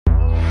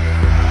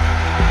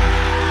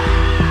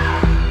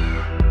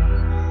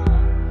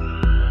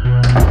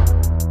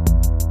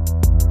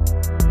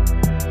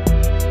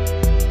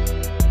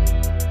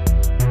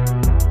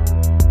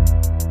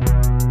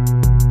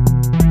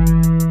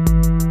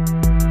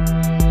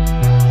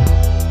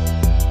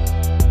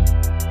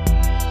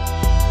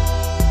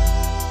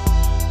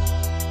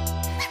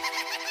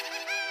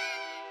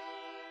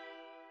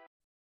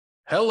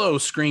Hello,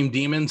 Scream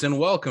Demons, and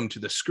welcome to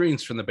the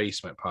Screens from the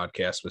Basement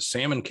podcast with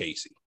Sam and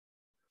Casey.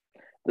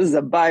 This is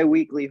a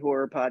bi-weekly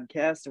horror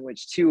podcast in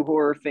which two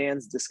horror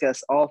fans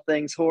discuss all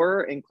things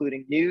horror,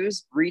 including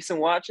news, recent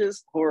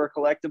watches, horror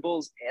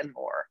collectibles, and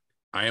more.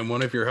 I am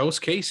one of your hosts,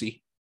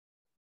 Casey.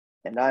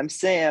 And I'm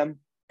Sam.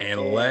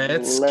 And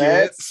let's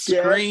get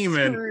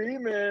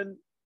screaming.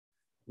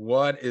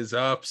 What is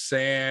up,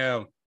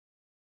 Sam?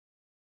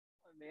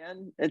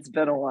 Man, it's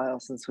been a while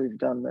since we've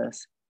done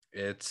this.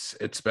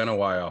 It's been a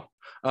while.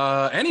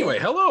 Anyway,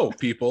 hello,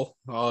 people.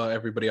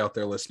 Everybody out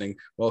there listening.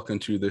 Welcome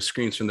to the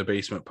Screens from the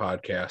Basement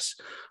podcast.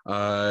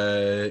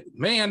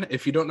 Man,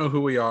 if you don't know who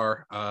we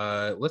are,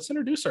 let's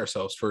introduce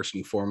ourselves first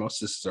and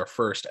foremost. This is our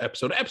first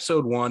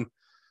episode 1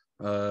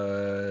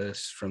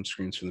 from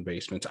Screens from the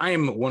Basement. I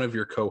am one of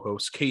your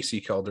co-hosts,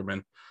 Casey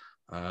Kelderman.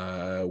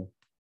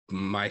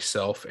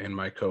 Myself and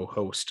my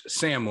co-host,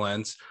 Sam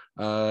Lenz.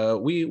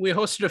 We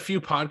hosted a few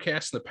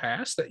podcasts in the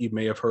past that you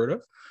may have heard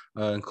of.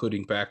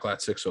 Including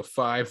Backlot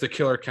 605, The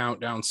Killer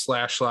Countdown,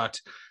 Slashlot.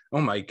 Oh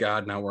my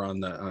God! Now we're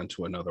on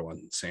to another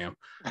one, Sam.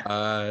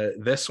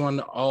 This one,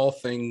 all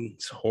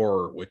things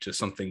horror, which is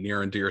something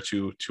near and dear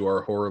to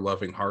our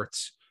horror-loving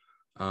hearts.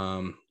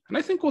 And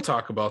I think we'll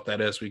talk about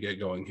that as we get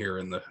going here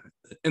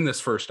in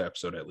this first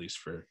episode, at least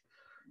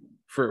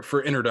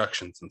for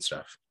introductions and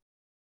stuff.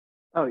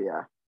 Oh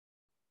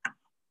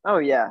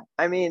yeah.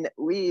 I mean,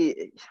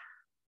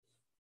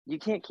 you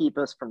can't keep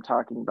us from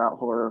talking about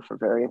horror for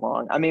very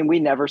long. I mean, we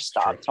never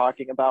stop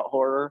talking about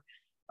horror.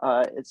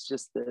 It's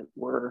just that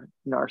we're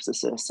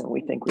narcissists and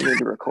we think we need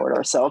to record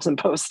ourselves and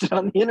post it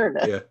on the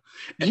internet. Yeah.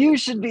 You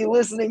should be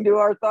listening to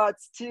our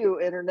thoughts too,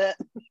 internet.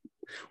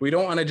 We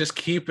don't want to just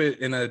keep it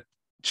in a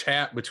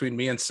chat between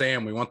me and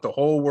Sam. We want the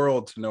whole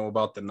world to know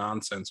about the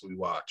nonsense we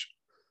watch.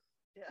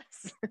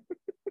 Yes.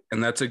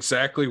 And that's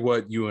exactly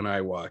what you and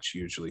I watch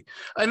usually.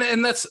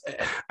 And that's,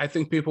 I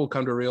think people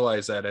come to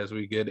realize that as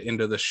we get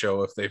into the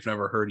show, if they've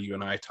never heard you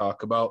and I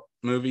talk about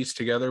movies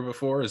together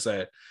before, is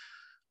that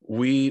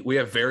we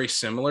have very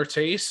similar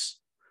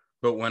tastes,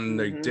 but when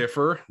they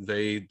differ,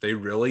 they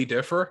really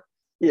differ.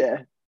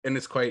 Yeah. And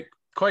it's quite,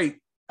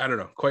 I don't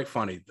know, quite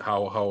funny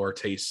how our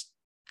tastes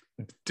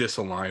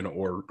disalign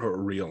or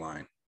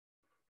realign.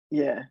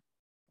 Yeah.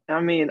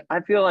 I mean, I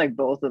feel like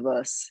both of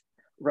us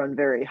run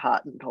very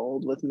hot and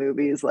cold with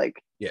movies.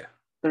 Like, yeah,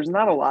 there's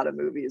not a lot of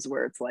movies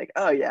where it's like,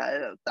 oh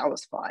yeah, that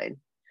was fine.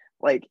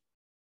 Like,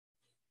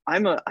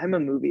 I'm a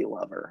movie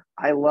lover.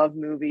 I love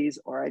movies,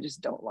 or I just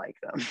don't like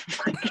them.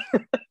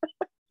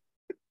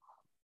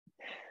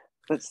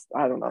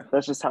 I don't know.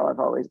 That's just how I've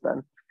always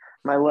been.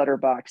 My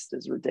letterboxd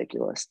is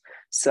ridiculous.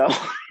 So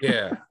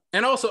yeah.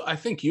 And also I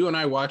think you and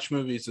I watch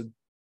movies,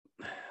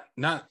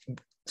 not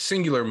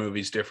singular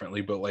movies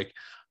differently, but like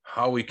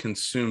how we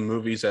consume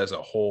movies as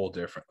a whole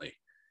differently.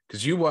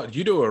 Because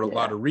you do a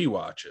lot of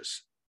rewatches.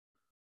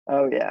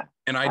 Oh yeah.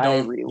 And I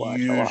don't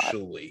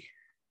usually.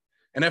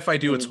 And if I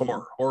do, it's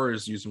horror. Horror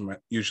is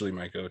usually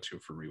my go-to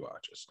for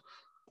rewatches.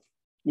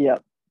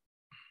 Yep.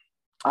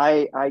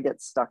 I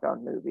get stuck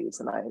on movies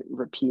and I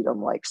repeat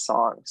them like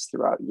songs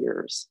throughout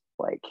years.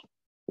 Like,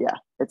 yeah,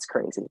 it's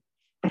crazy.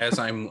 As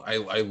I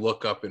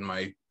look up in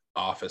my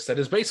office that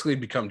has basically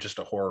become just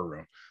a horror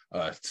room.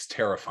 It's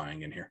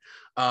terrifying in here.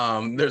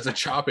 There's a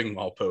Chopping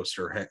Mall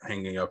poster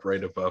hanging up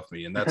right above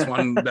me, and that's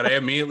one that I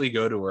immediately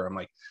go to where I'm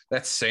like,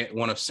 that's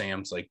one of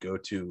Sam's like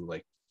go-to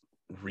like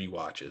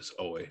rewatches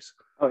always.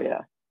 Oh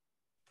yeah.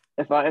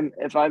 If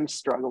I'm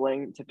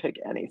struggling to pick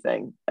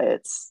anything,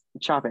 it's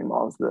Chopping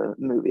Mall is the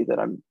movie that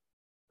I'm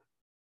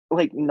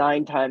like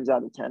 9 times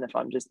out of 10. If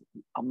I'm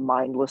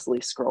mindlessly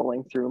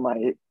scrolling through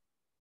my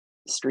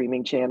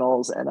streaming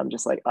channels and I'm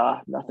just like,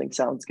 nothing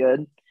sounds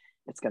good,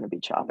 it's going to be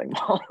Chopping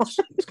Mall.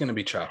 It's going to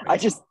be Chopping Mall.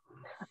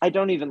 I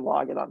don't even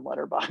log it on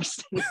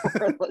Letterboxd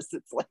anymore unless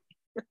it's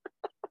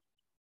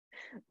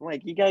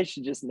like you guys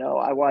should just know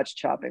I watch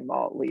Chopping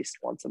Mall at least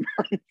once a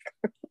month.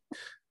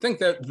 I think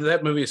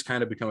that movie has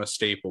kind of become a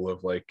staple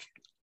of like,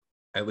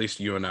 at least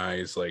you and I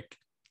is like,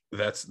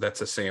 that's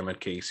a Sam and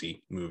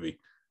Casey movie.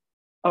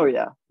 Oh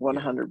yeah,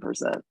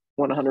 100%.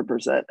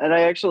 100%. And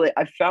I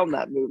found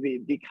that movie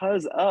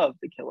because of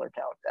The Killer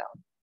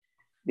Countdown,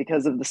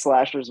 because of the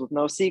slashers with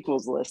no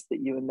sequels list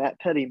that you and Matt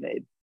Petty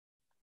made.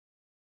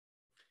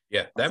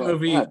 Yeah, that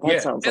movie.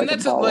 That sounds and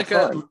like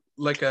that's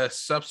like a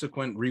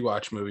subsequent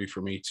rewatch movie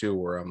for me too,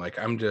 where I'm like,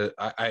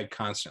 I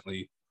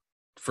constantly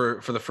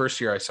for the first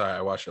year I saw it,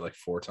 I watched it like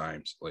 4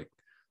 times like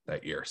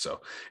that year.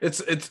 So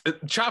it's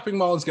Chopping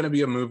Mall is going to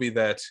be a movie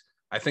that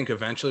I think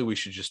eventually we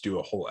should just do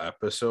a whole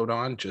episode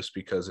on, just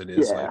because it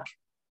is like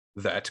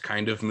that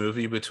kind of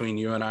movie between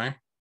you and I.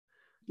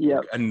 Yeah,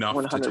 like enough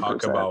 100%. To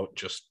talk about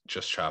just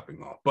Chopping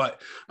Mall,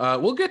 but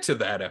we'll get to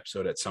that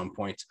episode at some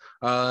point.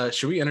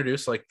 Should we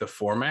introduce like the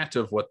format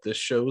of what this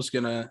show is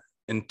gonna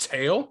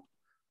entail?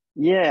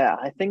 Yeah,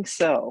 I think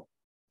so,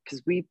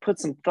 because we put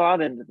some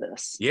thought into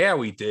this. Yeah,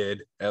 we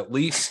did. At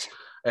least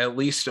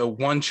a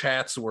one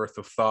chat's worth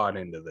of thought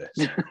into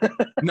this.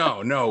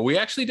 No, we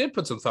actually did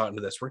put some thought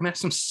into this. We're gonna have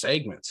some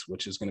segments,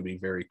 which is gonna be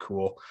very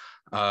cool.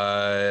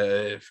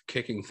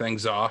 Kicking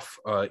things off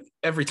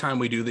every time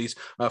we do these.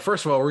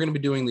 First of all, we're going to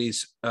be doing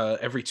these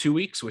every 2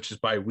 weeks, which is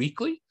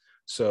bi-weekly.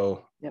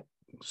 So, yep.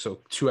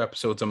 So 2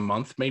 episodes a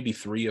month, maybe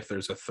 3 if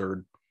there's a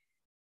third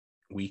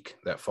week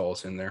that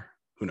falls in there.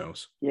 Who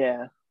knows?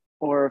 Yeah.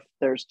 Or if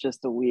there's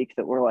just a week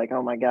that we're like,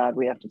 oh my God,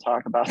 we have to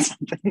talk about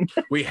something.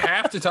 We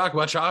have to talk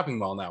about Chopping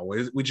Mall now.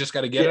 We just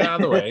got to get it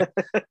out of the way.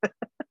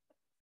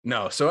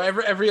 No, so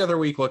every other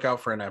week, look out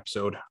for an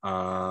episode.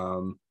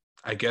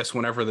 I guess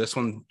whenever this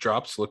one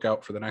drops, look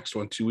out for the next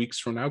one 2 weeks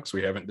from now, because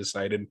we haven't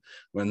decided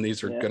when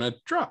these are gonna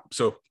drop.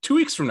 So 2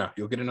 weeks from now,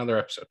 you'll get another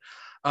episode.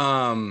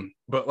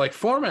 But like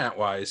format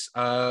wise,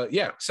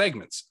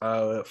 segments.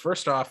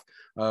 First off,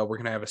 we're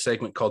gonna have a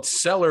segment called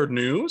Cellar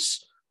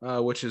News,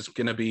 which is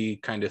gonna be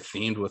kind of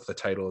themed with the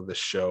title of this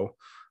show,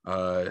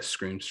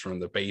 Screams from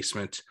the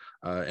Basement,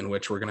 in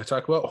which we're gonna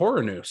talk about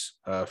horror news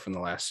from the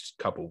last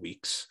couple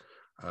weeks.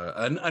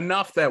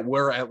 Enough that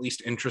we're at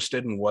least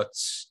interested in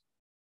what's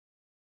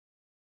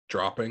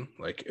dropping.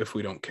 Like if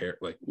we don't care,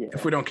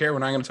 if we don't care, we're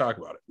not going to talk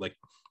about it. Like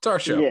it's our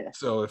show. Yeah.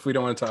 So if we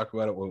don't want to talk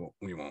about it,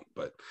 we won't.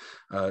 But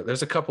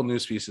there's a couple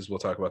news pieces we'll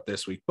talk about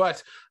this week.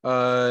 But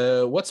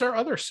what's our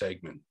other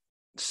segment,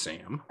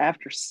 Sam?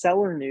 After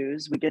Cellar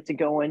News, we get to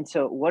go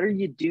into what are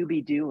you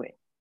doobie doing?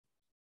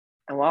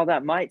 And while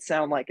that might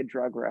sound like a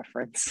drug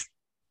reference,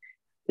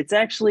 it's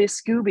actually a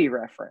Scooby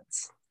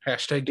reference.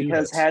 Hashtag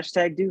because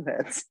hashtag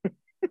doheads.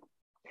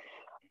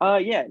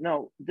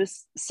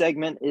 This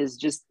segment is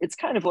just, it's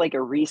kind of like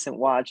a recent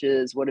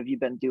watches. What have you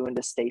been doing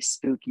to stay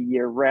spooky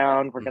year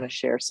round? We're going to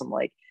share some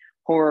like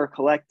horror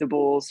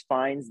collectibles,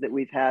 finds that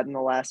we've had in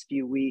the last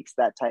few weeks,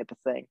 that type of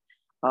thing.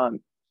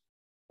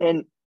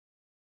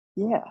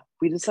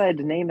 We decided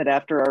to name it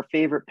after our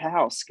favorite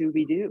pal,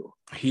 Scooby-Doo.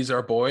 He's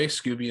our boy,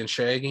 Scooby and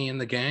Shaggy and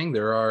the gang.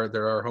 They're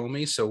our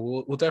homies.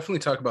 So we'll definitely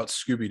talk about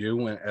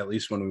Scooby-Doo at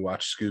least when we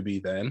watch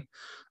Scooby then.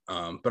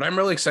 But I'm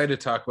really excited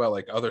to talk about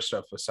like other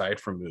stuff aside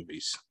from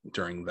movies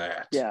during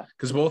that. Yeah.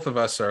 Because both of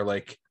us are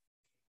like,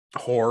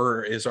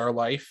 horror is our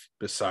life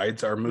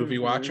besides our movie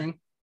watching.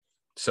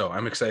 So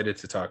I'm excited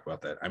to talk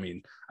about that. I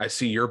mean, I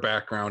see your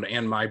background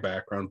and my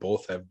background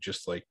both have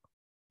just like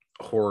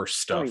horror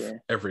stuff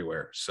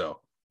everywhere. So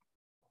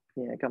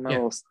yeah, I got my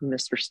little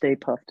Mr. Stay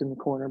Puffed in the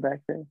corner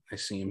back there. I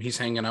see him. He's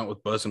hanging out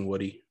with Buzz and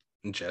Woody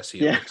and Jesse.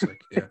 It looks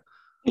like. Yeah.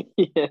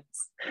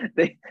 Yes.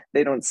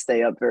 They don't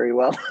stay up very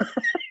well.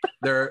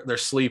 They're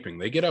sleeping.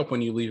 They get up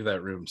when you leave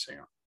that room,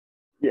 Sam.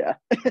 Yeah.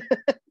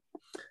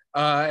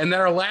 And then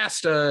our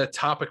last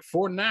topic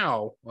for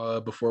now,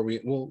 before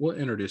we'll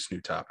introduce new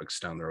topics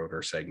down the road,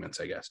 or segments,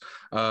 I guess,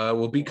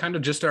 will be kind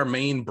of just our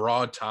main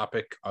broad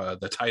topic,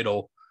 the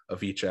title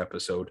of each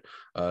episode.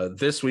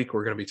 This week,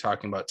 we're going to be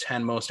talking about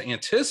 10 most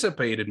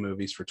anticipated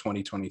movies for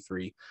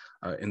 2023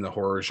 in the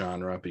horror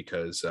genre,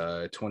 because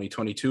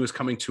 2022 is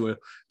coming to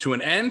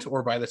an end,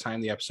 or by the time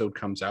the episode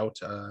comes out,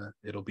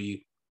 it'll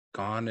be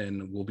gone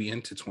and we'll be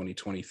into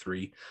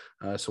 2023.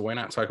 So why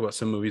not talk about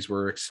some movies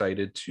we're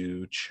excited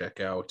to check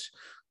out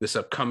this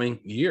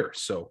upcoming year?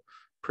 So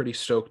pretty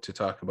stoked to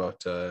talk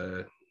about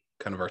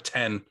kind of our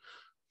 10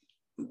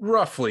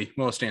 roughly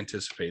most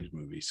anticipated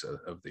movies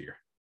of the year.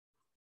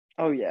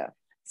 Oh yeah.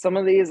 Some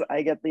of these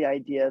I get the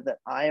idea that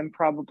I am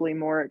probably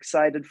more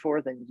excited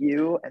for than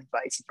you, and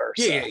vice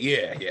versa.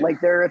 Yeah.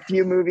 Like there are a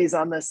few movies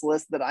on this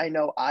list that I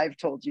know I've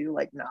told you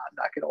like, nah, I'm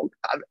not gonna,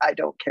 I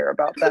don't care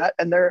about that.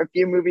 And there are a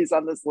few movies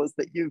on this list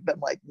that you've been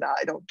like, nah,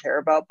 I don't care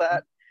about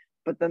that.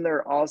 But then there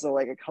are also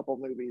like a couple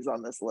movies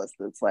on this list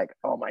that's like,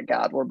 oh my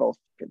God, we're both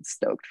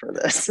stoked for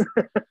this.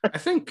 I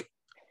think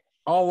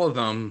all of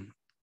them,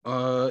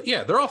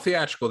 they're all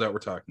theatrical that we're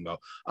talking about.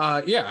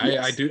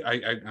 Yes.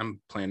 I'm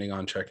planning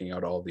on checking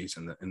out all of these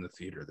in the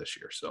theater this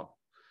year. So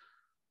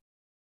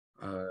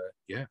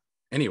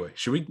anyway,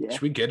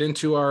 should we get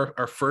into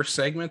our first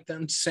segment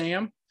then,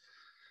 Sam?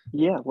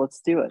 Yeah,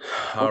 let's do it.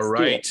 All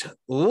right,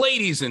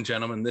 ladies and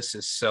gentlemen, this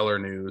is Cellar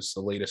News,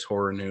 the latest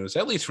horror news,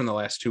 at least from the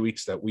last 2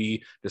 weeks, that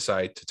we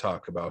decide to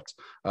talk about.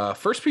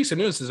 First piece of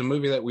news is a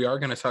movie that we are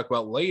going to talk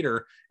about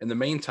later in the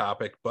main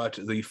topic, but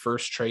the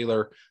first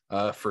trailer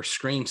for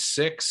Scream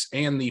 6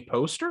 and the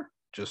poster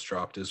just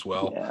dropped as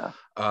well.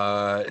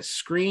 Yeah.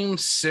 Scream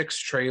 6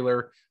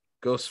 trailer,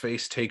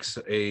 Ghostface takes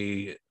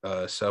a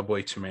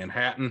subway to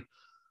Manhattan.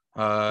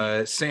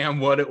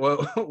 Sam, what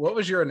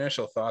was your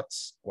initial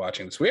thoughts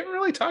watching this? We haven't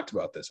really talked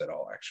about this at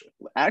all,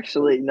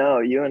 actually. No,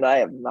 you and I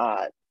have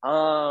not.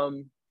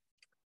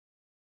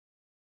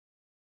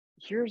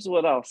 Here's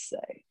what I'll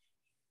say.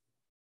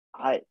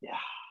 I'm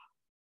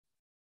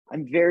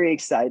very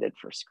excited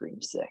for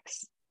Scream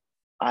 6.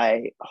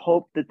 I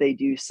hope that they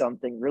do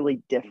something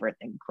really different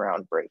and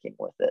groundbreaking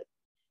with it,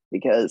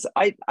 because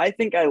I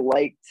think I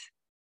liked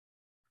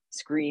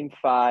Scream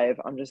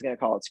 5. I'm just going to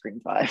call it Scream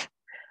 5.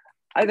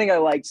 I think I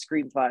liked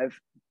Scream 5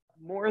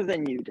 more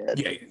than you did.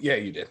 Yeah,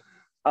 you did.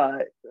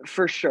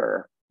 For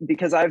sure.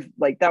 Because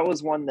that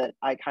was one that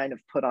I kind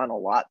of put on a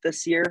lot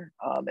this year.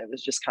 It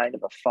was just kind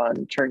of a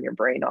fun, turn your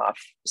brain off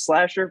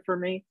slasher for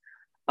me.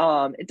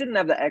 It didn't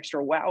have the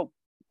extra wow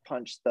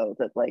punch though,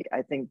 that like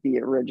I think the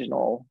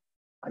original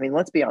I mean,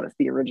 let's be honest,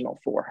 the original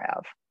 4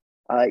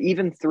 have.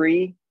 Even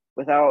 3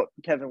 without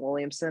Kevin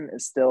Williamson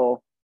is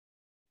still,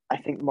 I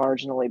think,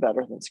 marginally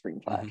better than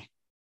Scream 5,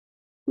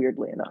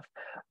 weirdly enough.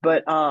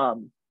 But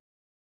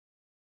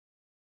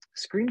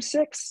Scream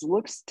 6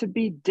 looks to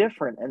be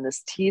different, and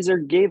this teaser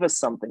gave us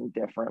something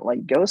different.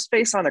 Like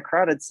Ghostface on a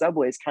crowded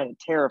subway is kind of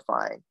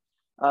terrifying.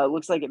 It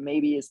looks like it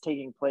maybe is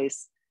taking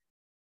place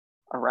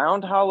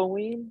around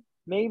Halloween,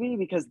 maybe,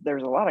 because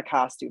there's a lot of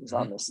costumes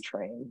on this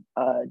train.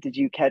 Did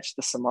you catch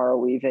the Samara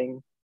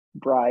Weaving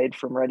bride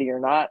from Ready or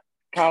Not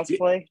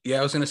cosplay? Yeah,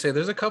 I was gonna say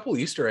there's a couple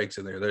Easter eggs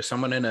in there. There's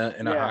someone in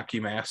a hockey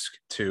mask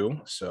too.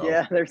 So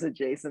yeah, there's a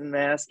Jason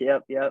mask.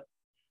 Yep.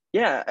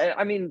 Yeah,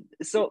 I mean,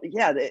 so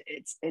yeah,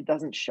 it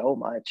doesn't show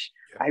much.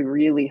 Yeah. I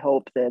really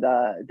hope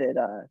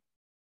that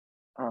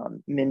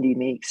Mindy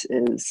Meeks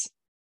is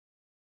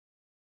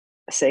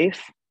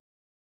safe,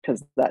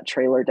 because that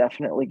trailer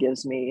definitely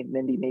gives me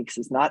Mindy Meeks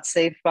is not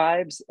safe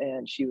vibes,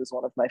 and she was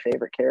one of my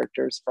favorite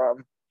characters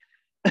from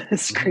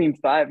Scream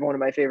 5, one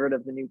of my favorite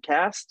of the new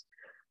cast.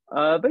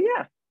 But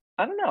yeah,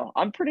 I don't know.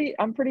 I'm pretty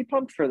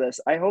pumped for this.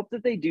 I hope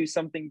that they do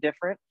something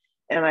different,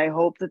 and I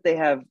hope that they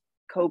have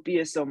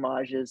copious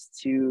homages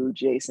to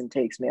Jason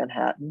Takes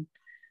Manhattan,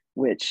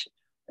 which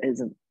is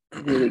a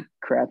really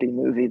crappy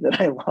movie that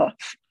I love.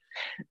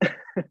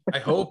 I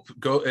hope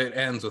it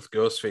ends with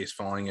Ghostface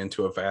falling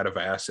into a vat of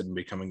acid and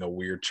becoming a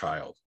weird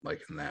child,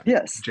 like in that.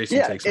 Yes,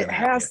 Jason Takes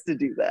Manhattan. It has to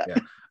do that. Yeah.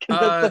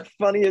 That's the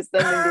funniest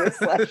ending to a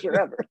slasher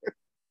ever.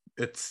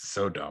 It's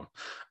so dumb.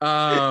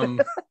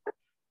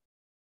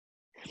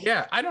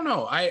 Yeah, I don't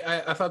know.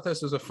 I thought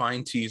this was a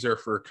fine teaser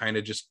for kind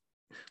of just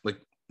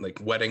like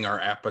whetting our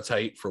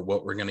appetite for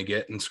what we're gonna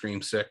get in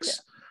Scream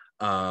 6.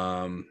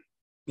 Yeah.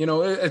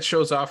 It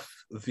shows off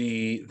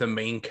the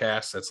main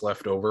cast that's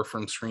left over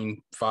from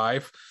Scream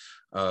 5.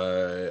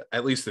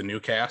 At least the new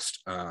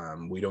cast.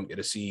 We don't get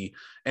to see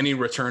any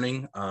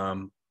returning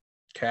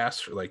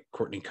cast, like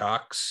Courtney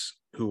Cox,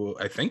 who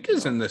I think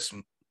is in this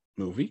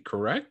movie,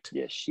 correct?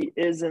 Yeah, she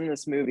is in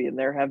this movie, and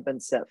there have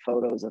been set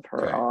photos of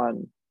her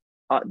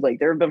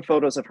there have been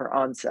photos of her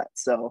on set,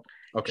 so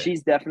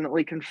she's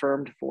definitely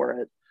confirmed for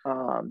it.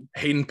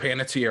 Hayden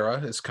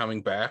Panettiere is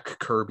coming back.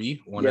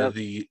 Kirby, one of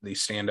the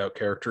standout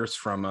characters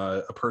from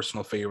a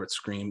personal favorite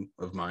Scream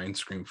of mine,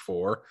 Scream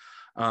 4.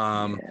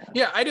 I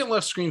didn't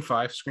love Scream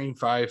 5. Scream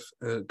 5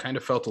 kind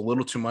of felt a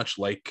little too much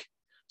like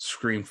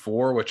Scream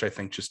 4, which I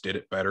think just did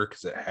it better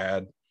because it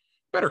had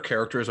better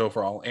characters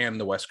overall and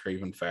the Wes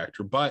Craven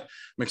factor. But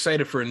I'm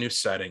excited for a new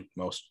setting,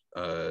 most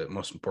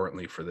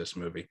importantly for this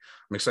movie.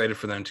 I'm excited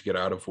for them to get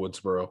out of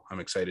Woodsboro. I'm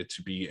excited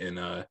to be in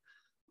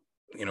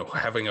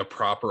having a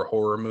proper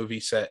horror movie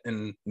set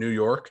in New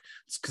York.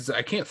 It's because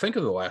I can't think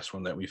of the last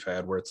one that we've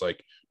had where it's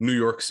like New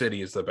York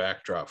City is the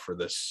backdrop for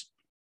this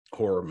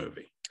horror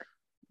movie.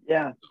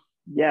 Yeah.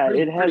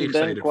 It has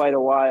been quite a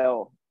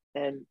while.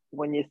 And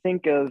when you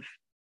think of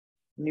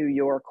New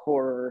York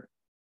horror,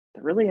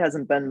 there really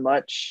hasn't been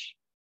much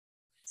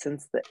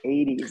since the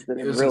 80s that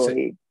have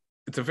really.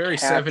 It's a very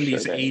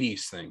 70s,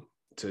 80s thing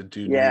to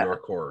do New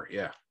York horror.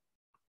 Yeah.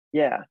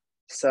 Yeah.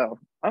 So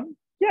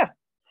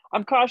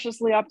I'm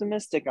cautiously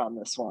optimistic on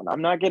this one.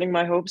 I'm not getting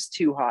my hopes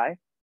too high,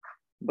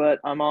 but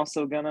I'm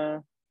also I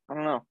don't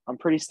know. I'm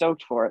pretty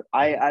stoked for it.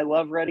 I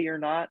love Ready or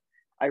Not.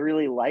 I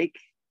really like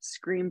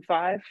Scream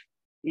 5,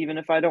 even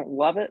if I don't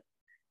love it.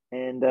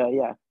 And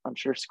I'm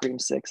sure Scream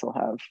 6 will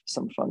have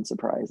some fun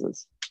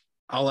surprises.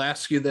 I'll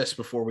ask you this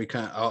before we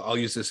I'll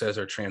use this as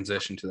our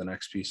transition to the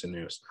next piece of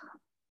news.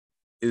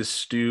 Is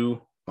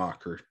Stu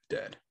Macher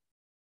dead?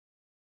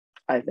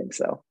 I think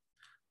so.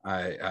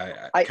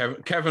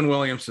 Kevin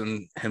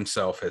Williamson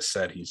himself has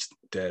said he's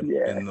dead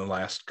in the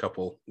last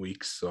couple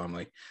weeks. So I'm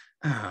like,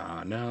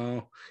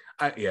 no.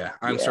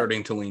 I'm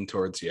starting to lean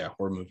towards,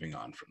 we're moving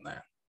on from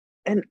that.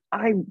 And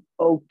I'm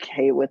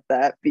okay with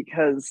that,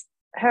 because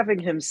having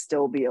him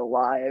still be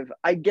alive,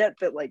 I get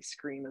that like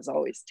Scream is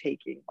always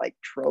taking like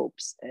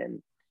tropes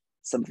and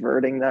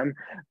subverting them,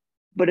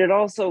 but it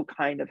also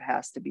kind of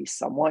has to be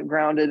somewhat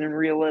grounded in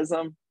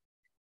realism.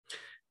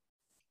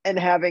 And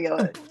having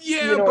but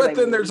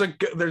then there's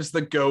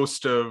the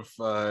ghost of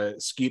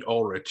Skeet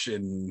Ulrich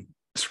in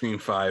Scream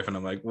 5, and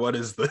I'm like, what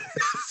is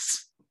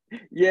this?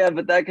 Yeah,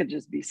 but that could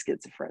just be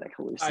schizophrenic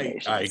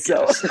hallucination. I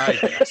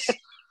guess.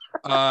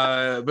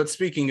 But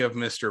speaking of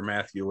Mr.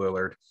 Matthew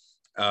Lillard,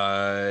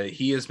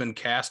 he has been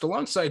cast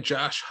alongside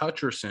Josh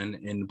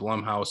Hutcherson in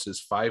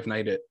Blumhouse's Five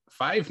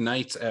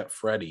Nights at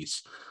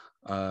Freddy's.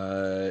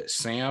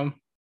 Sam,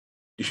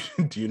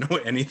 do you know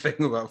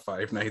anything about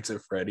Five Nights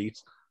at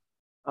Freddy's?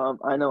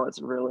 I know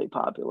it's really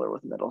popular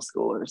with middle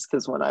schoolers,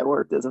 because when I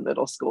worked as a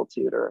middle school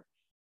tutor,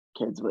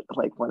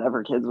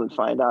 whenever kids would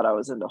find out I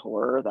was into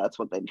horror, that's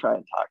what they'd try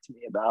and talk to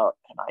me about,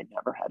 and I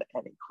never had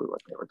any clue what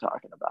they were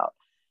talking about.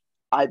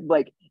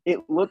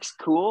 It looks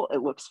cool,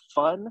 it looks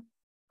fun.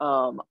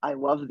 I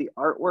love the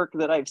artwork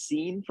that I've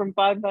seen from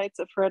Five Nights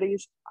at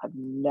Freddy's. I've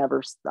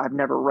never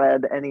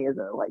read any of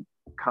the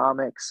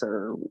comics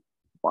or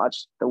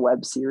watched the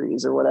web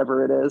series or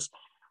whatever it is.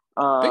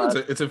 I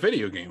think it's a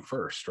video game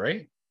first,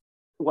 right?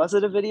 Was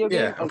it a video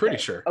game? Yeah, I'm pretty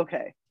sure.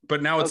 Okay.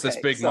 But now it's this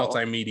Okay, big so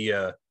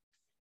multimedia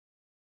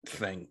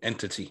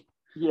entity.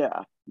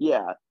 yeah,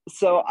 yeah.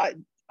 So I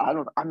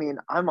don't. I mean,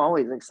 I'm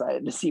always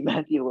excited to see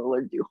Matthew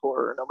Lillard do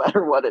horror, no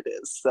matter what it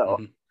is. So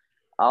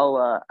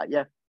Mhm.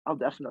 yeah, I'll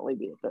definitely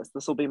be at this.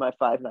 This will be my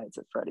Five Nights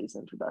at Freddy's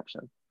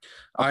introduction.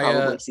 I'll I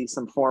probably see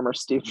some former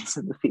students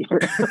in the theater.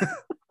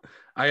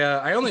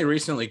 I only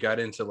recently got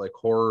into like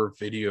horror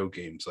video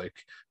games. Like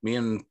me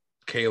and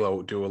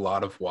Kayla do a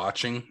lot of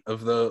watching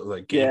of the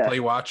like Yeah, gameplay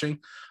watching,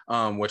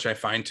 which I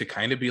find to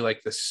kind of be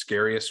like the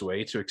scariest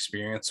way to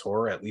experience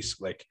horror, at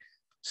least like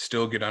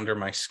still get under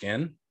my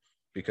skin,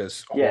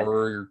 because yeah.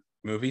 horror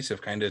movies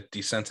have kind of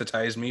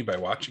desensitized me by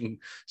watching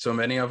so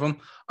many of them.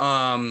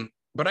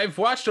 But I've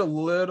watched a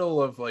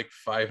little of like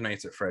Five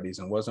Nights at Freddy's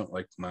and wasn't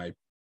like my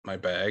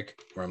bag,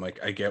 where I'm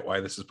like, I get why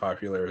this is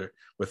popular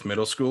with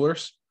middle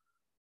schoolers.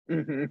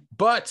 Hmm.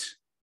 But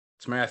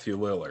it's Matthew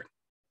Lillard.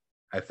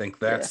 I think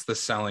that's Yeah. the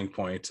selling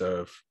point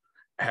of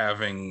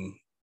having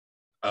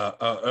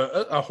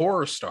a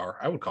horror star.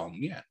 I would call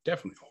him, yeah,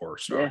 definitely a horror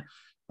star.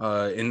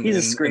 Yeah. In He's a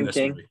in Scream this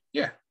King. movie,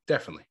 yeah,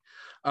 definitely.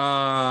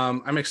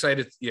 I'm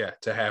excited, yeah,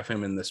 to have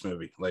him in this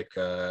movie. Like,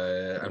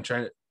 I'm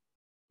trying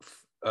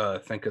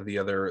to think of the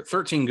other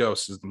 13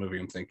 Ghosts is the movie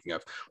I'm thinking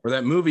of, where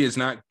that movie is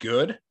not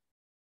good,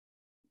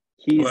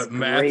 He's but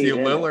Matthew great in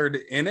it.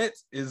 Lillard in it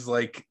is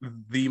like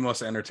the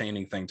most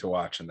entertaining thing to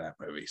watch in that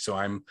movie. So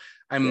I'm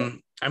Yeah.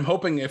 I'm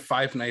hoping if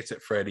Five Nights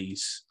at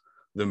Freddy's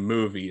the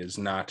movie is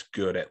not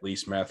good, at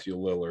least Matthew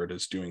Lillard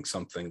is doing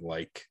something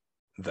like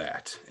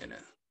that in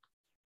it.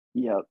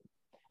 Yep.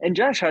 And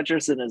Josh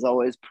Hutcherson is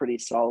always pretty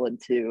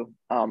solid too.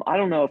 I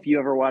don't know if you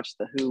ever watched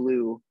the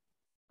Hulu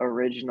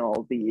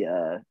original,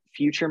 the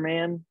Future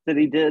Man that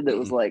he did, that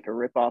was like a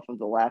ripoff of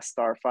The Last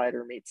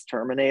Starfighter meets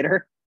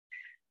Terminator.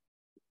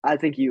 I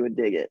think you would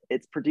dig it.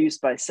 It's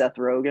produced by Seth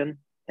Rogen,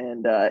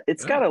 and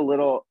it's got a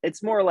little.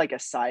 It's more like a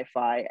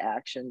sci-fi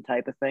action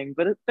type of thing,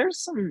 but there's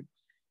some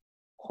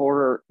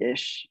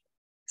horror-ish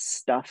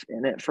stuff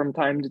in it from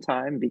time to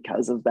time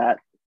because of that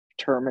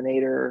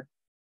Terminator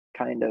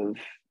kind of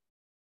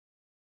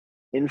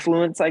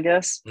influence, I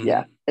guess. Mm-hmm.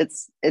 Yeah,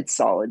 it's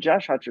solid.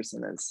 Josh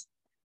Hutcherson is,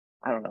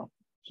 I don't know,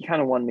 he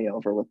kind of won me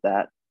over with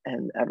that,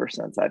 and ever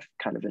since I've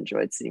kind of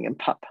enjoyed seeing him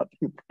pop up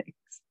in things.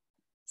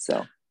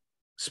 So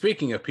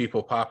Speaking of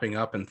people popping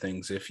up and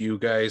things, if you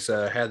guys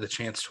had the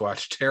chance to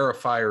watch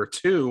Terrifier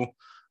 2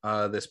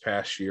 this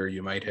past year,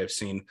 you might have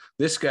seen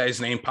this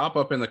guy's name pop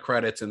up in the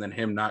credits and then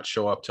him not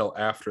show up till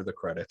after the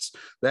credits.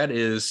 That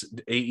is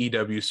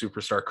AEW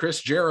superstar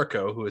Chris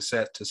Jericho, who is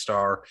set to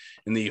star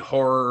in the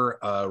horror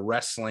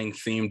wrestling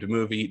themed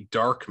movie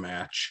Dark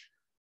Match.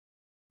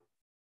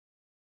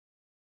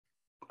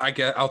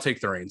 I'll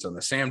take the reins on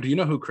this. Sam, do you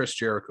know who Chris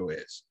Jericho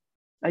is?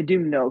 I do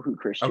know who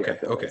Chris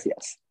Jericho is.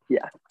 Yes.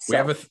 Yeah. We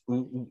have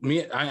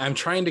I'm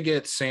trying to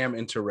get Sam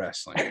into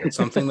wrestling. That's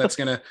something that's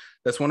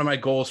one of my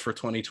goals for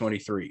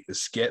 2023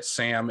 is get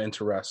Sam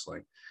into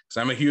wrestling,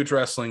 because I'm a huge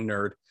wrestling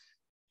nerd.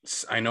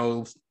 I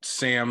know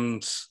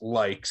Sam's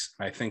likes.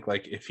 I think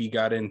like if he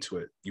got into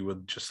it, you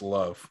would just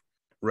love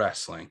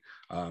wrestling.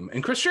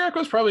 And Chris Jericho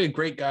is probably a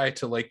great guy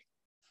to like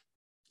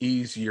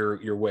ease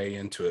your way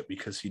into it,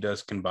 because he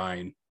does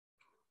combine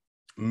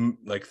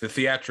like the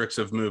theatrics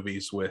of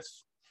movies with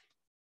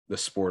the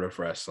sport of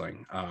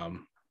wrestling.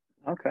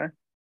 Okay.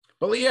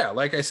 But yeah,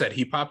 like I said,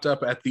 he popped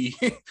up at the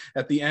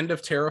at the end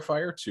of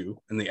Terrifier 2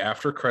 in the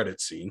after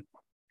credit scene,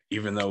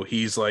 even though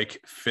he's like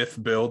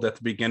fifth billed at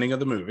the beginning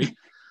of the movie,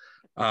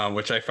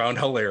 which I found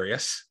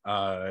hilarious,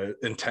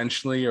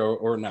 intentionally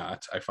or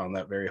not. I found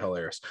that very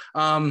hilarious.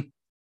 I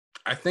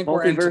think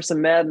Multiverse of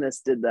Madness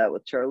did that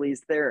with Charlize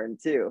Theron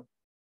too.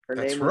 Her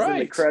name was in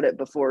the credit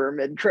before her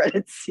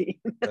mid-credit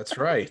scene. That's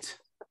right.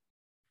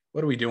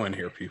 What are we doing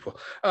here, people?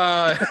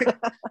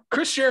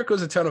 Chris Jericho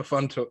is a ton of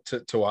fun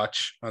to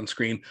watch on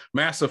screen.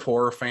 Massive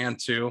horror fan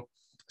too.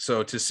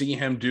 So to see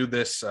him do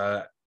this,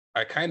 I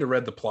kind of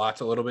read the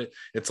plot a little bit.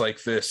 It's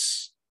like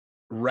this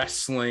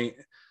wrestling.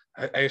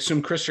 I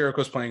assume Chris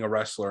Jericho is playing a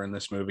wrestler in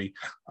this movie,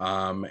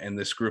 and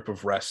this group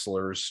of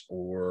wrestlers,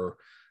 or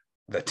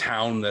the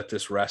town that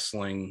this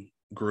wrestling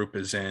group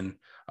is in,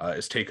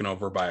 is taken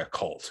over by a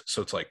cult.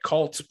 So it's like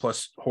cult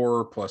plus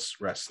horror plus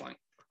wrestling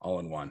all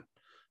in one.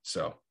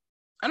 So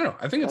I don't know.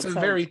 I think it's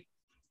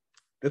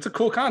it's a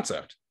cool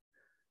concept.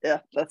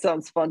 Yeah, that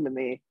sounds fun to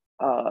me.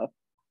 I'll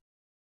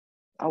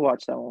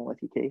watch that one with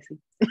you, Casey.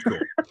 Cool.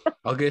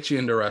 I'll get you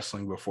into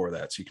wrestling before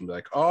that, so you can be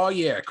like, oh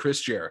yeah,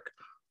 Chris Jericho.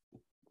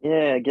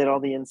 Yeah, get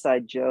all the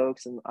inside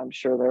jokes, and I'm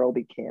sure there will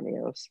be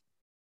cameos.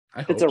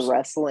 If it's a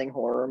wrestling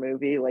horror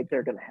movie, like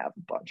they're gonna have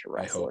a bunch of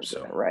wrestlers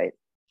in it, right?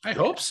 I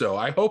hope so.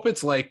 I hope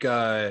it's like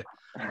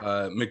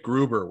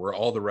MacGruber, where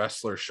all the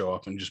wrestlers show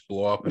up and just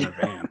blow up in a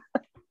van.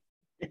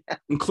 Yeah.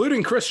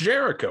 Including Chris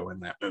Jericho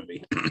in that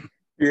movie.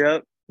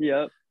 Yep.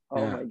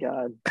 Oh my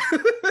God.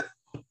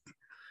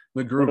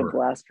 MacGruber. What a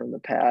blast from the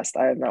past.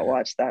 I have not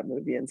watched that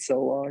movie in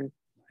so long.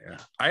 Yeah.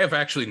 I have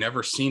actually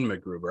never seen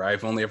MacGruber.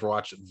 I've only ever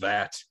watched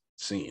that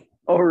scene.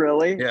 Oh,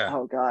 really? Yeah.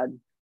 Oh God.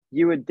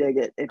 You would dig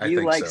it. If I you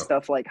think like so.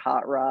 stuff like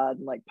Hot Rod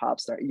and like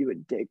Popstar, you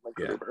would dig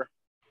Yeah. MacGruber.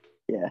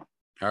 Yeah.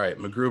 All right,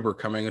 MacGruber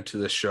coming into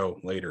the show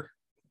later.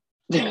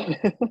 You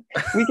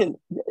can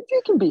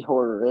be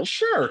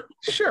horror-ish.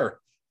 Sure.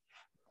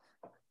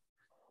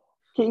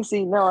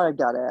 Casey, now I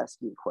gotta ask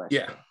you a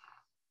question. Yeah.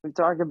 We've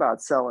talked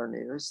about seller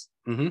news.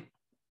 Mm-hmm.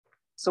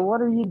 So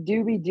what are you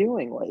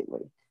doing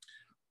lately?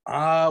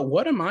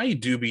 What am I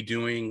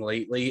doing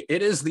lately?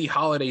 It is the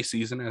holiday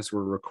season as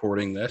we're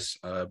recording this,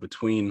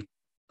 between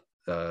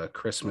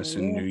Christmas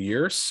and New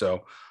Year's.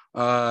 So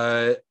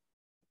my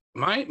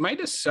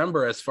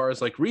December, as far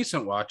as like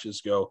recent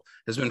watches go,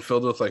 has been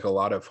filled with like a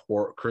lot of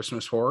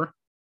Christmas horror.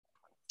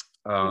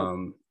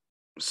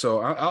 So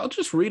I'll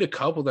just read a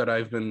couple that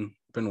I've been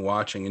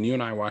watching, and you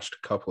and I watched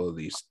a couple of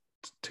these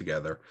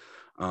together.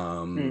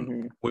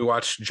 We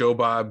watched Joe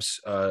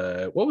Bob's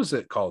what was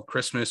it called?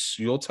 Christmas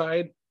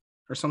Yuletide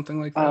or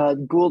something like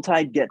that.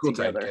 Ghoultide Get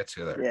Ghoultide Together. Get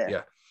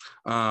Together.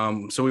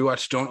 Yeah. So we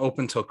watched Don't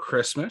Open Till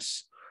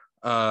Christmas.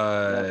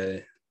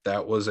 That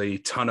was a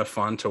ton of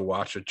fun to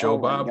watch with Joe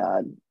Bob.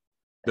 God.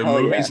 The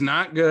movie's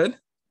not good.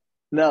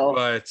 No,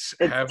 but it's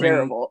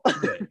terrible.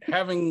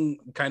 having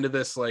kind of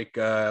this like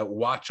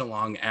watch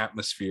along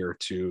atmosphere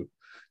to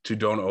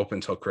Don't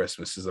Open Till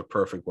Christmas is a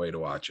perfect way to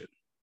watch it.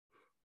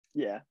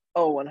 Yeah.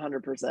 Oh,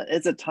 100%.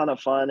 It's a ton of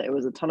fun. It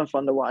was a ton of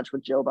fun to watch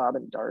with Joe Bob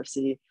and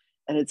Darcy.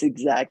 And it's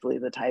exactly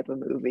the type of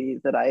movie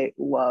that I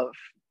love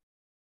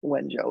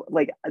when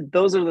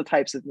those are the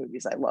types of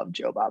movies I love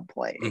Joe Bob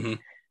playing,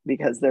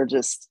 because they're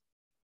just,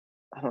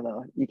 I don't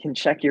know, you can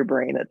check your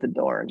brain at the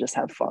door and just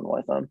have fun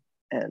with them.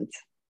 And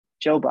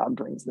Joe Bob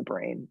brings the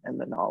brain and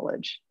the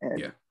knowledge,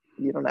 and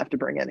you don't have to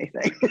bring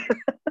anything.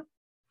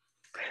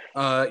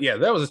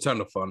 That was a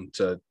ton of fun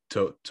to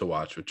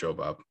watch with Joe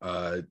Bob.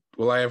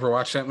 Will I ever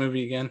watch that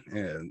movie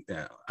again?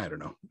 Yeah, I don't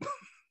know.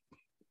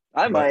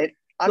 I might.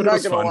 I'm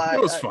not gonna lie.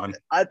 It was fun.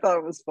 I thought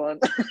it was fun.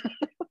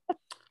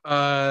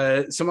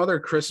 Some other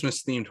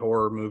Christmas themed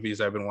horror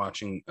movies I've been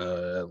watching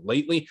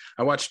lately.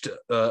 I watched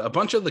a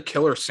bunch of the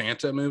Killer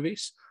Santa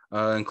movies,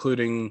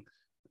 including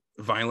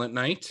Violent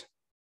Night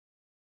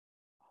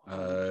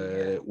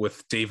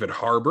with David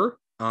Harbour.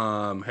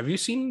 Have you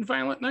seen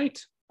Violent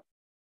Night?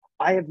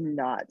 I have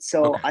not.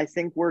 So okay. I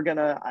think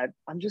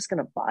I'm just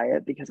gonna buy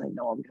it because I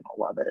know I'm gonna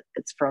love it.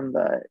 It's from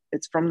the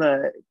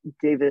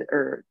David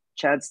or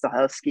Chad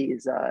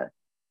Stahelski's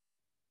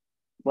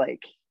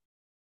like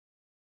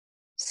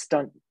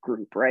stunt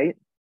group, right?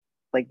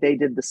 Like they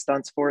did the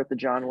stunts for it, the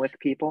John Wick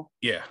people.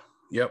 Yeah.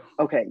 Yep.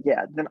 Okay.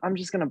 Yeah. Then I'm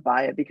just gonna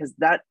buy it because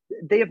that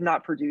they have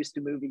not produced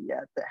a movie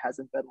yet that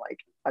hasn't been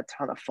like a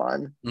ton of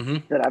fun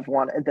that I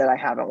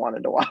haven't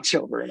wanted to watch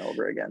over and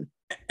over again.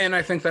 And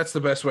I think that's the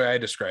best way I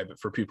describe it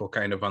for people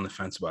kind of on the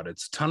fence about it.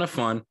 It's a ton of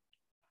fun.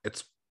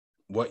 It's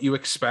what you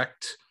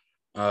expect.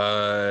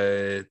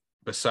 Besides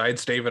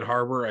David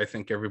Harbour, I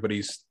think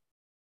everybody's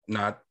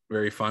not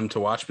very fun to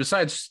watch.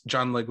 Besides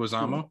John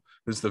Leguizamo,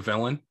 who's the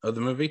villain of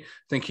the movie, I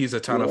think he's a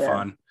ton of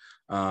fun.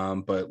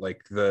 But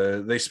like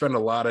they spend a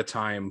lot of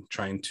time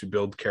trying to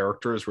build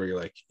characters where you're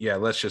like, yeah,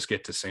 let's just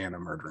get to Santa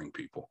murdering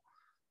people.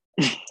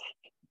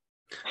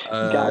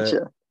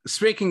 Gotcha.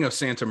 Speaking of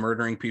Santa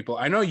murdering people,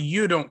 I know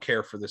you don't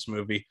care for this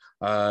movie,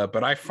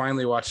 but I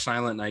finally watched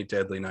Silent Night,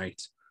 Deadly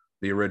Night,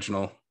 the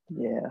original.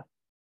 Yeah.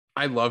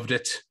 I loved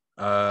it.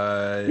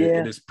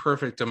 It is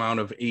perfect amount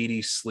of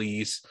 80s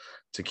sleaze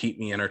to keep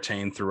me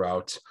entertained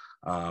throughout,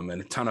 and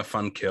a ton of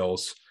fun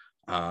kills.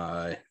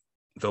 The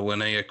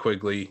Linnea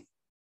Quigley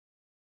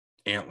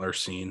antler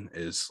scene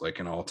is like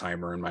an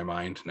all-timer in my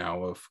mind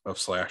now of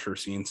slasher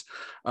scenes.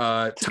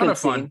 Ton of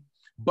fun. Scene.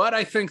 But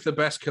I think the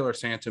best Killer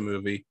Santa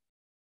movie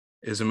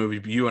is a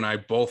movie you and I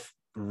both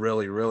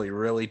really, really,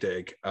 really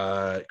dig.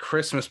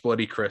 Christmas,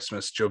 Bloody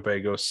Christmas, Joe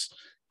Begos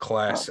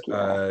classic.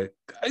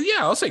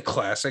 I'll say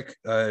classic.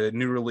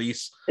 New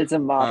release. It's a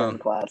modern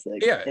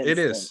classic. Yeah, it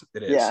is.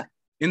 Yeah.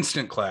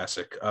 Instant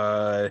classic.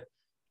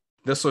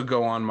 This will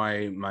go on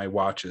my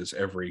watches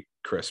every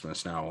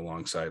Christmas now,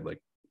 alongside like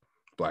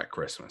Black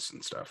Christmas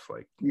and stuff.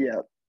 Like,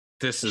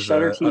 this is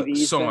Shudder TV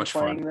so much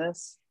fun.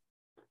 This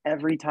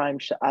every time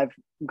I've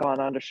gone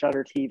on to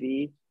Shudder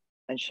TV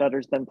and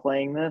Shudder's been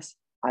playing this,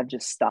 I've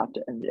just stopped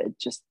it and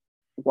just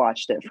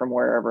watched it from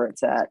wherever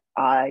it's at.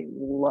 I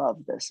love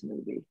this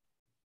movie.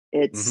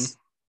 It's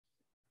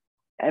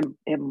and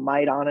it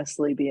might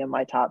honestly be in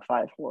my top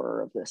 5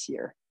 horror of this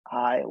year.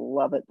 I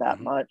love it that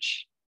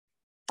much.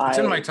 It's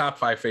in my top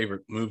 5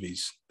 favorite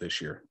movies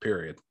this year,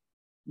 period.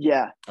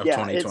 Yeah. Of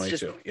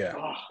 2022.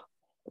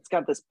 It's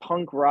got this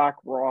punk rock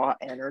raw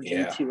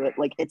energy to it.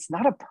 Like, it's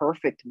not a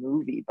perfect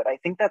movie, but I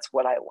think that's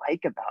what I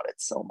like about it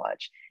so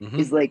much.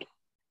 Is like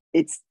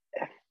it's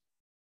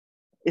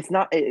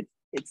not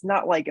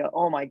like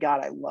oh my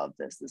God, I love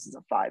this. This is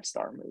a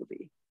 5-star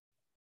movie.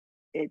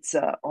 It's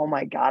oh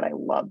my God, I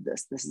love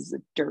this. This is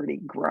a dirty,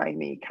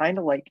 grimy, kind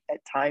of like at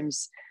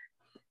times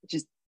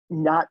just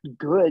not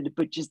good,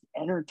 but just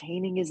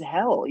entertaining as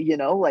hell, you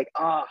know, like,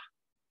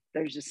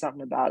 there's just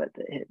something about it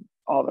that hit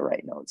all the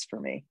right notes for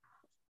me.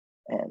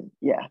 And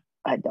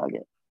I dug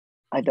it.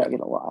 I dug it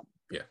a lot.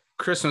 Yeah.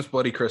 Christmas,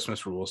 Bloody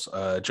Christmas rules.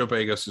 Joe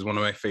Begos is one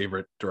of my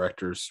favorite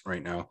directors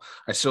right now.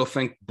 I still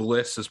think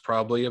Bliss is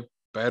probably a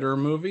better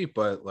movie,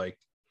 but like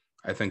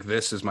I think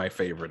this is my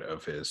favorite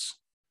of his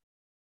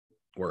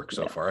work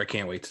so far. I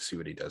can't wait to see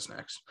what he does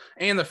next.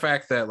 And the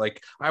fact that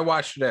like I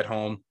watched it at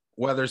home,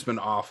 weather's been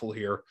awful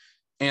here,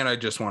 and I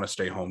just want to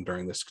stay home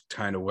during this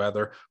kind of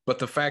weather. But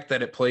the fact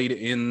that it played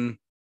in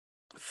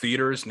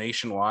theaters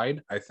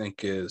nationwide, I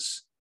think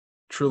is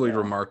truly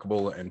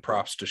remarkable, and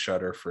props to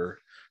Shudder for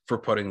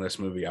putting this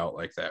movie out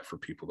like that for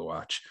people to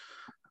watch.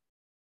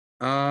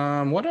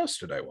 What else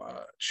did I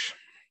watch?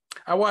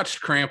 I watched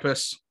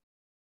Krampus.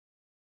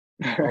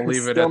 I'll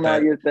leave it Still at not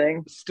that. your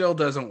thing. Still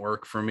doesn't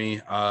work for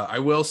me. I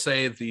will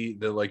say the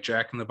like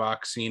Jack in the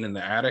Box scene in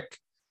the attic.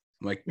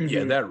 I'm like,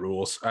 yeah, that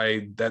rules.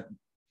 I love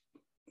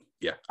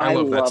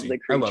that scene. The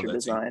creature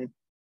design.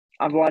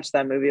 I've watched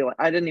that movie.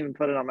 I didn't even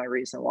put it on my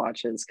recent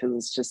watches because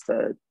it's just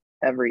a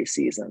every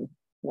season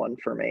one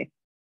for me.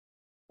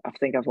 I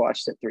think I've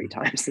watched it 3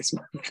 times this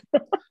month.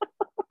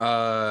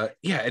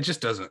 It just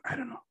doesn't. I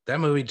don't know. That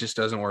movie just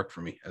doesn't work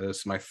for me. This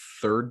is my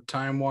 3rd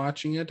time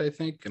watching it, I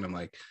think, and I'm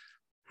like,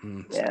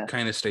 it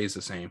kind of stays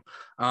the same.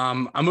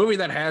 A movie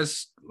that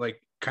has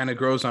like kind of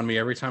grows on me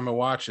every time I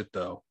watch it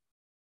though.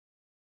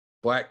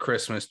 Black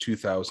Christmas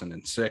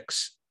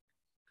 2006.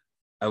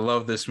 I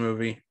love this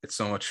movie. It's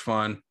so much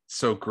fun. It's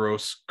so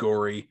gross,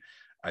 gory.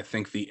 I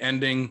think the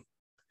ending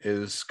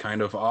is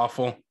kind of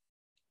awful,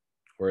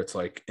 where it's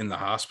like in the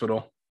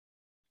hospital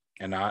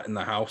and not in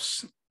the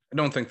house. I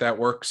don't think that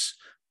works,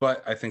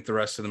 but I think the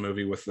rest of the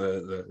movie with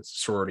the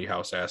sorority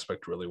house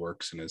aspect really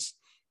works and is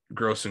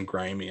gross and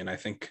grimy. And I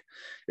think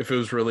if it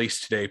was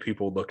released today,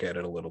 people would look at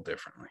it a little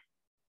differently.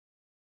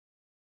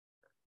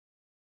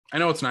 I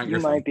know it's not your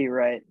thing. You might be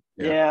right.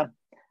 Yeah.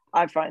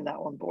 I find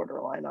that one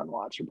borderline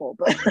unwatchable,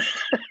 but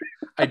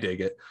I dig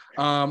it.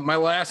 My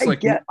last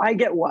I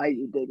get why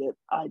you dig it.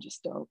 I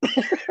just don't.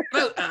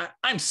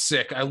 I'm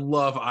sick. I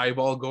love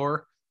eyeball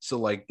gore. So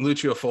like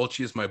Lucio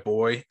Fulci is my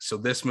boy. So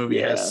this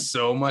movie has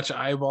so much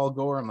eyeball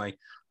gore. I'm like,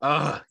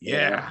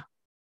 yeah.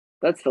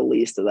 That's the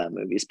least of that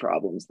movie's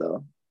problems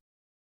though.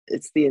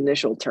 It's the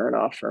initial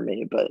turnoff for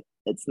me, but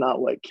it's not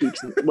what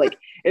keeps like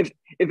if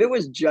it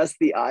was just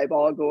the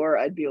eyeball gore,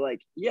 I'd be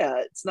like, yeah,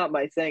 it's not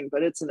my thing,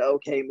 but it's an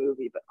okay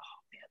movie. But oh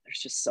man, there's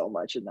just so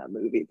much in that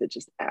movie that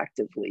just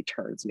actively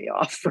turns me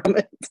off from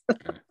it.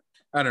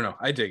 I don't know.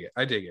 I dig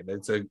it.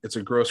 It's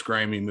a gross,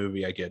 grimy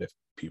movie. I get if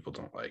people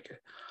don't like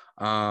it.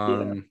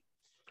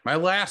 My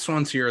last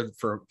ones here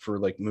for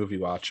like movie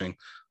watching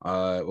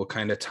will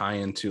kind of tie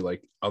into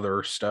like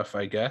other stuff,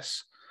 I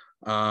guess.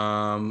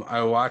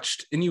 I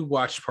watched, and you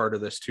watched part of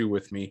this too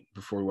with me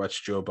before we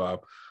watched Joe Bob.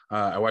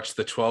 I watched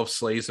the 12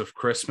 Slays of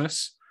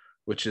Christmas,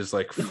 which is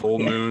like Full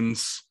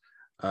Moon's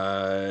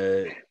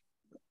I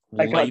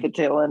caught the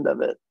tail end of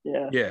it.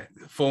 Yeah,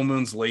 Full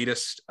Moon's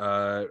latest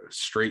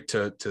straight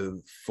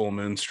to Full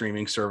Moon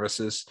streaming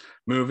services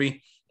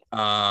movie,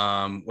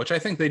 which I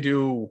think they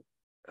do.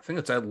 I think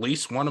it's at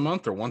least one a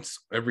month or once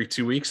every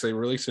 2 weeks they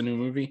release a new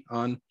movie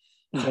on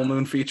Full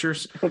Moon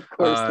Features. Of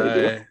course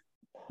they do.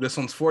 This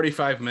one's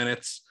 45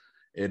 minutes.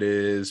 It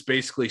is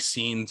basically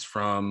scenes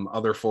from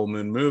other Full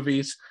Moon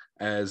movies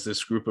as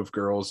this group of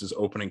girls is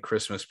opening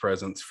Christmas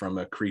presents from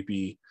a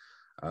creepy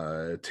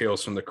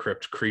Tales from the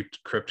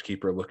Crypt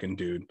keeper looking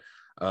dude.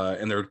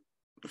 And they're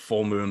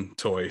Full Moon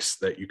toys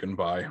that you can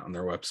buy on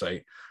their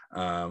website.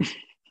 And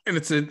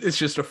it's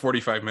just a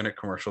 45-minute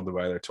commercial to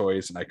buy their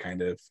toys. And I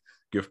kind of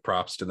give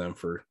props to them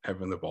for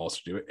having the balls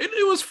to do it.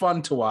 It was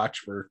fun to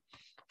watch for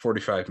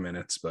 45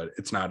 minutes, but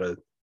it's not a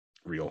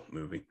real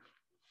movie.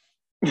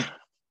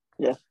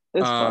 Yeah,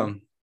 it's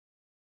fun.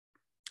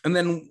 And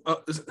then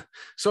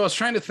so I was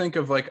trying to think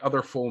of like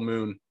other Full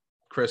Moon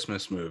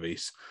Christmas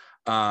movies,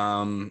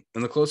 and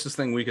the closest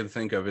thing we could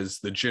think of is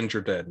The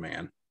Ginger Dead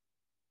Man.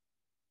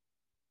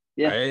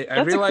 I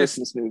realized a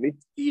Christmas movie.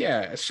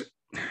 Yeah,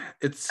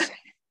 it's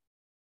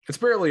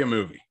barely a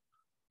movie.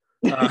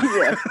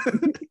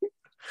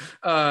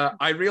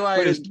 I realized,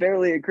 but it's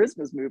barely a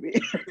Christmas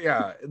movie.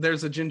 Yeah,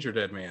 there's a Ginger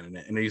Dead Man in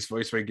it, and he's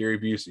voiced by Gary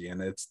Busey, and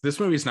this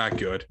movie's not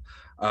good.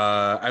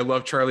 I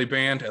love Charlie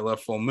Band. I love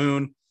Full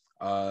Moon.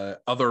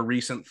 Other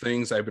recent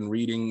things I've been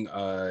reading,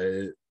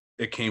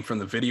 it came from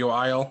the Video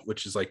Aisle,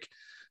 which is like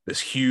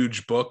this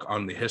huge book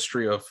on the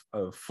history of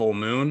Full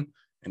Moon,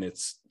 and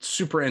it's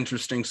super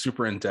interesting,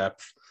 super in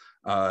depth.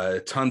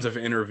 Tons of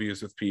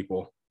interviews with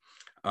people.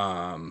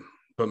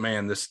 But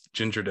man, this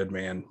Ginger Dead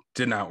Man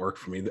did not work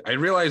for me. I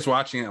realized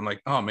watching it, I'm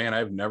like, oh man,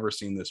 I've never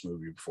seen this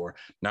movie before.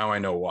 Now I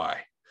know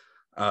why.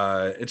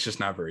 It's just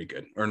not very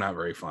good or not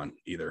very fun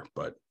either,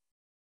 but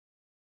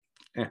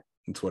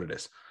it's what it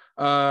is.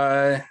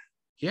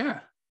 Yeah.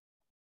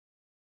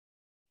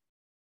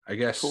 I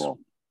guess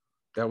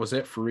that was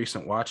it for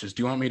recent watches.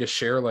 Do you want me to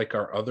share like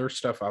our other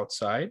stuff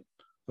outside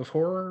of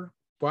horror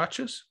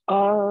watches?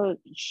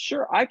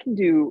 Sure. I can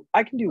do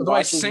Otherwise,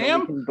 watches.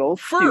 Sam, we can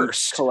both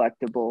first do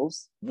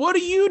collectibles. What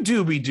do you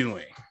be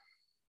doing?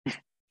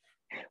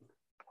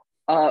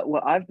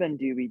 What I've been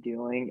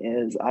doing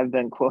is I've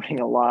been quoting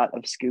a lot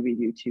of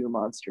Scooby-Doo 2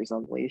 Monsters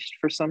Unleashed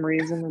for some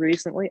reason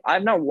recently.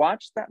 I've not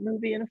watched that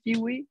movie in a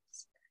few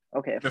weeks.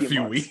 Okay, a A few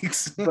few months.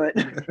 weeks. But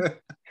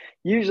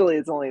usually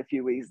it's only a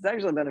few weeks. It's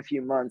actually been a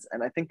few months.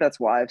 And I think that's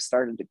why I've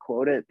started to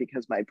quote it,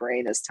 because my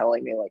brain is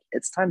telling me like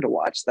it's time to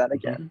watch that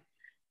again.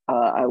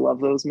 I love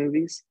those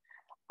movies.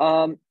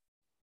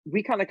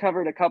 We kind of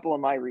covered a couple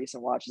of my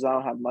recent watches. I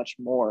don't have much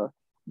more,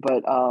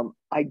 but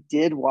I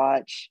did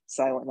watch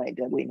Silent Night,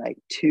 Deadly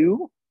Night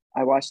 2.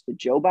 I watched the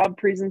Joe Bob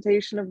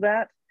presentation of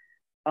that,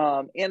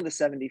 and the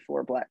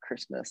 74 Black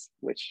Christmas,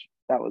 which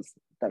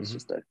that's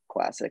just a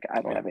classic.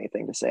 I don't have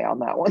anything to say on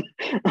that one.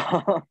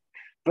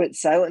 But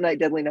Silent Night,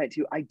 Deadly Night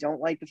 2, I don't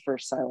like the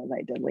first Silent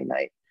Night, Deadly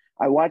Night.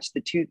 I watched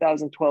the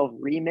 2012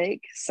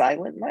 remake,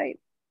 Silent Night,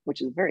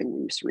 which is a very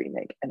loose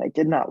remake, and I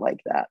did not like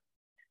that.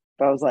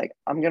 But I was like,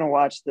 I'm going to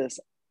watch this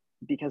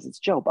because it's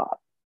Joe Bob.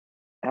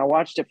 And I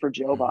watched it for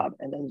Joe Bob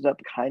and ended up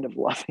kind of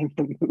loving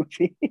the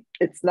movie.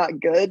 It's not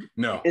good.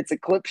 No. It's a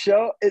clip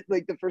show. It's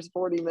like the first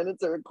 40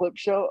 minutes are a clip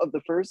show of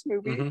the first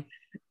movie,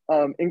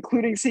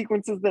 including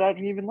sequences that I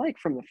didn't even like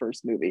from the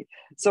first movie.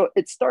 So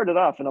it started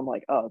off and I'm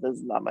like, oh, this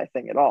is not my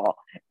thing at all.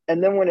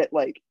 And then when it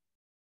like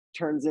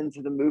turns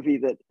into the movie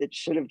that it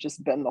should have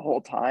just been the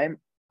whole time,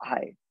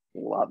 I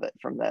love it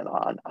from then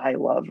on. I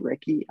love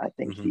Ricky. I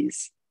think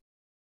he's,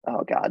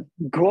 oh God,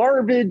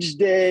 Garbage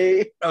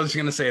Day. I was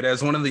going to say it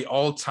as one of the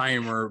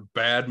all-timer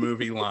bad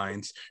movie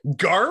lines.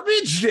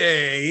 Garbage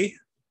Day.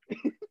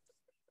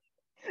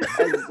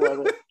 I just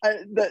love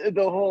it.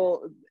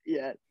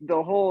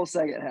 The whole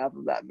second half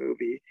of that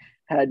movie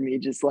had me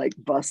just like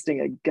busting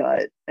a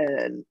gut.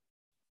 And,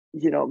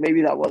 you know,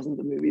 maybe that wasn't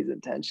the movie's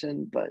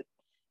intention, but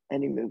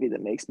any movie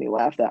that makes me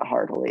laugh that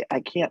heartily,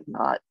 I can't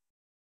not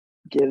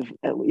give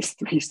at least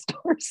 3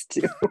 stars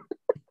to.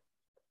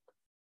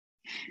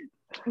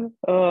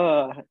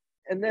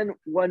 And then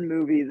one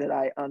movie that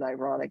I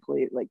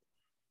unironically like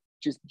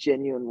just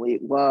genuinely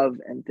love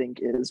and think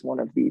is one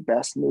of the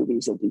best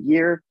movies of the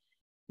year,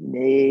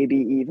 maybe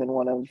even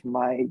one of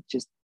my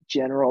just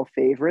general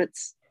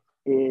favorites,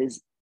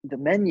 is The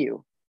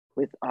Menu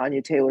with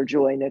Anya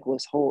Taylor-Joy,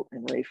 Nicholas Hoult,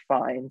 and Ralph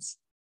Fiennes.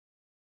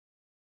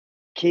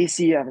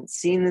 Casey, you haven't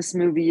seen this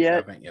movie yet. I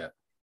haven't yet.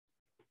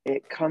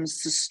 It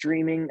comes to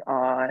streaming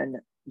on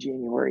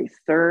January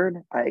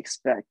 3rd. I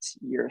expect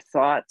your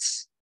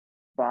thoughts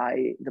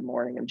by the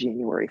morning of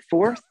January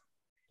 4th,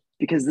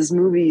 because this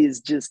movie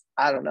is just,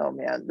 I don't know,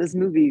 man. This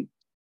movie,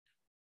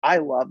 I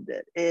loved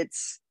it.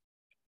 It's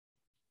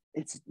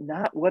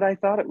not what I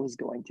thought it was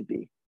going to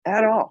be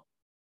at all.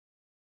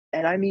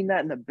 And I mean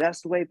that in the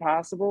best way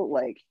possible.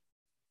 Like,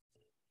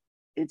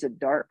 it's a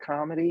dark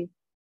comedy.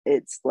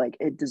 It's like,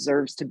 it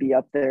deserves to be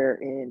up there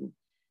in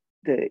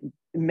the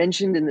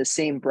mentioned in the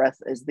same breath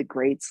as the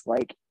greats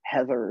like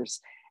Heathers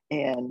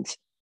and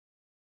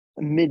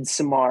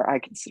Midsommar. I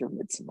consider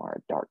Midsommar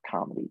a dark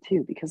comedy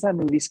too, because that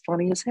movie's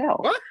funny as hell.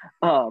 What?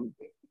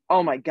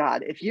 Oh my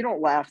God. If you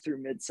don't laugh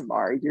through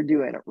Midsommar, you're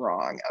doing it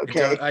wrong.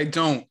 Okay. I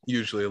don't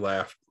usually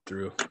laugh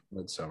through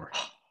Midsommar.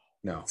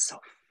 No. It's so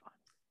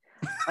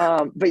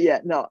fun. But yeah,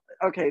 no.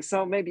 Okay.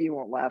 So maybe you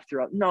won't laugh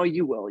throughout. No,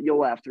 you will. You'll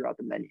laugh throughout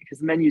the Menu, because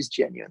the Menu's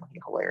genuinely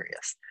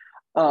hilarious.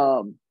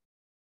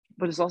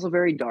 But it's also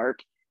very dark,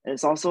 and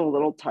it's also a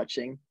little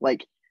touching.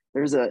 Like,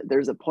 there's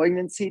a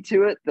poignancy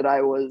to it that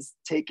I was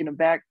taken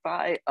aback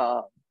by.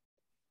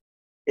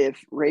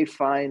 If Ralph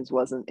Fiennes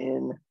wasn't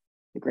in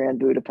the Grand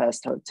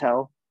Budapest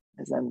Hotel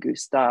as M.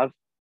 Gustav,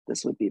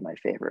 this would be my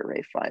favorite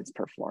Ralph Fiennes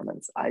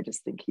performance. I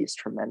just think he's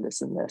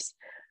tremendous in this.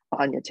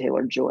 Anya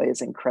Taylor-Joy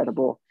is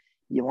incredible.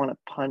 You want to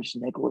punch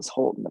Nicholas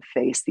Hoult in the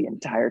face the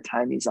entire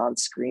time he's on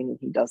screen, and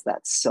he does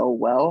that so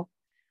well.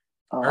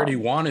 I already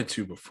wanted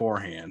to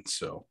beforehand,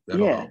 so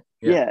yeah.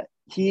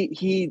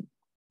 He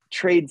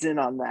trades in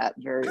on that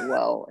very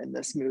well in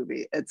this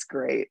movie. It's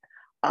great.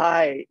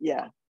 I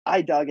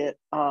dug it.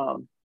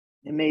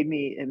 It made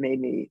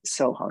me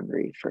so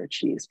hungry for a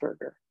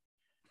cheeseburger.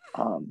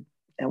 And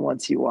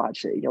once you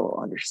watch it, you'll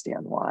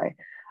understand why.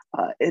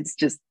 It's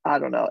just, I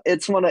don't know.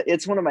 It's one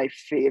of my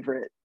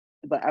favorite.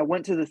 But I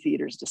went to the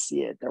theaters to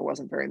see it. There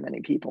wasn't very many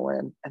people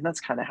in, and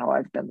that's kind of how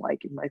I've been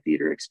liking my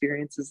theater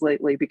experiences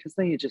lately, because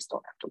then you just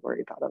don't have to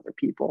worry about other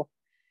people.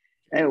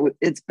 And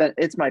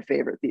it's my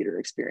favorite theater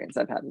experience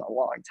I've had in a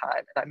long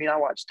time. And I mean, I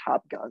watched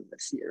Top Gun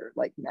this year,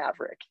 like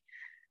Maverick,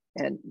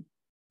 and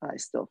I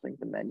still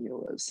think The Menu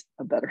was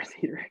a better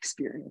theater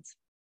experience.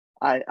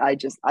 I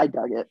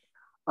dug it.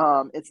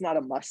 It's not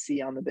a must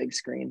see on the big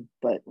screen,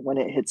 but when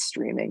it hits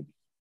streaming,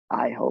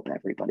 I hope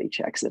everybody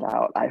checks it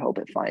out. I hope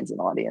it finds an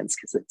audience,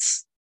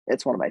 because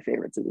it's one of my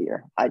favorites of the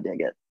year. I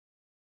dig it.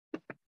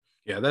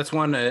 Yeah, that's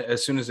one.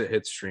 As soon as it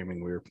hits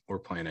streaming, we're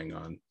planning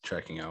on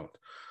checking out.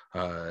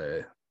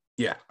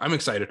 Yeah, I'm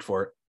excited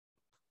for it.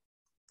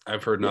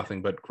 I've heard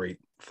nothing but great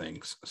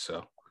things.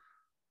 So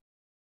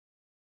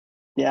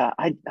yeah,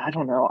 I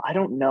don't know. I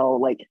don't know.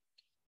 Like,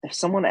 if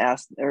someone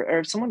asked, or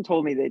if someone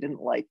told me they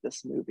didn't like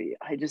this movie,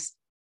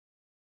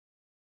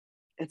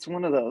 it's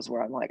one of those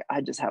where I'm like, I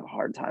just have a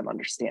hard time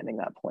understanding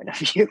that point of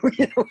view.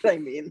 You know what I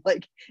mean?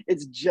 Like,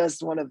 it's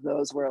just one of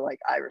those where, like,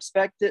 I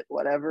respect it,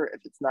 whatever,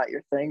 if it's not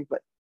your thing, but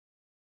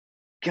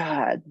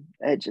God,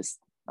 I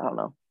don't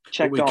know.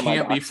 Checked all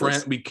my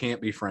boxes. We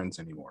can't be friends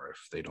anymore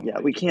if they don't. Yeah,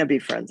 we can't be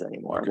friends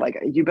anymore. Okay.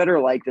 Like, you better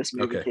like this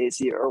movie, Okay.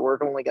 Casey, or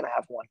we're only gonna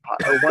have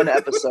one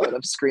episode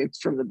of Screams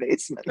from the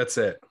Basement. That's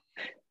it.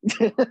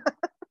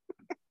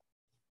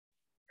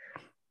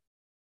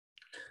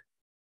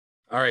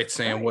 All right,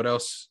 Sam. Right. What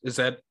else? Is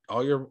that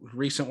all your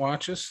recent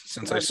watches?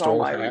 Since That's I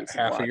stole all my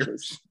half recent of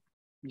yours.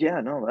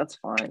 Yeah, no, that's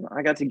fine.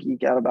 I got to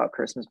geek out about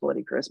Christmas,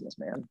 Bloody Christmas,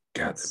 man.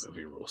 God, that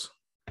movie rules.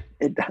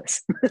 It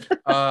does.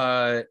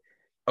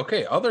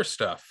 Okay, other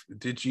stuff.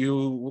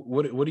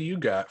 What do you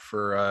got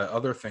for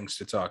other things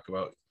to talk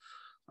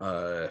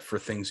about? For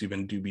things you've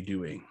been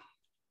doing.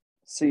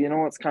 So you know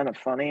what's kind of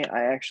funny?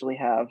 I actually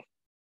have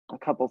a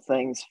couple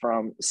things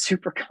from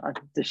SuperCon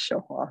to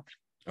show off.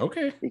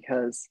 Okay.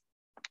 Because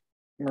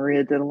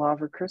Maria did a lot of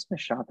her Christmas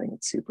shopping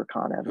at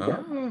SuperCon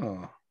evidently.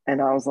 Oh. And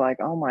I was like,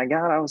 oh my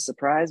God, I was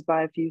surprised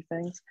by a few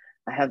things.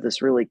 I have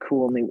this really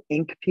cool new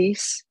ink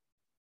piece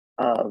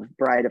of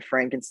Bride of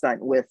Frankenstein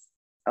with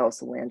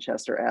Elsa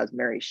Lanchester as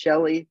Mary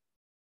Shelley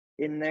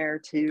in there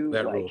too.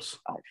 That like, rules.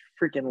 I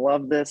freaking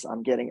love this.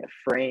 I'm getting it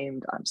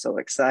framed. I'm so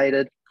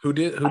excited. Who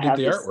did the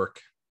artwork?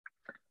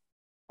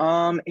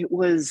 It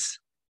was,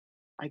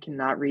 I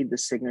cannot read the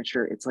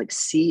signature. It's like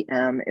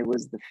CM. It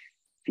was the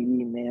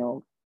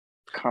female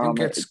comic. I think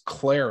it's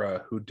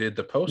Clara who did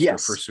the poster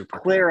for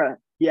SuperCon. Clara.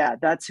 Yeah,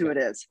 that's who it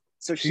is.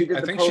 So she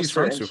did the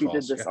poster and she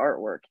did this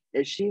artwork.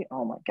 Is she?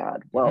 Oh my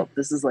God. Well,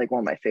 this is like one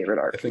of my favorite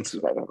art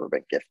pieces I've ever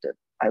been gifted.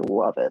 I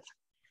love it.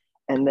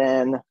 And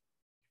then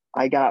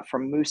I got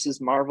from Moose's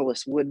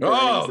Marvelous Woodburn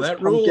this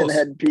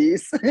Pumpkinhead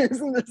piece.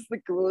 Isn't this the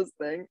coolest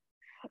thing?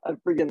 I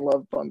freaking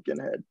love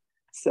Pumpkinhead.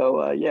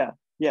 So yeah,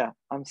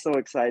 I'm so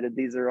excited.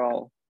 These are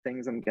all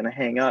things I'm gonna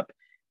hang up.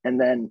 And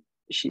then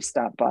she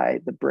stopped by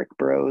the Brick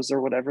Bros or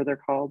whatever they're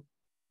called,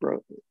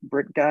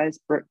 brick guys,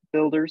 brick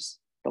builders,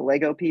 the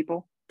Lego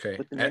people. Okay,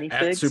 with the at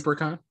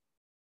SuperCon.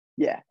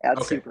 Yeah, at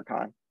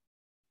SuperCon.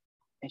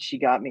 And she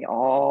got me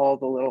all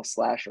the little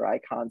slasher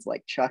icons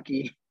like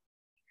Chucky.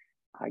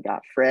 I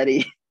got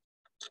Freddy.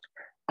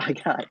 I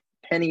got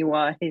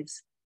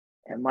Pennywise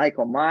and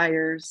Michael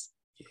Myers.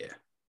 Yeah.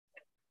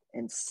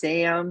 And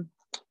Sam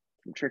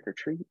from Trick or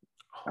Treat.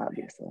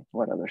 Obviously.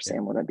 What other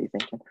Sam would I be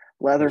thinking?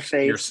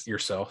 Leatherface.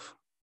 Yourself.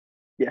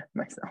 Yeah,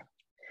 myself.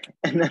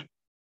 And then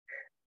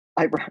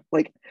I brought,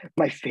 like,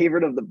 my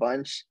favorite of the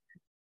bunch.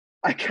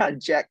 I got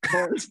Jack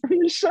Torrance from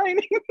The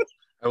Shining.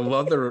 I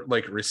love the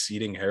like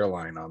receding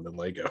hairline on the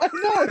Lego. I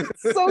know,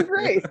 it's so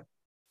great.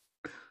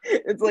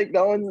 It's like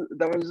that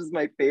one's just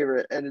my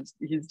favorite, and it's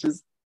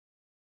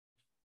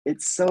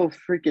so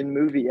freaking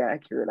movie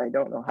accurate. I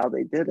don't know how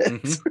they did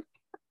it.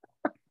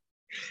 Mm-hmm.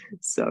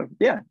 So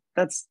yeah,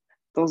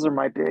 those are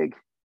my big.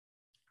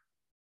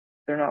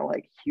 They're not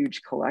like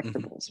huge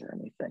collectibles or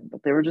anything,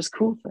 but they were just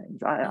cool things.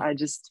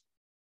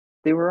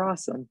 They were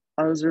awesome.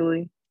 I was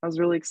really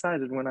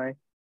excited when I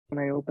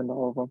opened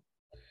all of them.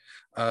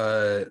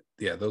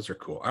 Yeah, those are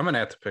cool. I'm gonna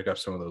have to pick up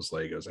some of those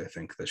Legos, I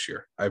think, this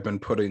year. I've been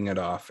putting it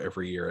off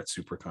every year at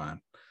SuperCon.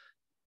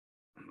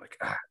 I'm like,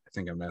 I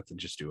think I'm gonna have to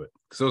just do it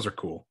because those are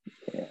cool.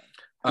 Yeah.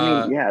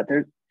 I mean, yeah,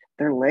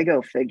 they're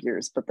Lego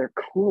figures, but they're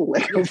cool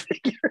Lego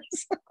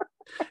figures.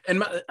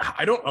 And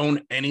I don't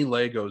own any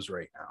Legos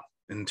right now.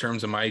 In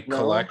terms of my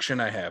collection,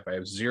 I have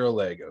 0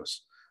 Legos.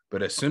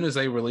 But as soon as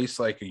they release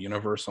like a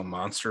Universal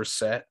Monsters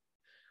set,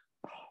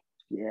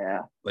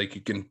 yeah, like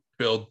you can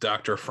build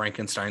Dr.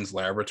 Frankenstein's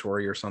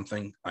laboratory or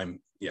something,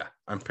 I'm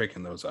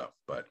picking those up.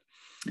 But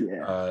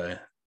yeah,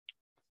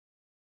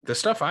 the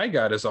stuff I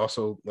got is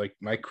also like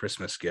my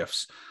Christmas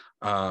gifts.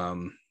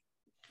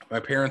 My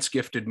parents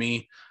gifted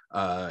me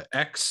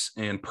X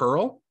and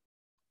Pearl.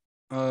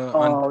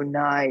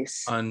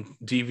 Nice. On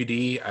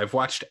DVD. I've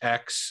watched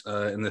X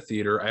in the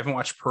theater. I haven't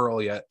watched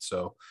Pearl yet,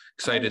 so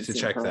excited to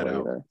check that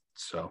out.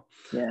 So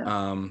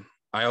yeah.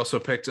 I also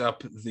picked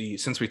up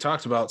since we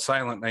talked about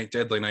Silent Night,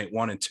 Deadly Night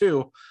 1 and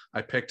 2,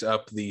 I picked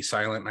up the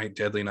Silent Night,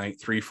 Deadly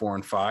Night 3, 4,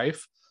 and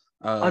 5.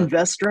 On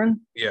Vestron?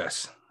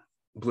 Yes.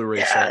 Blu-ray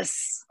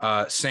yes.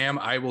 set. Sam,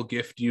 I will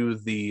gift you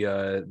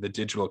the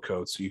digital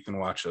code so you can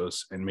watch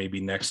those, and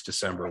maybe next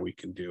December we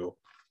can do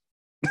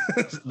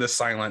the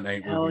Silent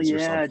Night movies or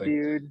something.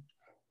 Dude.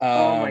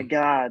 Oh my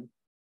God.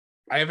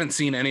 I haven't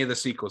seen any of the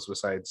sequels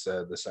besides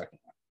the second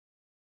one.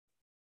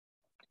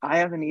 I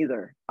haven't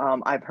either.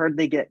 I've heard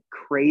they get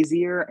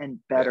crazier and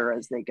better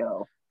as they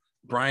go.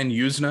 Brian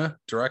Yuzna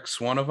directs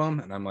one of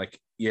them, and I'm like,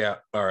 yeah,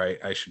 all right,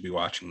 I should be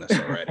watching this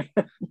already.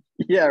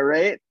 Yeah,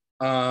 right.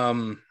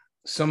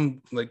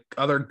 Some like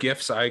other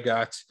gifts I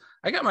got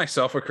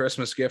myself a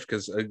Christmas gift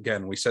because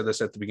again, we said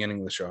this at the beginning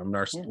of the show.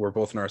 We're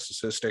both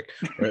narcissistic,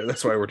 right?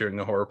 That's why we're doing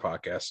a horror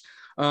podcast.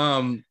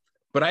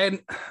 But I had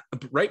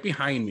right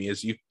behind me,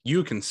 as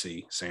you can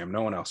see, Sam,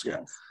 no one else can.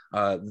 Yes.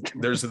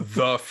 There's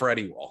the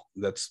Freddy wall.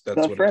 That's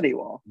the Freddy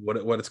wall.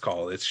 What it's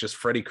called. It's just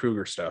Freddy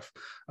Krueger stuff.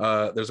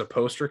 There's a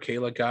poster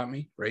Kayla got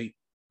me right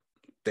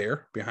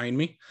there behind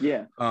me.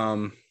 Yeah.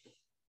 Um,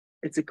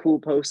 It's a cool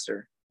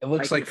poster. it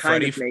looks like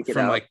Freddy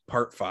from like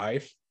part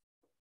 5.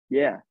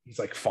 Yeah. He's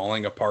like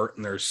falling apart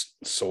and there's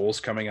souls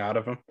coming out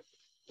of him.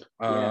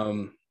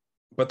 Yeah.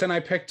 But then I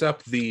picked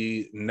up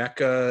the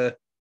NECA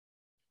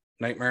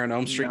Nightmare on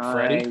Elm Street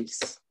Freddy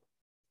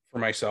for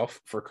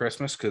myself for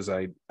Christmas because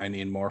I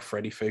need more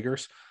Freddy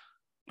figures.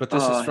 But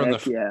this is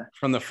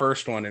from the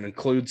first one. It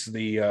includes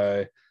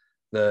the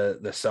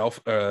not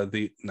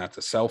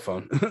the cell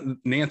phone,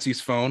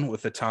 Nancy's phone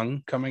with the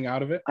tongue coming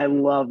out of it. I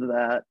love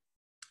that.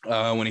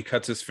 When he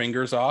cuts his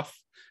fingers off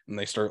and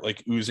they start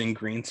like oozing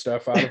green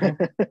stuff out of him.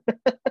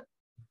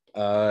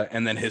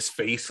 And then his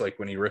face, like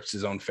when he rips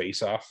his own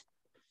face off.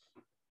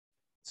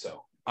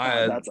 So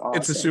that's awesome.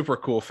 It's a super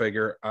cool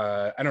figure.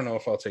 I don't know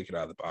if I'll take it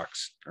out of the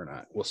box or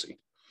not. We'll see.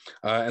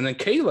 And then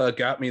Kayla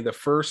got me the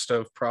first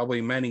of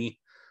probably many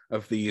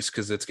of these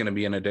because it's going to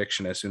be an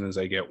addiction as soon as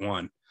I get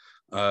one.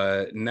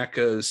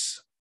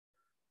 NECA's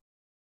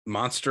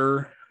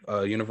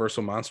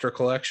Universal Monster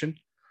Collection.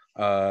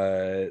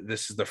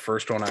 This is the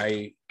first one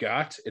I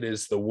got. It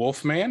is the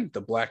Wolfman,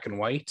 the black and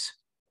white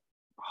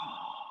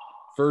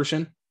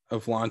version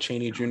of Lon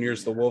Chaney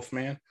Jr.'s The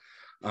Wolfman.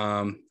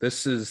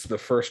 This is the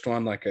first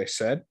one, like I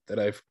said, that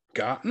I've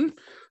gotten.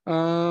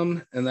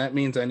 And that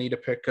means I need to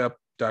pick up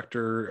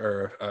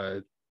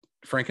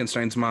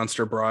Frankenstein's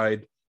Monster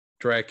Bride,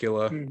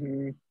 Dracula,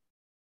 the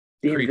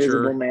Creature,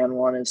 Invisible Man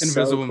one is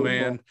Invisible so cool.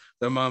 Man,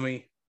 the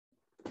Mummy.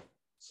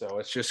 So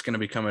it's just going to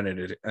become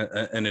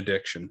an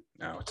addiction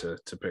now to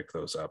pick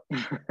those up.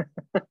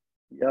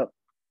 Yep.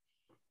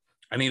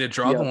 I need to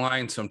draw the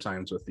line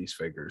sometimes with these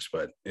figures,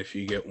 but if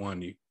you get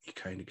one, you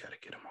kind of got to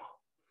get them all.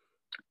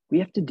 We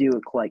have to do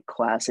a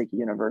classic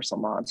Universal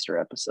Monster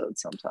episode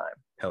sometime.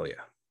 Hell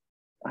yeah.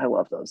 I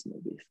love those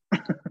movies.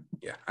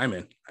 Yeah, I'm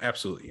in.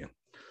 Absolutely in.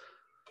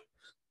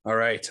 All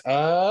right.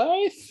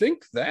 I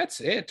think that's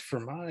it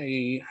for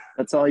my...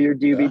 That's all you're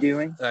doobie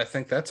doing? I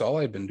think that's all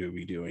I've been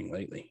doobie doing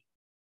lately.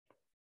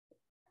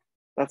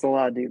 That's a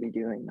lot of doobie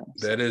doing though.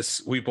 So. That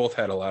is, we both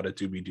had a lot of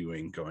doobie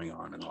doing going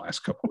on in the last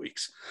couple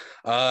weeks.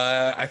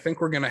 I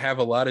think we're going to have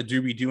a lot of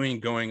doobie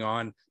doing going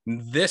on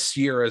this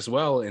year as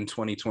well in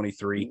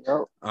 2023.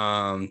 Yep.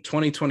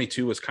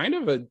 2022 was kind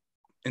of an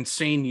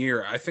insane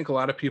year. I think a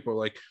lot of people are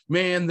like,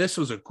 man, this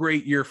was a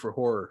great year for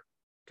horror.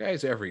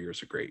 Guys, every year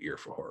is a great year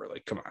for horror.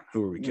 Like, come on,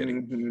 who are we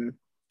kidding?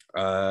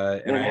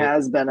 Mm-hmm. It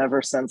has been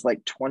ever since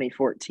like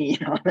 2014,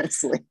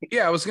 honestly.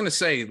 Yeah, I was going to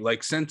say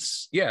like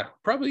since,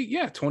 probably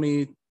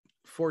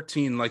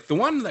 2014. Like the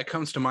one that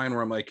comes to mind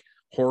where I'm like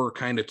horror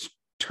kind of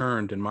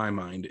turned in my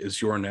mind is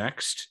You're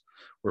Next,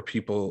 where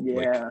people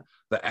like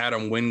the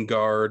Adam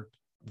Wingard,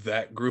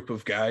 that group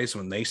of guys,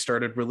 when they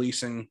started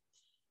releasing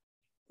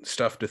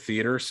stuff to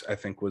theaters, I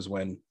think was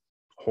when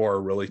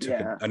horror really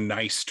took a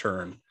nice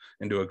turn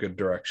into a good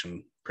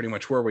direction, pretty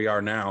much where we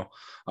are now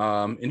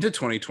into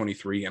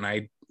 2023. And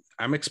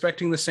I'm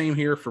expecting the same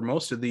here for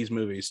most of these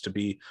movies to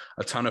be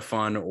a ton of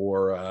fun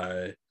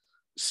or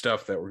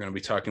stuff that we're going to be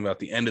talking about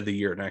the end of the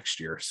year next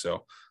year.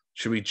 So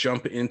should we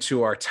jump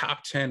into our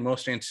top 10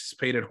 most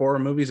anticipated horror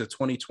movies of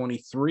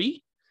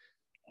 2023?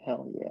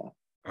 Hell yeah.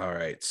 All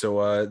right.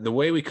 So the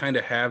way we kind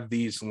of have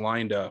these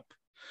lined up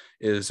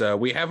is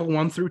we have a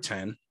 1 through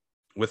 10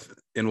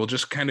 and we'll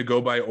just kind of go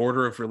by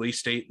order of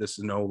release date. This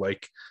is no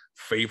like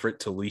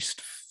favorite to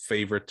least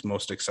favorite,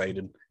 most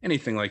excited,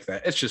 anything like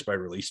that. It's just by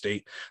release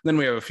date. Then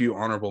we have a few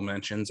honorable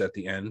mentions at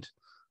the end.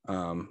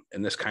 And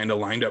this kind of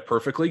lined up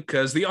perfectly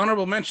because the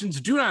honorable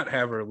mentions do not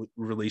have a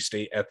release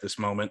date at this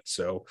moment.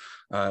 So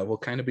we'll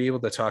kind of be able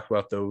to talk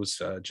about those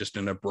just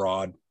in a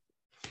broad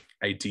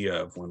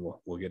idea of when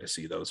we'll get to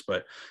see those.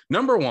 But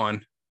number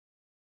one,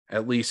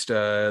 at least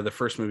the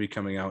first movie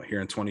coming out here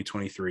in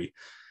 2023,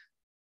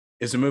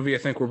 is a movie I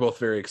think we're both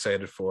very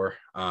excited for.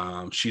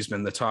 She's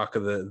been the talk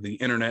of the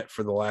internet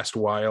for the last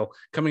while.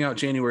 Coming out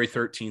January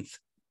 13th,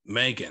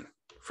 Megan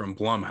from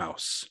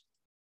Blumhouse.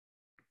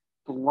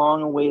 The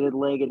long-awaited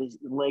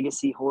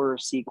legacy horror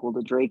sequel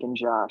to Drake and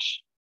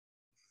Josh.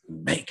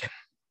 Megan.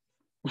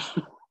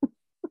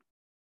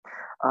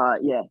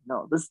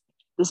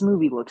 This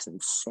movie looks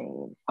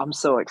insane. I'm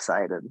so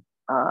excited.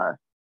 The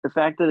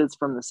fact that it's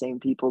from the same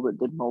people that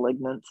did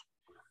Malignant,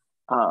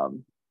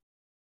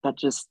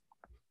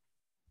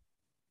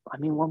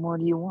 what more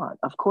do you want?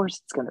 Of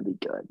course it's going to be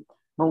good.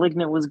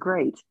 Malignant was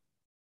great.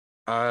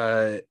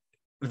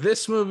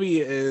 This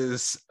movie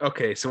is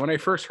okay. So when I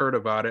first heard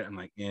about it, I'm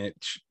like,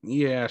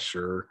 yeah,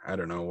 sure. I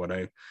don't know what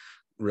I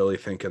really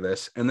think of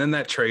this. And then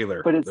that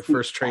trailer, but it's the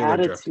first trailer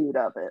attitude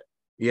of it.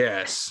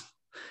 Yes,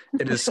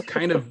 it has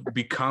kind of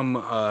become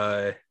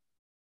I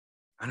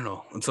don't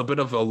know. It's a bit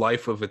of a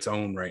life of its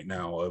own right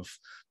now of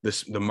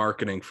the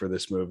marketing for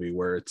this movie,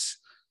 where it's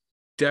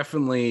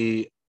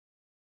definitely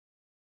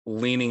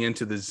leaning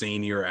into the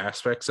zanier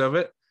aspects of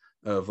it.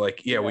 Of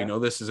like, we know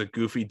this is a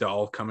goofy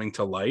doll coming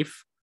to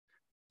life.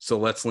 So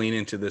let's lean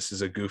into this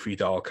as a goofy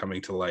doll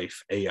coming to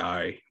life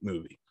AI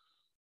movie.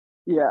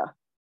 Yeah.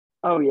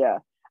 Oh, yeah.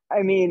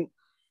 I mean,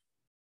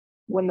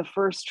 when the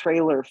first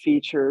trailer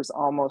features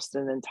almost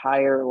an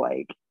entire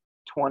like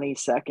 20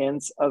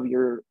 seconds of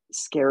your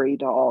scary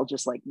doll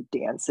just like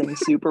dancing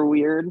super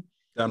weird,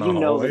 Down a you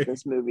know hallway. that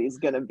this movie is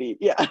going to be,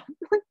 yeah,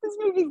 this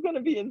movie is going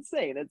to be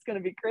insane. It's going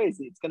to be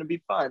crazy. It's going to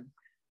be fun.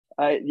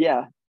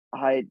 Yeah,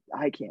 I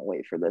can't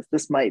wait for this.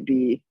 This might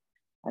be,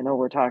 I know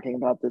we're talking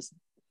about this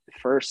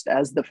first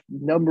as the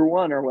number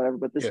one or whatever,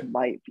 but this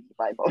might be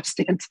my most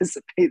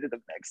anticipated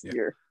of next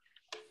year.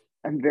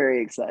 I'm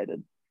very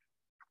excited.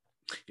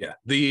 Yeah,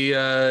 the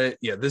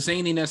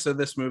zaniness of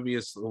this movie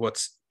is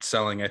what's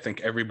selling, I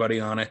think, everybody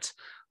on it.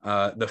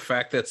 The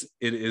fact that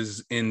it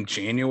is in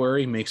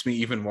January makes me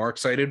even more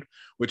excited,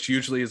 which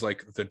usually is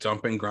like the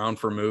dumping ground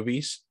for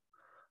movies.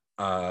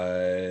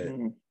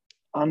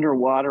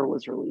 Underwater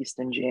was released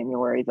in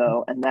January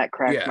though, and that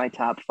cracked my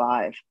top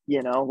 5.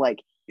 You know, like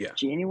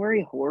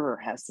January horror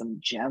has some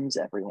gems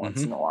every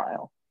once in a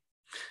while.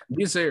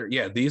 These are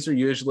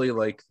usually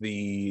like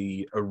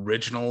the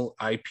original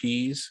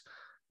IPs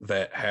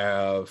that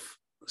have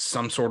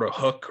some sort of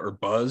hook or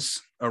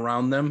buzz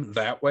around them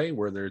that way,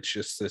 where there's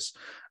just this,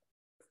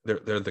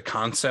 they're the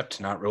concept,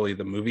 not really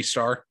the movie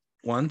star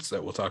ones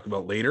that we'll talk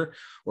about later,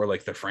 or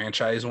like the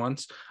franchise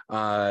ones.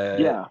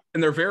 And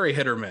they're very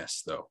hit or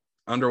miss though.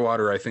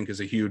 Underwater, I think, is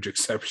a huge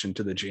exception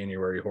to the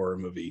January horror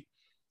movie.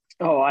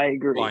 Oh, I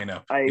agree.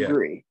 Lineup. I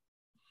agree.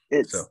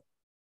 It's so,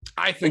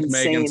 I think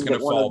Megan's going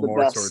to fall more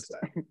towards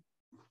that.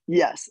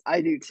 Yes,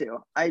 I do too.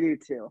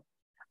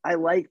 I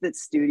like that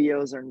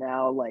studios are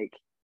now like,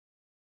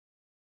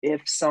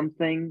 if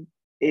something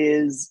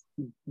is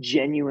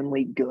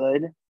genuinely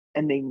good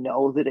and they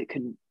know that it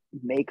can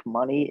make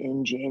money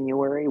in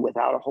January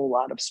without a whole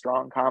lot of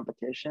strong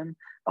competition,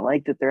 I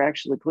like that they're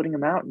actually putting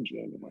them out in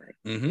January.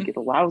 Like it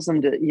allows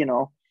them to, you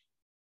know,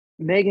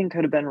 Megan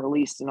could have been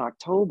released in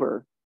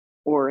October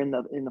or in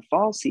the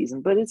fall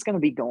season, but it's going to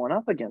be going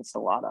up against a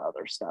lot of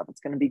other stuff.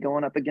 It's going to be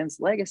going up against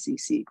legacy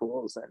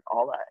sequels and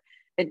all that.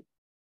 And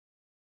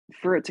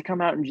for it to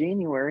come out in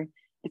January,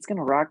 it's going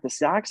to rock the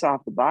socks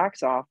off the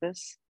box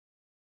office.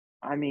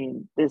 I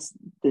mean, this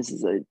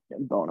is a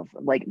bonus.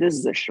 Like, this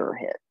is a sure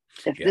hit.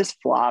 If this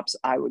flops,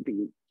 I would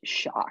be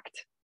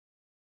shocked.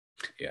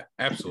 Yeah,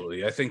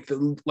 absolutely. I think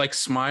like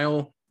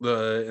Smile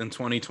in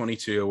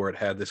 2022, where it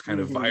had this kind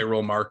of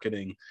viral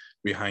marketing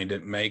behind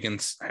it,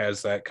 Megan's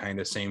has that kind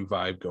of same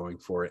vibe going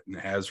for it, and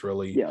has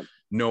really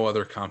no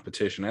other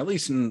competition, at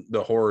least in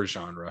the horror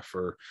genre,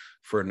 for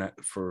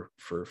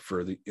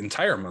the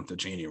entire month of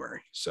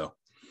January. So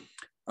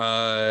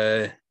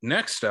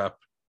next up,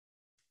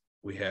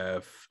 we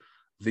have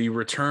the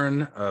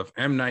return of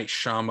M. Night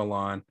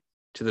Shyamalan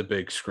to the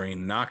big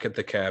screen, Knock at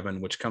the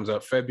Cabin, which comes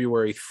out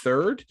February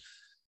 3rd.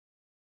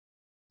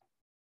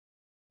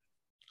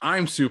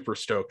 I'm super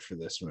stoked for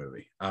this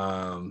movie.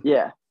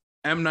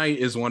 M. Night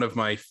is one of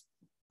my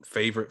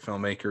favorite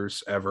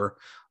filmmakers ever.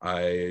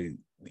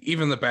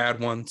 Even the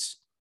bad ones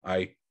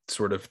I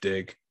sort of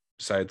dig,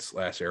 besides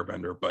Last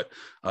Airbender. But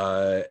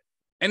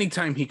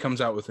anytime he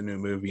comes out with a new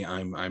movie,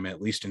 I'm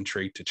at least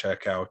intrigued to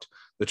check out.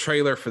 The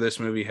trailer for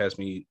this movie has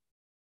me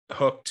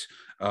hooked.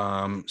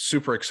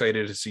 Super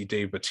excited to see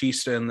Dave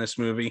Bautista in this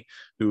movie,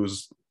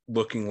 who's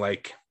looking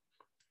like,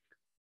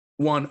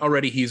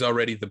 he's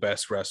already the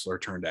best wrestler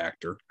turned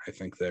actor. I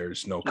think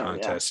there's no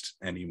contest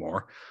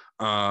anymore.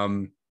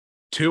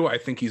 2, I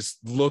think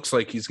looks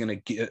like he's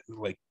going to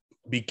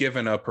be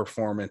given a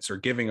performance, or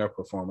giving a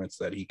performance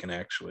that he can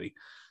actually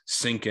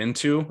sink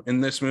into in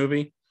this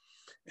movie.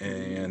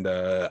 And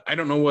I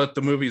don't know what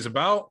the movie's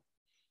about.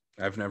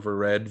 I've never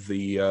read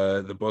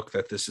the book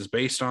that this is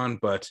based on,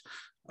 but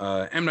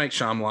M. Night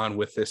Shyamalan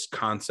with this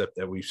concept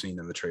that we've seen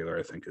in the trailer,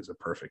 I think, is a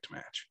perfect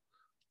match.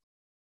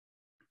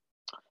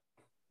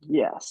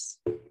 Yes.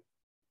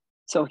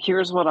 So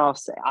here's what I'll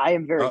say. I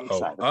am very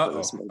excited for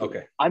this movie.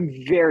 Okay. I'm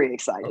very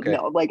excited. Okay.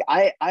 No, like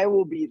I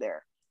will be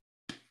there.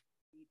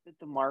 That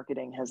the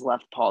marketing has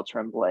left Paul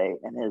Tremblay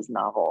and his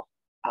novel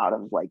out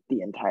of like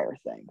the entire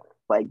thing.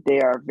 Like,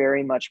 they are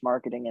very much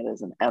marketing it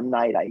as an M.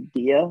 Night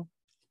idea.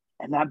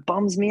 And that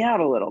bums me out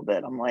a little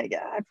bit. I'm like,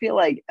 I feel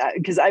like,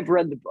 because I've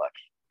read the book.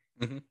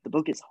 The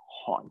book is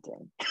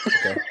haunting.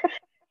 Okay.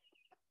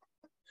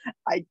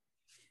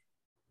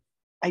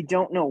 I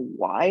don't know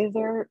why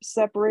they're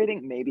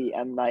separating. Maybe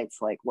M. Night's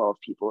like, well, if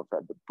people have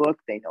read the book,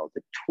 they know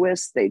the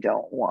twist. I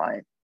don't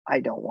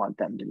want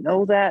them to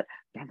know that.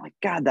 But I'm like,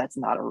 God, that's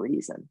not a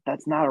reason.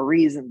 That's not a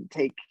reason to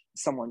take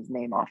someone's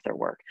name off their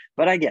work.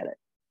 But I get it.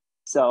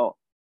 So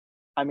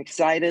I'm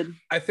excited.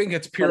 I think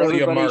it's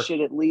purely everybody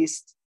should at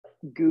least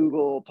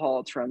Google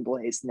Paul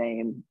Tremblay's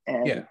name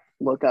and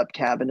look up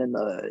Cabin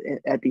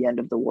at the End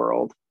of the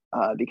World,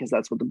 because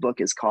that's what the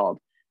book is called.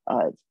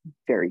 It's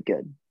very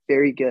good.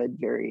 Very good,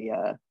 very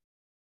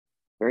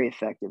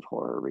effective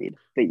horror read.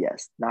 But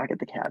yes, Knock at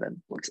the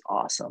Cabin looks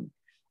awesome.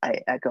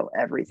 I echo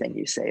everything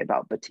you say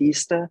about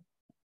Bautista.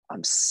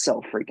 I'm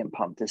so freaking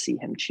pumped to see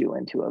him chew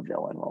into a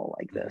villain role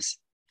like this.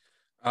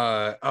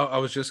 I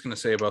was just going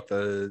to say about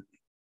the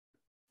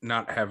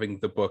not having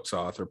the book's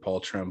author, Paul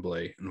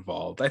Tremblay,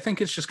 involved. I think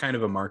it's just kind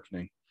of a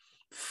marketing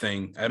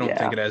thing. I don't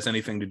think it has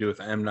anything to do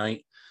with M.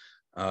 Night.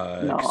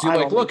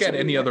 Because look at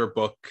any other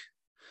book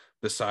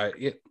beside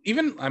it,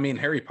 even, I mean,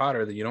 Harry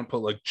Potter, that you don't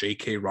put like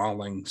J.K.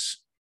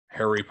 Rowling's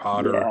Harry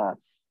Potter Yeah,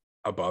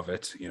 above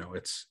it. You know,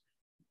 it's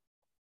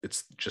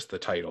just the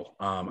title.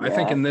 I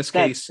think yeah, in this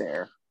that's case,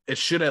 fair. it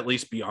should at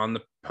least be on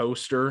the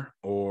poster,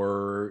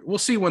 or we'll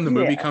see when the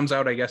movie Yeah, comes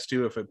out, I guess,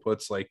 too, if it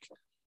puts like,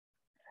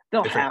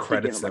 they'll if it have to give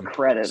credits him a them.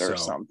 credit or So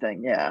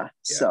something. Yeah. yeah,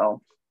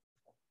 So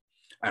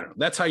I don't know.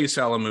 That's how you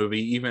sell a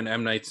movie. Even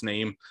M. Night's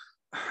name,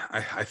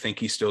 I think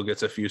he still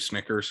gets a few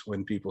snickers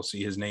when people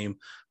see his name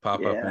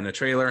pop up yeah, in a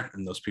trailer,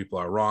 and those people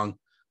are wrong,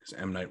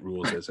 because M. Night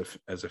rules as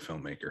a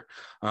filmmaker.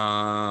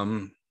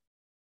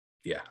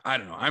 Yeah, I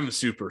don't know. I'm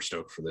super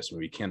stoked for this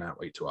movie. Cannot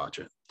wait to watch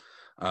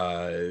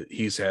it.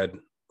 He's had,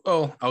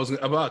 oh, I was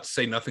about to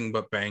say nothing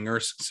but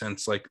bangers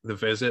since like The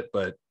Visit,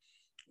 but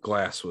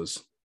Glass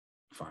was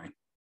fine.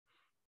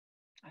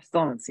 I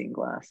still haven't seen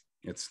Glass.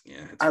 It's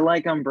I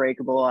like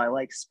Unbreakable. I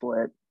like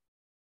Split.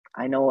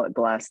 I know what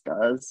Glass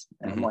does,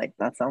 and I'm like,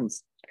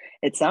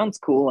 it sounds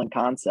cool in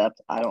concept.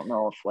 I don't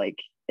know if like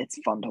it's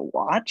fun to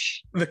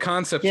watch. the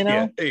concept. You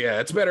know? Yeah,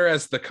 it's better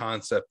as the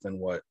concept than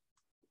what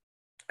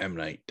M.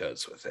 Night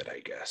does with it,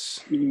 I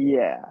guess.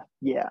 Yeah.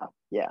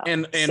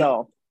 And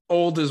so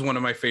Old is one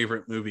of my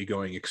favorite movie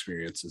going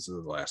experiences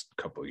of the last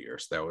couple of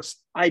years. That was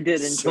I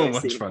did so enjoy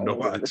much seeing fun to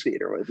Old in the watch.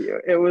 theater with you.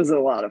 It was a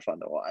lot of fun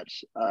to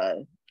watch.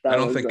 I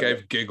don't think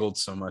I've giggled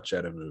so much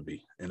at a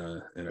movie in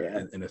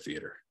a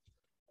theater.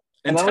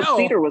 And that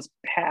theater was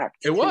packed.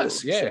 It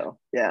was, yeah. So,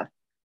 yeah.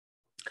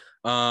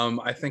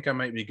 I think I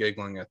might be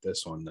giggling at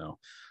this one though.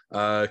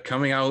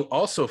 Coming out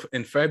also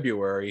in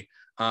February.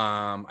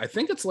 I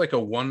think it's like a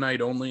one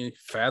night only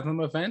Fathom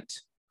event.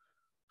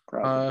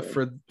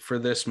 For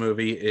this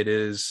movie. It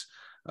is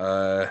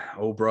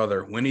oh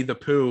brother, Winnie the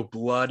Pooh,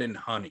 Blood and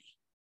Honey.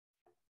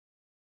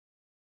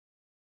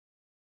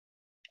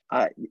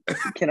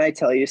 Can I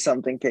tell you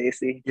something,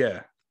 Casey?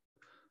 Yeah.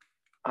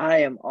 I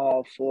am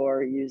all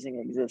for using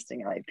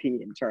existing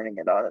IP and turning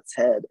it on its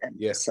head and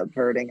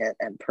subverting it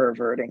and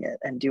perverting it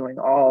and doing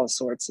all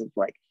sorts of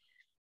like,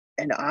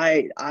 and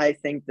I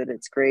think that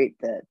it's great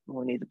that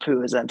Winnie the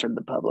Pooh has entered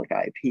the public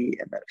IP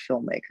and that a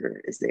filmmaker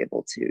is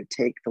able to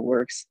take the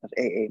works of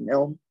A.A.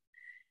 Milne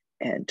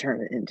and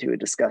turn it into a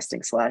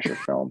disgusting slasher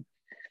film.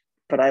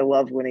 But I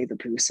love Winnie the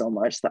Pooh so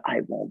much that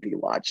I won't be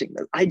watching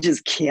this. I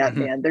just can't,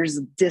 man. There's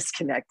a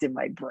disconnect in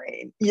my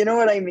brain. You know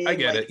what I mean? I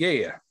get it.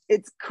 Yeah.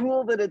 It's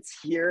cool that it's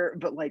here,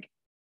 but like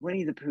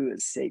Winnie the Pooh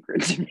is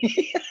sacred to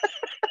me.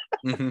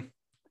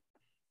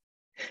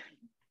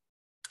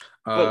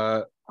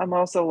 But I'm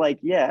also like,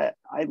 yeah,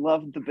 I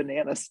love the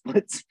Banana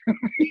Splits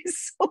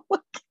movies. So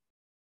like,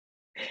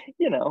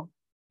 you know,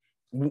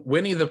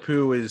 Winnie the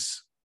Pooh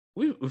is,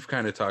 we've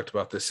kind of talked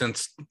about this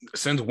since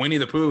Winnie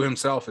the Pooh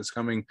himself is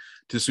coming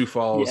to Sioux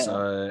Falls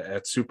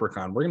at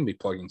SuperCon. We're going to be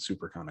plugging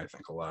SuperCon, I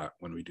think, a lot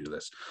when we do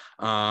this.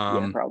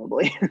 Yeah,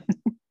 probably.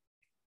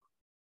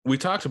 We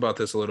talked about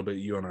this a little bit,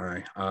 you and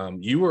I.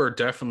 You were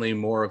definitely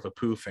more of a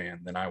Pooh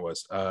fan than I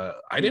was.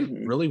 I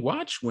didn't really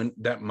watch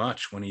that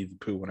much Winnie the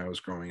Pooh when I was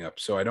growing up,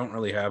 so I don't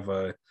really have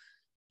a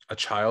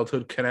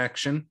childhood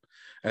connection,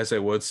 as I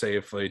would say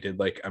if I did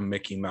like a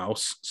Mickey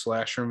Mouse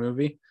slasher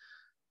movie.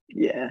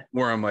 Yeah.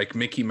 Where I'm like,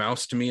 Mickey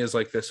Mouse to me is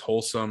like this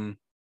wholesome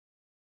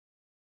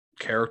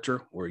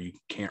character where you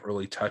can't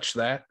really touch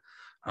that.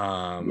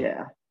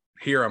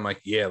 Here I'm like,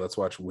 yeah, let's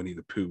watch Winnie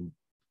the Pooh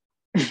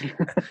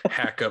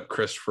hack up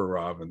Christopher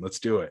Robin. Let's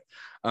do it.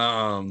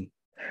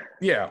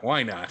 Yeah,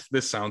 why not?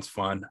 This sounds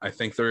fun. I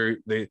think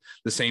the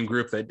same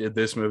group that did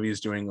this movie is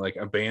doing like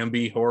a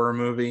Bambi horror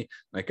movie.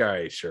 Like, all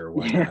right, sure,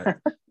 why not?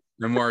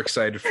 I'm more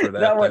excited for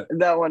that.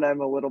 That one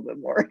I'm a little bit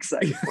more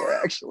excited for,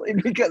 actually,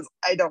 because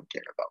I don't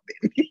care about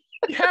Bambi.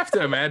 You have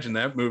to imagine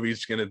that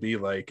movie's going to be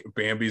like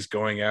Bambi's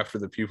going after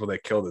the people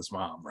that killed his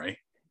mom, right?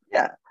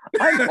 Yeah,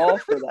 I'm all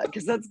for that,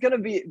 because that's gonna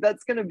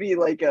be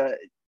like a,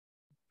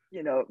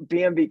 you know,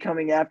 Bambi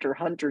coming after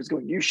hunters,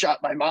 going, "You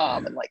shot my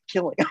mom," and like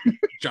killing him.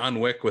 John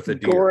Wick with a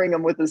deer, goring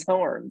him with his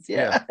horns.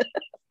 Yeah.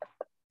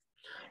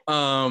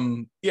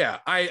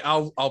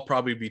 I'll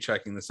probably be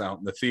checking this out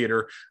in the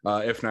theater.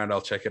 If not,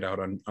 I'll check it out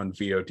on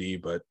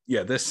VOD. But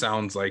yeah, this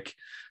sounds like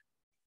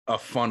a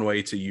fun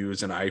way to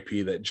use an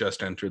IP that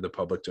just entered the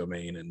public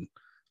domain and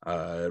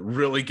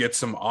really get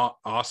some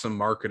awesome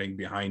marketing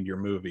behind your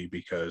movie,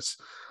 because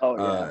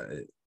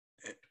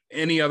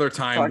any other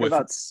time talk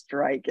about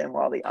striking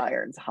while the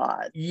iron's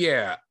hot.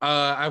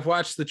 I've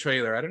watched the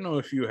trailer. I don't know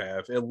if you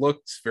have. It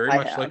looks very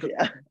much like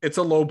it's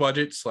a low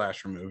budget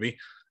slasher movie.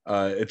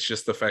 It's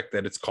just the fact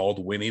that it's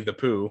called Winnie the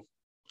Pooh.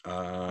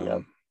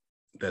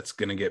 That's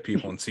gonna get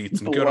people in seats,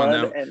 and good on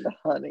them. And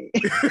honey.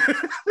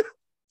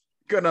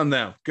 Good on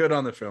them. Good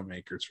on the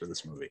filmmakers for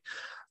this movie.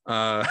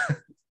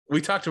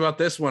 We talked about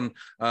this one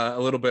a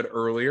little bit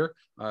earlier.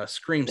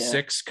 Scream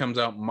 6 comes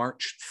out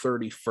March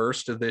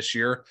 31st of this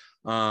year.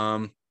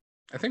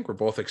 I think we're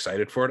both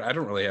excited for it. I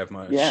don't really have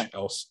much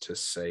else to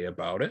say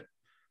about it.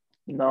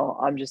 No,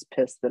 I'm just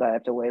pissed that I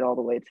have to wait all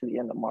the way to the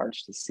end of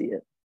March to see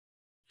it.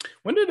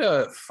 When did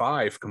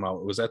 5 come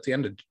out? Was that the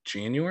end of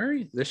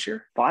January this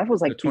year? 5 was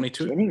like the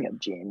beginning of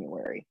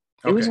January.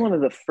 It was one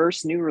of the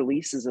first new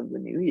releases of the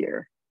new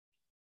year.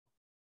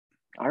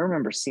 I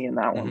remember seeing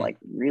that one Mhm. like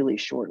really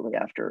shortly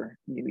after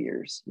New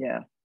Year's. Yeah.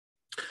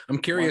 I'm I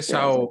wanna curious say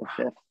that was like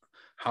the 5th.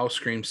 how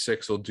Scream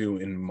 6 will do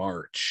in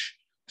March,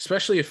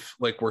 especially if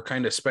like we're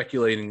kind of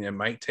speculating it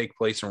might take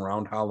place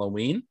around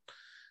Halloween.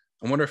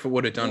 I wonder if it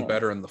would have done Yeah.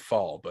 better in the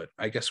fall, but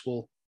I guess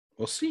we'll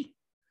see.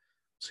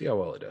 See how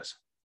well it does.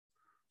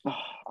 Oh,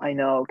 I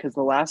know, because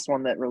the last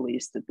one that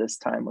released at this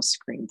time was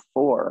Scream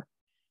 4,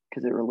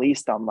 because it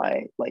released on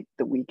my like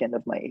the weekend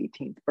of my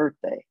 18th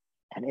birthday,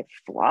 and it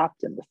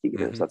flopped in the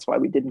theaters. Mhm. That's why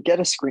we didn't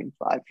get a Scream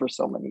 5 for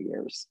so many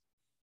years.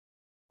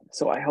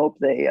 So I hope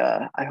they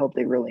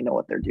really know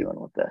what they're doing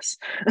with this.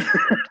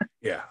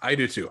 Yeah, I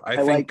do too. I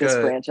I like think this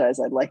franchise.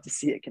 I'd like to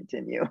see it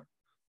continue.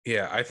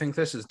 yeah, I think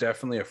this is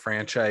definitely a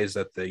franchise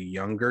that the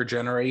younger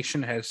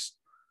generation has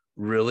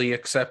really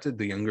accepted.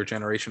 The younger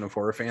generation of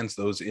horror fans,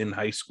 those in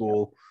high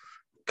school,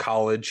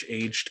 college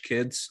aged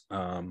kids.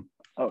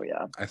 Oh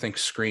yeah. I think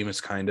Scream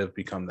has kind of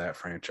become that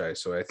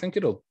franchise. So I think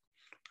it'll,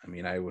 I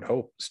mean, I would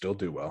hope still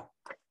do well.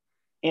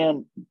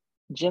 And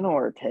Jenna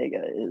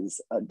Ortega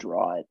is a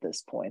draw at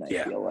this point, I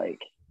Yeah. feel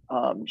like.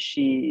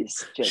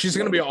 She's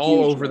going to be made a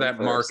all huge over name that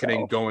for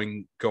marketing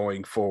herself.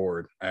 going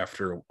forward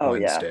after Oh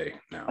yeah, Wednesday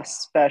now.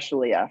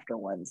 especially after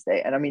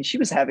Wednesday. And I mean, she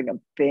was having a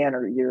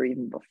banner year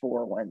even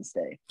before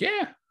Wednesday.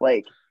 Yeah.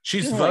 Like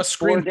She's doing the like 4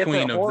 Scream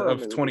different queen horror of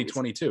movies.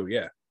 2022.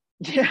 Yeah.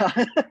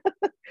 Yeah.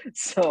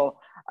 So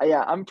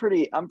yeah, I'm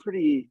pretty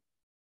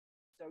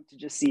stoked to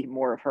just see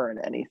more of her in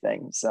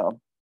anything. So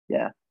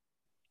yeah,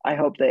 I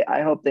hope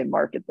they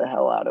market the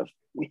hell out of.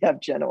 We have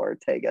Jenna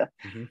Ortega,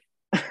 Mhm.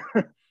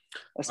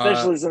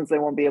 especially since they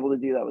won't be able to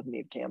do that with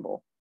Neve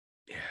Campbell.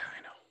 Yeah,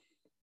 I know.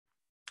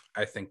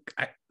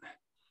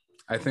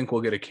 I think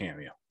we'll get a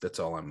cameo. That's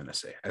all I'm going to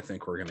say. I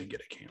think we're going to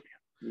get a cameo.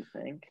 You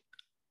think?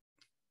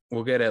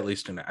 We'll get at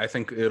least I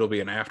think it'll be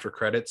an after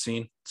credit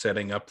scene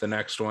setting up the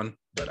next one,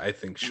 but I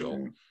think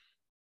she'll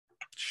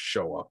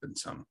show up in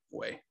some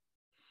way.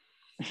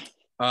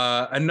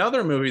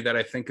 Another movie that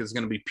I think is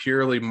going to be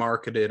purely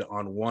marketed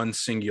on one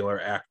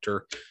singular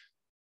actor.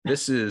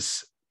 This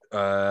is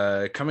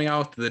coming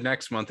out the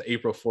next month,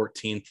 April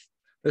 14th.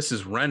 This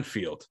is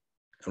Renfield.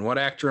 And what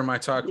actor am I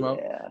talking about?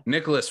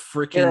 Nicholas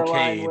freaking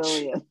Cage.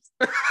 Williams.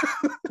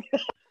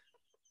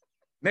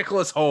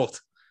 Nicholas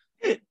Hoult.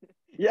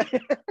 Yeah.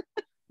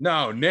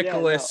 No,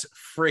 Nicholas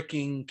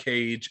freaking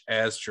Cage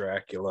as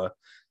Dracula.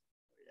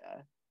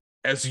 Yeah.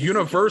 As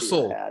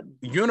Universal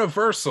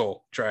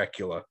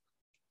Dracula.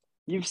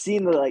 You've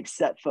seen the like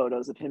set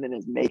photos of him in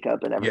his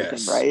makeup and everything,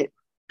 yes. right?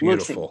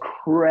 Beautiful. Looks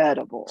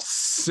incredible.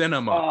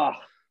 Cinema. Oh.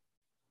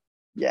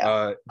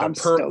 Yeah. I'm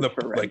stoked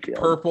for like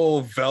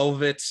purple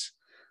velvet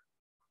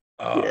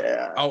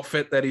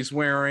outfit that he's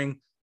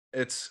wearing.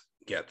 This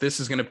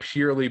is going to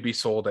purely be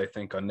sold, I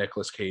think, on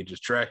Nicolas Cage's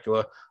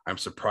Dracula. I'm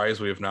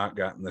surprised we have not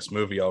gotten this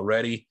movie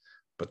already,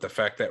 but the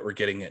fact that we're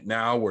getting it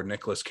now where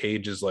Nicolas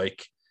Cage is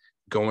like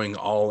going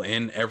all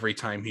in every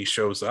time he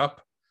shows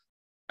up,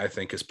 I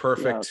think is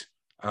perfect.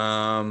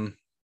 Yeah.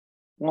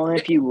 Well,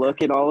 if you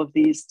look at all of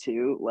these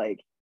too,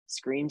 like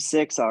Scream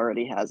 6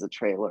 already has a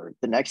trailer.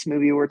 The next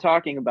movie we're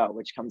talking about,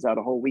 which comes out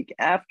a whole week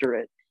after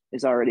it,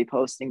 is already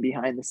posting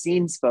behind the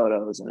scenes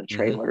photos, and a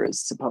trailer is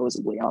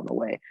supposedly on the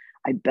way.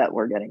 I bet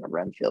we're getting a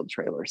Renfield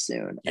trailer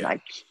soon, and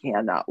I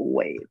cannot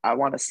wait. I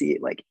want to see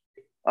it.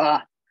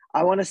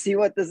 I want to see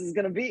what this is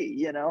going to be.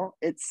 You know,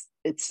 it's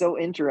so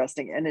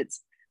interesting, and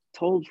it's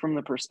told from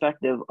the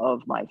perspective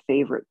of my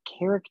favorite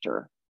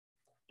character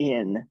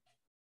in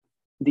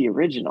the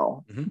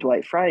original,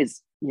 Dwight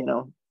Fry's,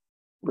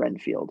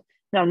 Renfield.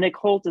 Now, Nick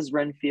Hoult is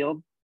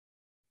Renfield.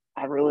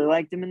 I really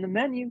liked him in The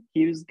Menu.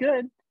 He was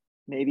good.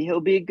 Maybe he'll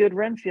be a good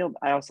Renfield.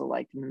 I also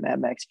liked him in Mad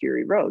Max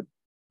Fury Road.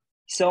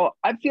 So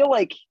I feel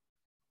like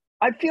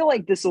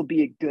this will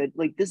be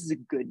this is a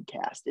good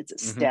cast. It's a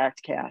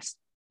stacked cast.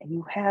 And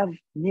you have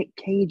Nick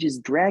Cage's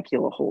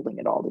Dracula holding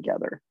it all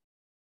together.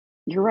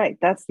 You're right.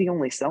 That's the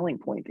only selling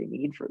point they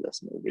need for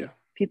this movie. Yeah.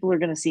 People are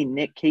going to see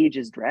Nick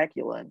Cage's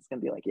Dracula, and it's going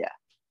to be like, yeah,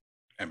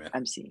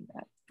 I'm seeing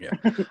that.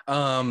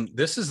 Yeah.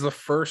 This is the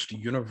first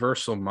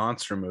Universal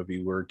monster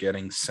movie we're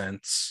getting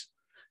since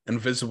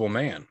Invisible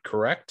Man,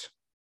 correct?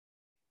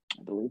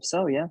 I believe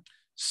so, yeah.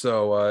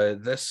 So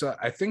this,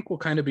 I think, will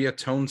kind of be a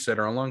tone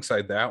setter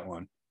alongside that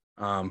one.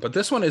 But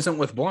this one isn't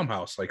with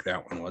Blumhouse like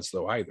that one was,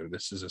 though, either.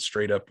 This is a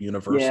straight up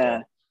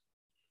Universal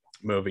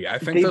movie. I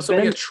think this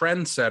will be a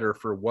trendsetter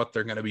for what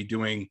they're going to be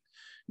doing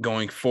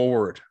going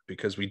forward,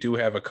 because we do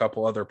have a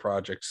couple other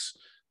projects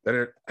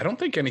that I don't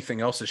think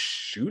anything else is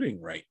shooting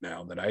right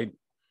now that I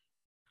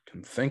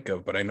can think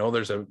of, but I know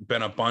there's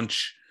been a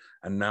bunch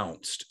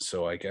announced.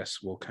 So I guess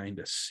we'll kind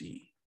of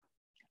see.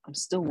 I'm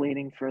still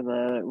waiting for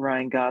the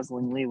Ryan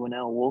Gosling, Leigh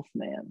Whannell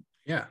Wolfman.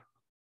 Yeah.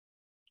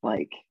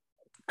 And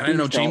I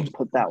know James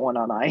put that one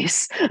on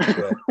ice.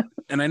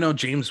 And I know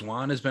James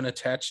Wan has been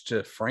attached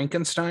to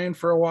Frankenstein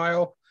for a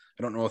while.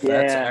 I don't know if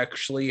that's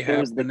actually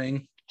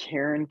happening.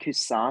 Karen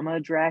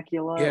Kusama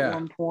Dracula at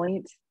one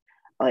point.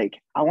 I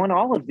want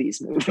all of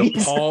these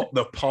movies.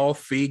 The Paul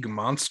Feig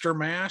Monster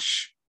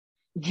Mash.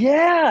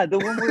 Yeah, the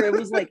one where it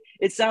was like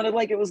it sounded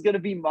like it was going to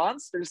be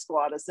Monster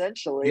Squad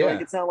essentially. Like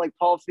Yeah. it sounded like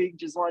Paul Feig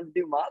just wanted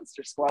to do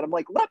Monster Squad. I'm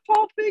like, let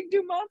Paul Feig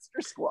do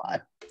Monster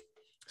Squad.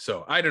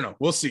 So I don't know.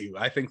 We'll see.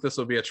 I think this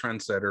will be a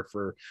trendsetter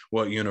for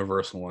what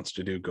Universal wants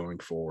to do going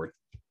forward.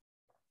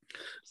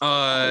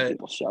 I hope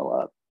people show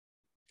up.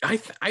 I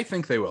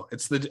think they will.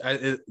 It's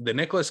the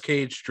Nicolas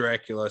Cage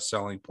Dracula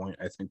selling point.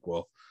 I think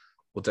will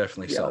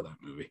definitely sell that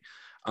movie.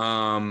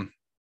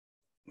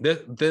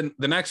 The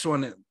next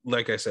one,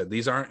 like I said,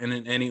 these aren't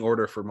in any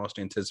order for most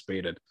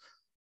anticipated,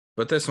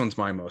 but this one's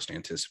my most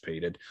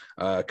anticipated.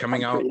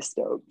 Coming out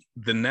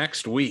the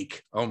next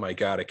week. Oh my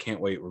god, I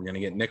can't wait. We're gonna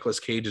get Nicolas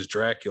Cage's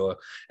Dracula,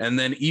 and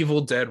then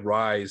Evil Dead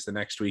Rise the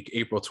next week,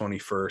 April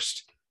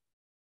 21st.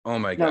 Oh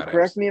my god. Now,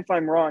 correct me if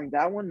I'm wrong.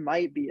 That one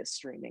might be a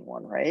streaming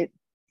one, right?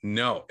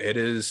 No, it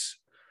is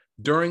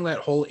during that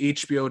whole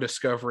HBO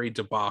Discovery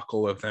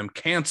debacle of them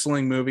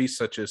canceling movies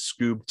such as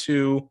Scoob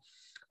 2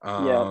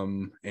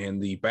 and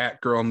the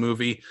Batgirl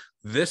movie.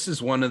 This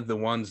is one of the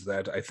ones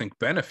that I think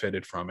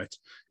benefited from it.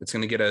 It's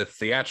going to get a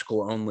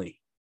theatrical only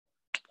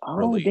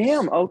release.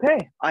 Damn.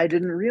 Okay. I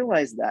didn't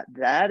realize that.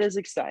 That is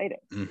exciting.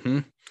 Mm-hmm.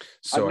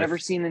 So I've never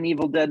seen an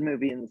Evil Dead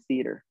movie in the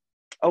theater.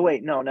 Oh,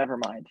 wait. No, never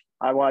mind.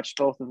 I watched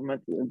both of them,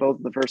 both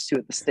of the first two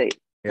at the State,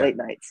 late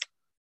nights.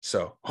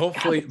 So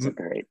hopefully,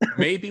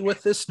 maybe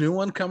with this new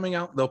one coming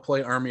out, they'll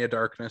play Army of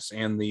Darkness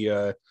and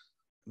the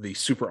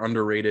super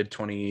underrated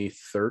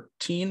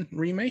 2013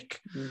 remake.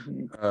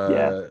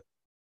 I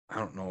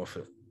don't know if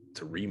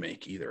it's a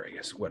remake either. I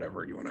guess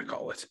whatever you want to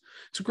call it.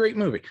 It's a great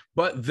movie,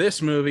 but this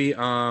movie,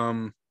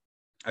 I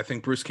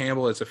think Bruce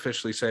Campbell has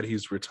officially said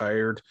he's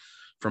retired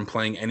from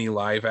playing any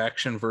live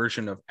action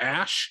version of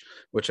Ash,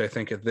 which I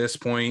think at this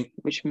point,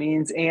 which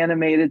means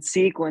animated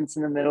sequence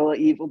in the middle of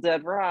Evil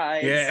Dead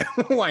Rise. Yeah,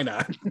 why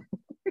not?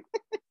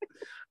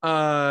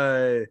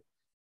 I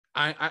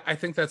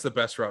think that's the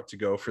best route to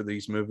go for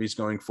these movies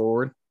going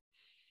forward.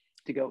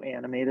 To go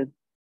animated.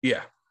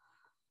 Yeah.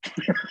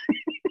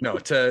 No,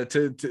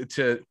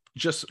 to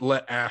just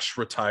let Ash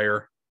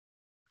retire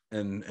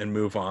and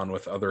move on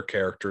with other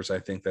characters. I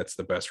think that's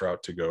the best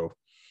route to go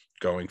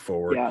going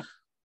forward. Yeah.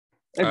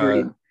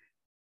 Agreed.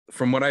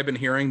 From what I've been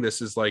hearing,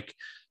 this is like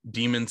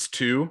Demons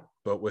 2,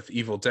 but with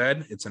Evil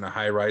Dead. It's in a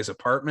high-rise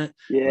apartment.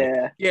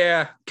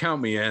 Yeah.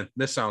 Count me in.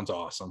 This sounds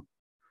awesome.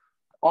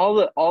 All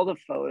the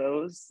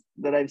photos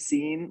that I've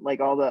seen,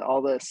 like all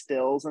the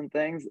stills and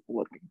things,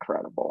 look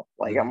incredible.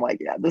 Like I'm like,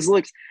 yeah, this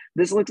looks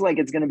like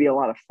it's going to be a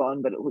lot of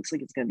fun, but it looks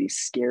like it's going to be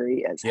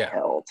scary as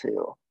hell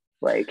too.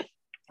 Like,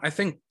 I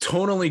think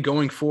tonally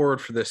going forward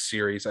for this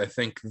series, I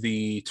think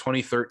the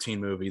 2013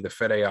 movie, the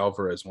Fede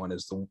Alvarez one,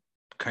 is the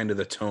kind of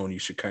the tone you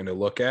should kind of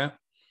look at.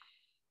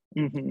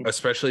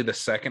 Especially the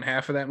second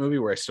half of that movie,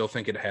 where I still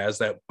think it has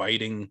that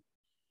biting,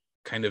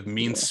 kind of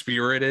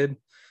mean-spirited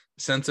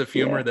sense of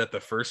humor that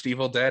the first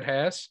Evil Dead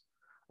has.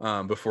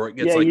 Before it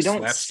gets you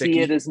don't see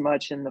it as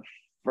much in the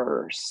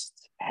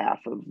first half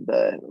of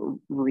the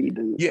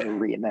reboot or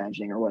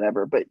reimagining or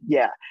whatever. But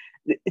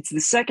it's the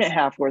second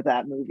half where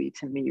that movie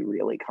to me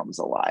really comes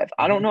alive.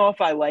 I don't know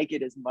if I like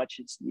it as much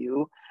as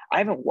you. I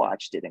haven't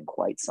watched it in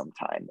quite some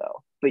time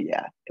though. But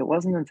yeah, it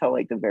wasn't until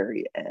like the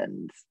very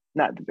end,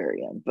 not the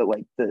very end, but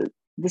like the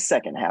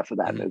second half of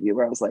that movie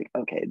where I was like,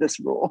 okay, this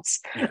rules.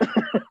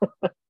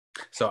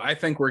 So I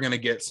think we're going to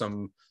get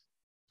some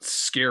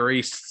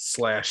scary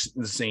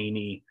 /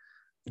 zany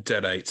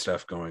Deadite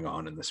stuff going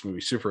on in this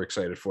movie. Super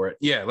excited for it.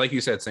 Yeah, like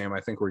you said, Sam,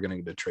 I think we're going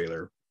to get a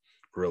trailer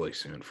really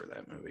soon for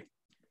that movie.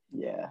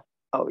 Yeah.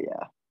 Oh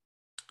yeah.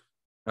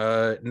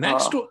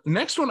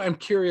 Next one, I'm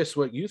curious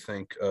what you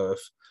think of.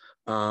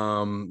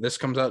 This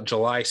comes out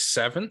July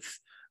 7th.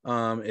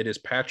 It is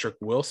Patrick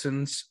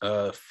Wilson's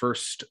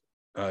first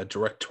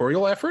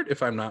directorial effort,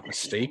 if I'm not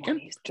mistaken.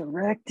 He's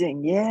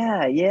directing.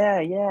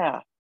 Yeah.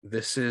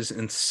 This is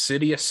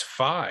Insidious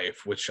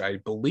 5, which I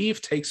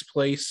believe takes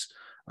place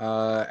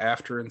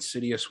after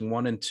Insidious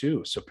 1 and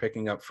 2. So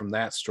picking up from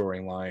that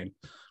storyline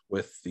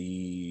with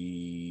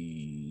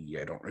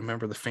I don't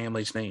remember the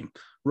family's name,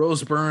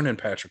 Rose Byrne and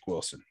Patrick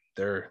Wilson.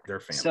 Their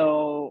family.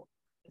 So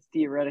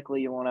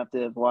theoretically, you won't have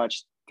to have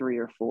watched 3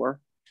 or 4.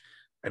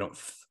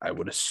 I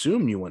would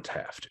assume you wouldn't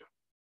have to.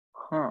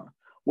 Huh.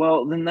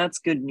 Well, then that's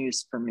good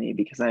news for me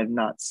because I have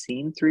not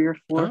seen 3 or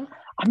 4. Huh?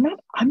 I'm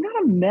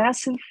not a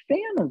massive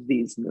fan of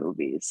these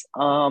movies.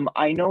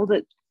 I know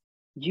that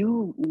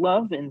you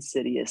love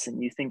Insidious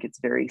and you think it's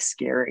very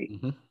scary.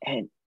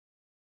 And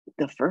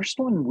the first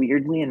one,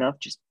 weirdly enough,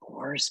 just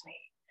bores me.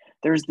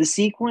 There's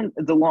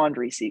the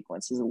laundry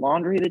sequence. Is it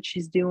laundry that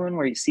she's doing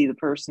where you see the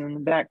person in the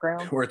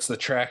background? Where it's the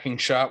tracking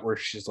shot where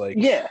she's like,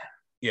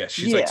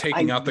 she's like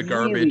taking out the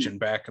garbage and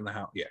back in the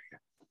house. Yeah.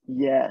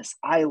 Yes,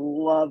 I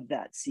love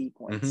that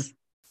sequence.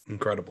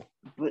 Incredible.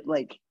 But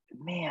like,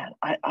 man,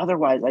 I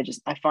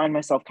find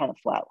myself kind of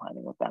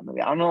flatlining with that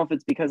movie. I don't know if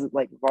it's because it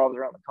like revolves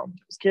around the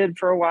comatose kid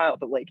for a while,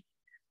 but like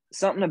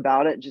something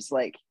about it just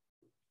like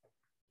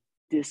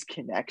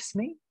disconnects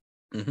me,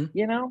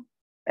 you know?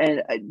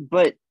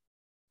 But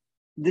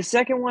the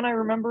second one I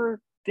remember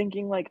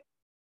thinking like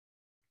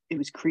it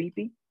was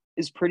creepy,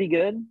 is pretty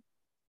good.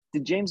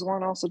 Did James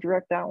Wan also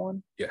direct that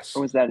one? Yes.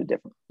 Or was that a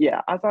different?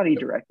 Yeah, I thought he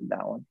Yep. directed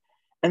that one.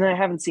 And then I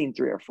haven't seen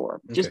 3 or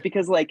 4, just Okay.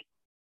 because like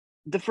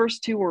the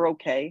first 2 were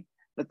okay,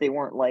 but they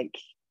weren't like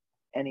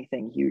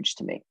anything huge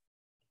to me.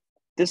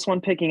 This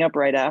one picking up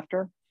right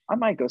after, I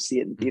might go see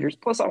it in theaters.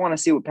 Plus, I want to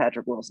see what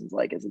Patrick Wilson's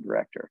like as a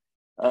director.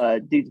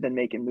 Dude's been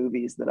making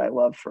movies that I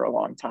love for a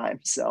long time,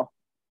 so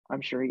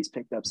I'm sure he's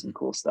picked up some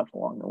cool stuff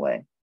along the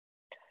way.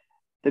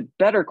 The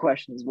better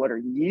question is, what are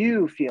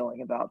you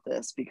feeling about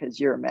this? Because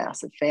you're a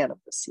massive fan of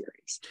the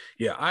series.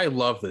 Yeah, I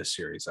love this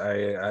series.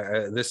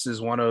 I this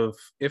is one of,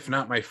 if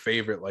not my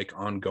favorite, like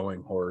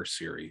ongoing horror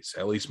series,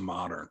 at least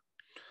modern.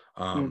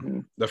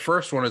 The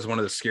first one is one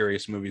of the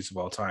scariest movies of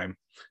all time,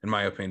 in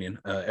my opinion.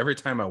 Every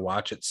time I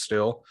watch it,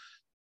 still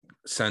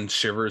sends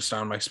shivers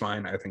down my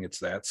spine. I think it's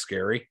that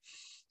scary,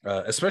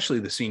 especially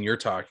the scene you're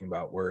talking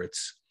about, where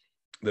it's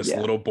this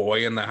little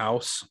boy in the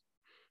house,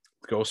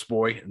 ghost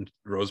boy, and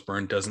Rose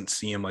Byrne doesn't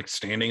see him, like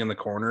standing in the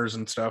corners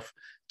and stuff.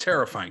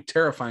 Terrifying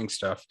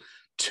stuff.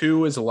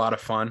 2 is a lot of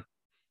fun.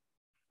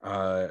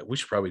 We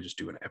should probably just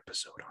do an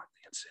episode on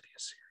the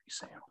Insidious series,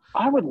 Sam.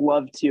 I would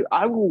love to.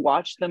 I will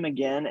watch them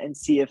again and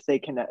see if they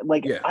can.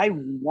 Like, I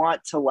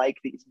want to like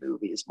these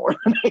movies more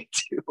than I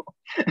do.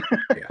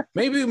 Yeah,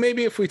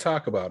 maybe if we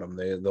talk about them,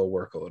 they'll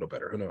work a little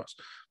better. Who knows?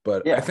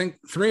 But yeah. I think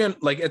 3 and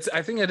like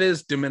I think it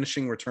is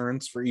diminishing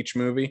returns for each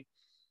movie.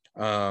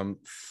 3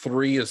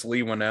 is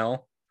Lee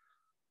Winnell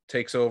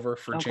takes over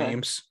for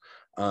James.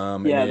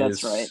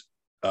 That's right.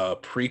 A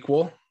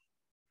prequel.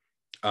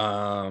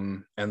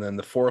 And then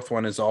the 4th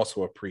one is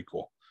also a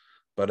prequel,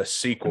 but a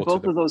sequel. And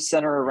both of those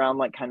center around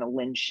like kind of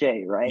Lin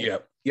Shaye, right?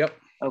 Yep.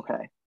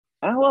 Okay.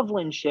 And I love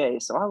Lin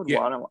Shaye, so I would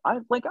want to. I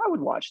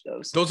would watch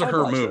those. Those are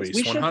her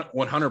movies.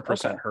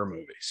 100% okay. her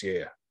movies.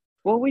 Yeah.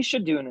 Well, we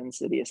should do an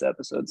Insidious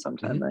episode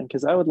sometime then,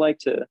 because I would like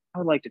to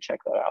check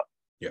that out.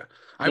 Yeah,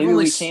 maybe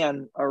we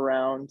can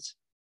around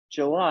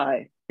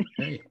July.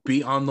 Hey,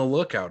 be on the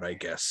lookout, I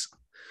guess,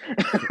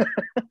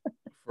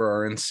 for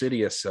our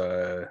Insidious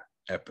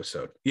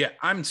episode. Yeah,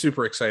 I'm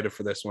super excited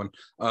for this one.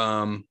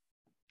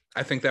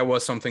 I think that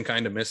was something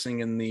kind of missing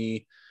in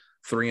the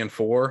 3 and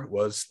 4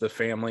 was the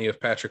family of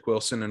Patrick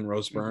Wilson and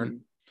Rose Byrne.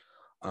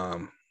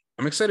 I'm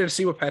excited to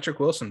see what Patrick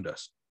Wilson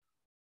does.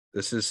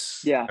 This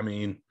is, I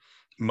mean,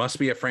 must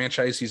be a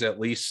franchise he's at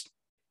least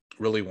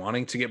really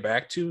wanting to get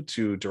back to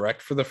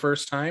direct for the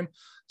first time.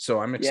 So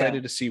I'm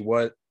excited to see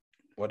what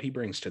he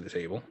brings to the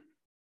table.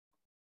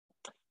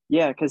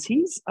 Yeah, because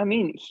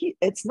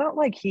it's not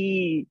like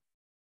he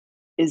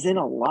is in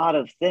a lot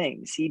of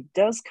things. He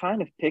does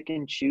kind of pick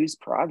and choose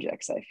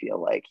projects. I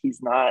feel like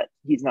he's not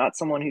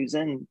someone who's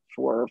in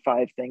 4 or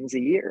 5 things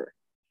a year.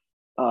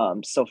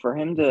 So for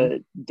him to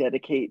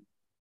dedicate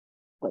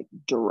like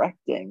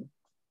directing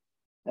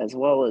as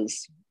well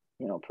as,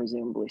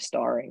 presumably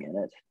starring in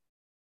it,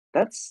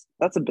 that's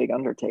a big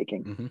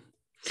undertaking.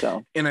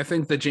 So, and I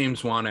think the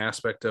James Wan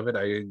aspect of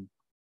it,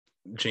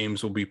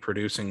 James will be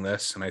producing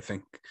this, and I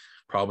think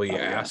probably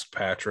asked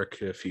Patrick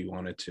if he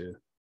wanted to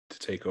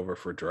take over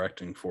for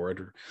directing for it,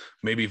 or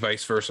maybe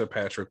vice versa.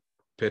 Patrick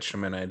pitched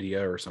him an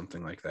idea or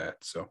something like that.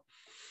 So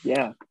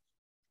yeah,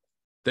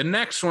 the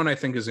next one I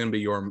think is going to be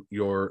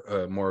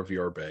your more of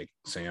your bag,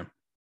 Sam.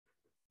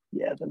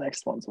 Yeah, the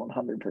next one's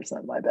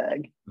 100% my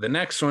bag. The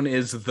next one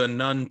is The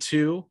Nun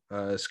 2,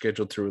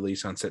 scheduled to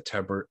release on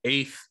September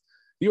 8th.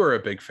 You are a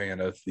big fan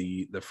of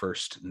the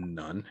first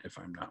Nun, if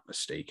I'm not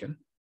mistaken.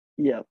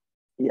 Yep.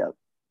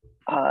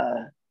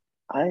 I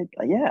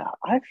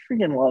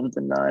freaking love The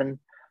Nun.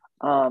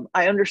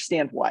 I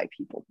understand why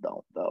people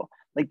don't, though.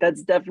 Like,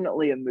 that's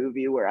definitely a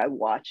movie where I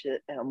watch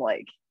it and I'm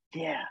like,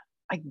 yeah,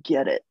 I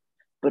get it,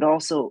 but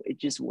also it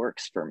just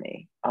works for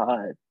me.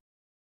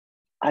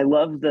 I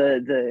love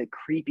the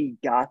creepy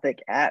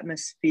gothic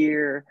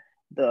atmosphere,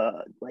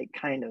 the like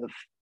kind of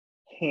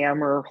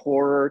Hammer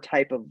horror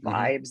type of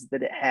vibes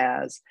that it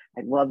has.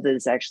 I love that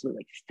it's actually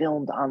like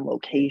filmed on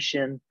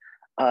location.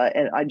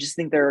 And I just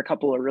think there are a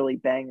couple of really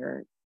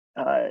banger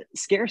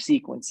scare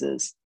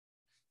sequences.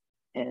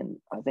 And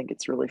I think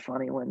it's really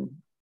funny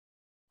when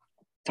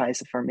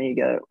Taissa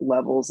Farmiga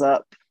levels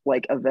up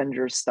like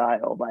Avengers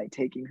style by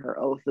taking her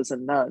oath as a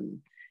nun.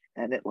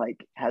 And it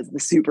like has the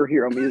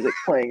superhero music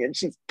playing and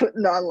she's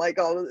putting on like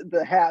all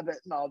the habit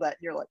and all that.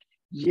 And you're like,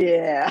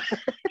 yeah.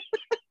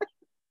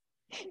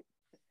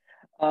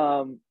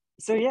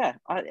 So yeah,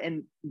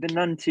 and The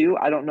Nun 2,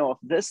 I don't know if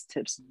this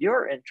tips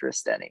your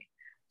interest any,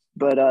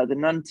 but The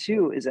Nun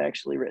 2 is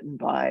actually written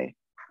by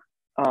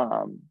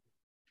I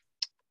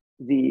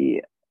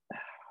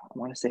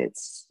want to say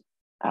it's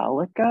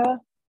Akila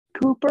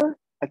Cooper,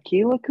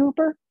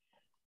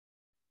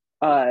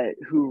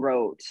 who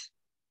wrote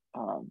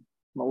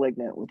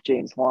Malignant with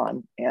James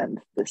Wan and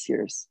this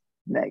year's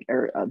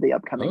the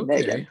upcoming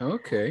Megan.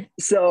 Okay.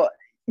 So,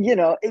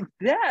 if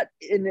that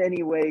in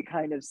any way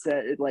kind of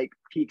said it like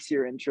piques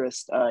your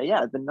interest,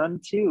 The Nun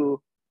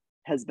 2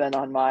 has been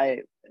on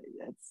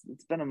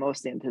it's been a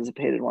most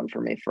anticipated one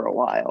for me for a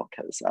while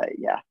because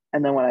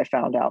and then when I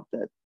found out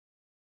that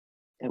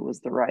it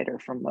was the writer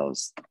from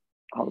those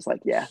I was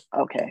like, yeah,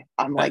 okay.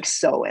 I'm like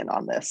so in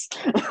on this.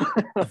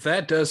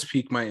 That does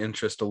pique my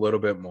interest a little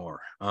bit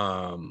more.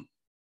 Because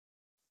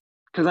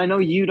I know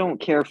you don't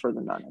care for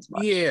the Nun as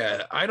much.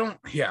 Yeah, I don't.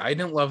 Yeah, I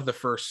didn't love the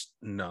first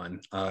Nun.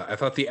 I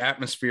thought the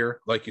atmosphere,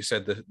 like you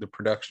said, the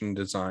production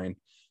design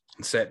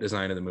and set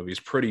design of the movie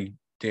is pretty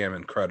damn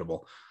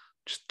incredible.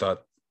 Just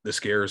thought the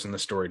scares and the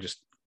story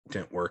just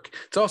didn't work.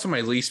 It's also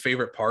my least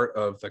favorite part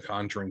of The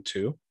Conjuring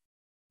 2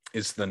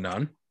 is the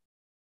Nun.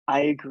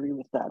 I agree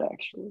with that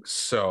actually.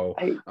 So,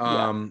 Yeah.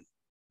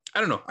 I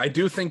don't know. I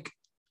do think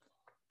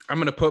I'm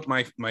going to put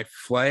my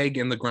flag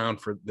in the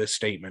ground for this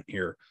statement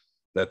here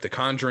that the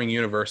Conjuring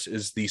universe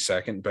is the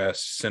second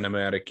best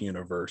cinematic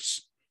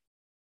universe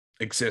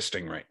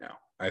existing right now.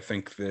 I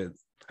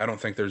don't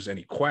think there's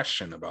any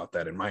question about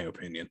that, in my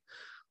opinion.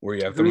 Where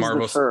you have the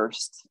Marvel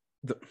first,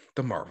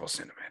 the Marvel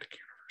Cinematic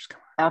Universe.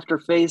 Come on. After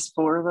Phase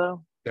 4,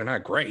 though, they're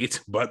not great,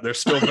 but they're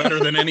still better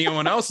than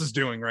anyone else is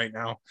doing right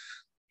now.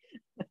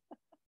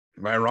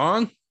 Am I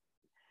wrong?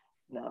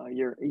 No,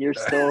 you're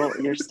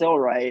still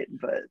right,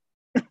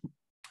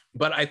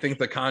 but I think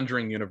the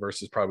Conjuring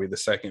universe is probably the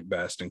second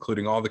best,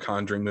 including all the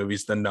Conjuring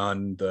movies, the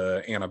Nun,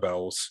 the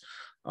Annabelles.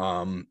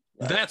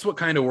 That's what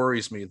kind of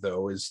worries me,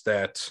 though, is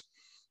that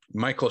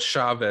Michael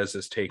Chavez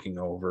is taking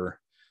over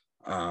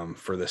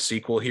for the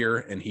sequel here,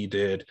 and he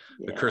did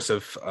The Curse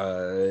of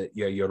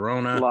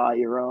Llorona, La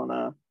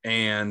Llorona,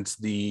 and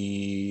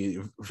the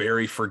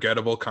very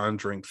forgettable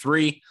Conjuring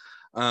 3.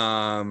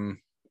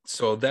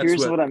 So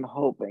that's what I'm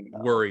hoping.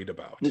 Worried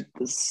about. The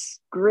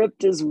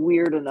script is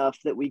weird enough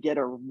that we get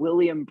a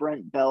William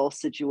Brent Bell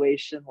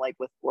situation like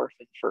with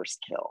Orphan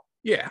First Kill.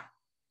 Yeah.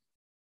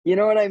 You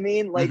know what I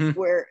mean? Like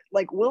where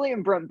like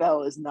William Brent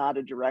Bell is not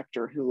a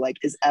director who like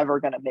is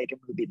ever going to make a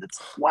movie that's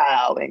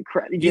wow,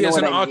 incredible. He is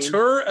an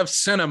auteur of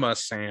cinema,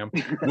 Sam.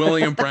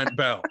 William Brent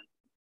Bell.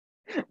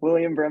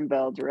 William Brent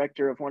Bell,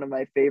 director of one of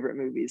my favorite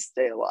movies,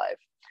 Stay Alive.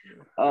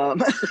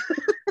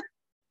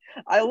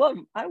 I love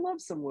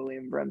some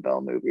William Brent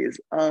Bell movies.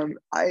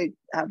 I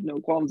have no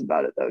qualms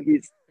about it though.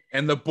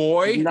 And The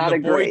Boy, not The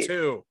Boy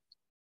too.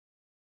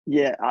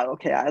 Yeah,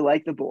 okay. I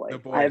like The Boy.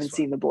 I haven't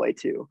seen The Boy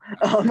too.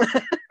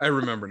 I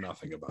remember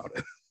nothing about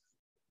it.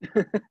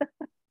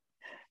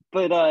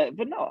 but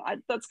no,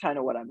 that's kind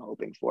of what I'm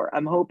hoping for.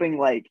 I'm hoping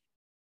like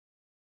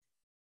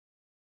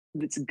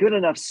it's a good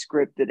enough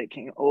script that it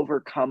can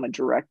overcome a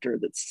director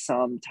that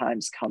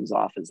sometimes comes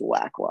off as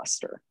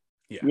lackluster.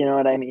 Yeah. You know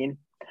what I mean?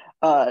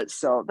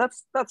 So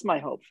that's my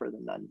hope for The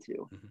Nun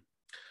too. Mm-hmm.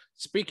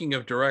 Speaking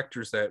of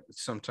directors that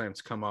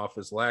sometimes come off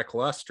as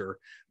lackluster,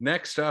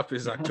 next up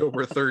is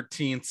October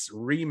 13th's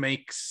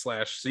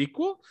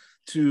remake/sequel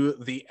to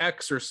The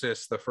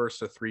Exorcist, the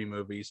first of 3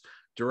 movies,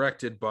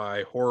 directed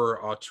by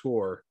horror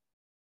auteur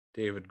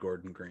David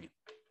Gordon Green.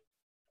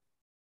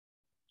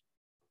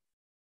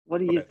 What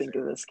do you think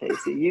of this,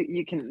 Casey?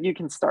 You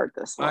can start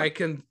this one. I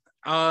can.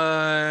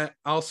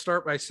 I'll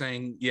start by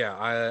saying,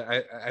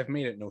 yeah, I've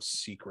made it no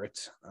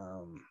secret,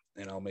 and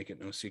I'll make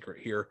it no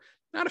secret here.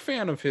 Not a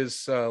fan of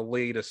his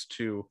latest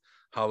 2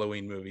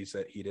 Halloween movies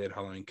that he did,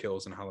 Halloween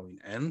Kills and Halloween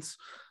Ends.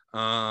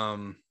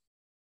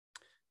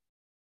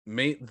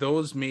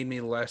 Those made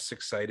me less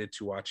excited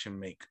to watch him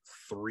make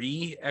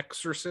 3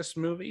 Exorcist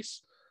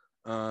movies.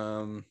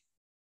 I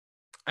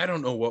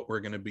don't know what we're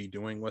going to be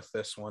doing with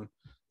this one.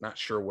 Not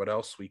sure what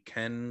else we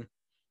can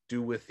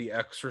do with the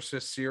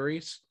Exorcist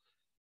series.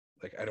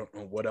 Like, I don't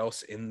know what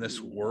else in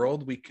this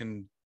world we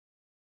can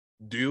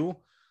do.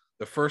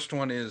 The first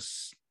one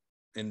is,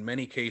 in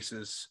many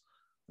cases,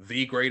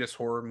 the greatest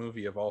horror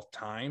movie of all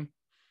time.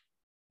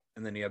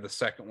 And then you have the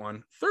second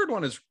one. Third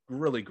one is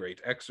really great.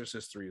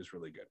 Exorcist 3 is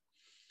really good.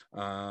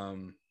 I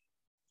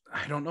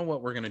don't know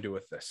what we're going to do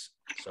with this.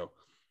 So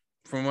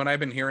from what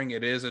I've been hearing,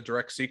 it is a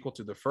direct sequel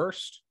to the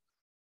first.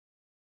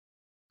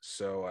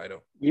 So I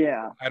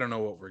don't know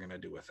what we're going to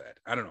do with that.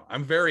 I don't know.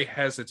 I'm very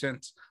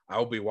hesitant.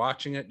 I'll be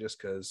watching it just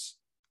because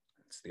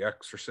it's The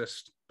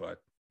Exorcist, but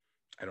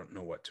I don't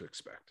know what to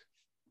expect.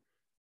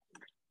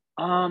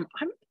 I'm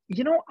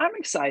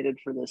excited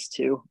for this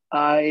too.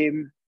 I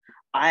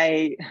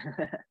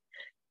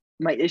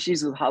my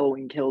issues with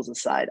Halloween Kills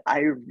aside, I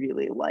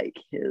really like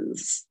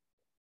his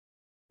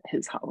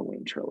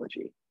Halloween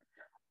trilogy.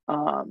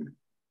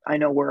 I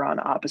know we're on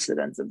opposite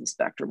ends of the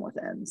spectrum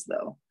with Ends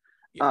though.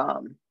 Yeah.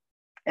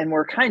 And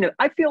we're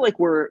I feel like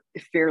we're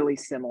fairly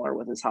similar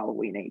with his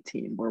Halloween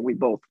 18, where we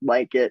both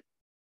like it,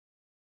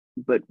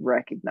 but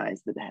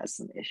recognize that it has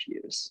some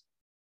issues.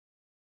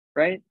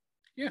 Right?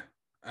 Yeah.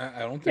 I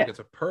don't think it's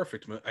a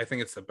perfect movie. I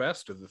think it's the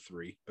best of the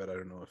 3, but I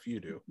don't know if you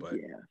do. But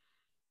yeah,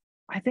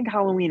 I think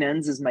Halloween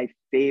Ends is my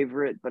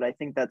favorite, but I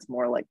think that's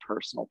more like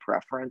personal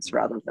preference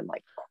rather than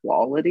like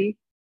quality,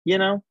 you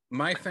know?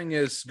 My thing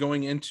is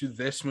going into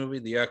this movie,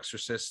 The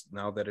Exorcist,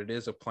 now that it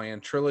is a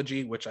planned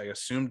trilogy, which I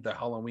assumed the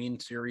Halloween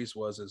series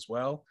was as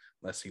well,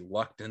 unless he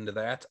lucked into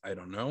that. I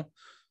don't know.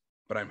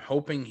 But I'm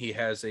hoping he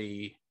has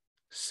a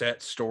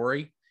set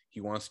story he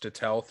wants to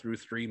tell through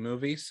 3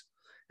 movies,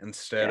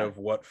 instead of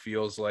what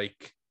feels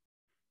like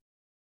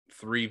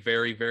 3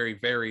 very, very,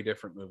 very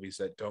different movies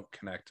that don't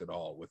connect at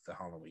all with the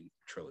Halloween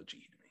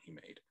trilogy.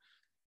 he made.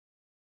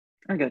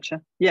 I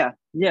gotcha. Yeah.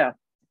 Yeah,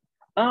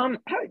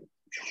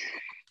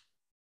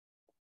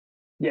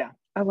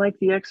 I like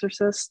The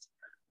Exorcist.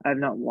 I've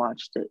not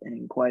watched it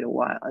in quite a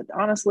while.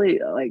 Honestly,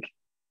 like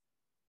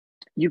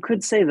you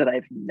could say that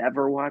I've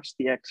never watched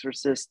The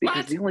Exorcist because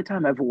What? the only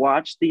time I've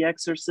watched The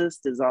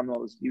Exorcist is on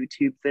those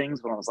YouTube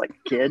things when I was like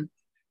a kid,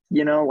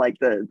 like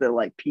the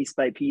like piece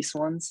by piece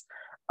ones.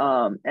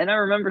 And I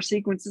remember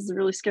sequences that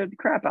really scared the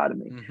crap out of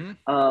me.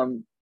 Mm-hmm.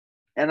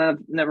 And I've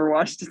never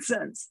watched it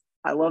since.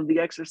 I love The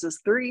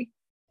Exorcist 3.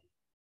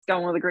 It's got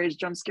one of the greatest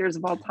jump scares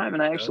of all time,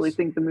 and I actually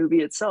think the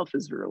movie itself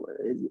is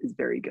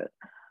very good.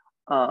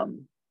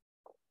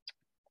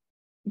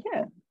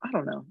 Yeah, I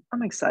don't know.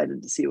 I'm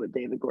excited to see what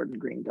David Gordon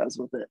Green does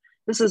with it.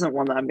 This isn't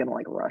one that I'm gonna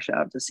like rush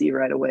out to see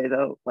right away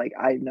though. Like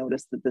I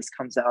noticed that this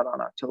comes out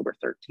on October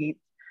 13th.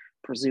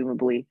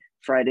 Presumably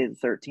Friday the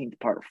 13th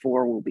part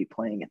 4 will be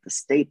playing at the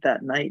State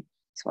that night,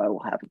 so I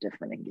will have a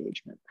different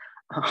engagement.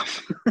 I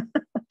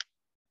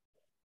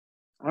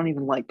don't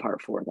even like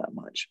part 4 that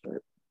much,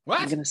 but What?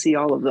 I'm gonna see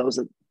all of those.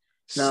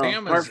 No,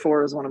 part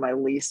 4 is one of my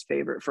least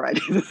favorite Friday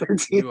the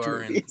 13th You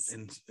are movies.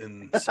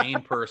 an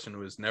insane person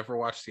who has never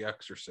watched The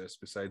Exorcist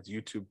besides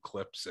YouTube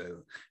clips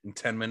in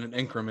 10-minute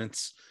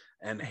increments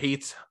and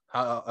hates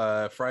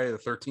Friday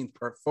the 13th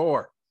part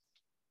 4.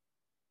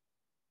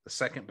 The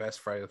second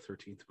best Friday the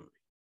 13th movie.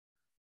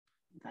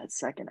 That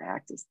second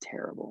act is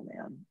terrible,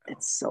 man.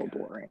 It's so God.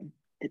 boring.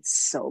 It's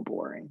so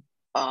boring.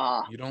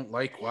 You don't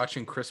like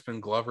watching Crispin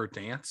Glover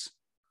dance?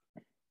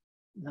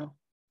 No.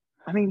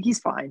 I mean, he's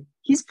fine.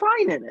 He's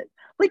fine in it.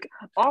 Like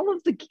all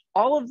of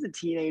the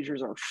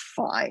teenagers are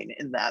fine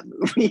in that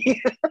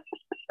movie.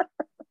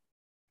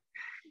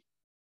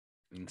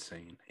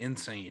 Insane.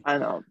 I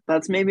know.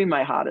 That's maybe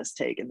my hottest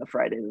take in the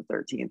Friday the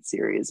 13th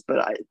series, but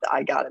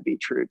I got to be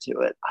true to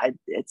it.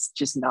 It's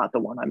just not the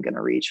one I'm going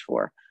to reach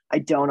for. I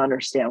don't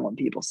understand when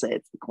people say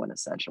it's the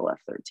quintessential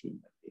F-13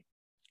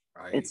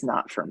 movie. It's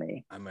not for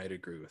me. I might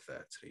agree with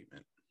that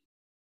statement.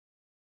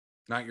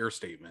 Not your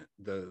statement,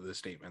 the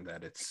statement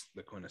that it's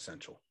the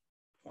quintessential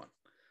one.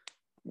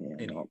 Yeah,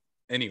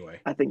 anyway,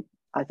 I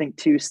think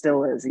 2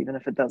 still is, even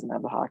if it doesn't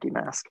have the hockey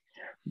mask.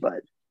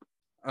 But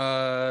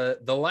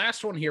the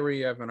last one here we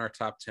have in our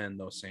top 10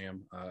 though,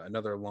 Sam,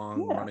 another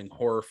long running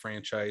horror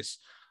franchise.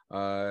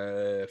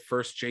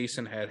 First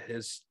Jason had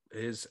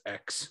his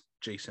X,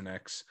 Jason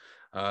X.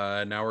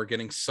 Now we're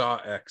getting Saw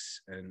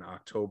X in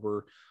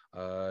October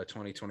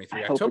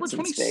 2023, October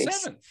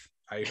 27th.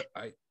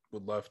 I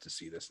would love to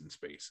see this in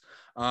space.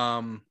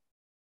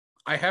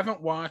 I haven't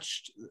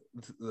watched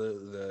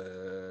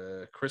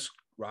the Chris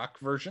Rock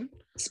version.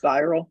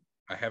 Spiral.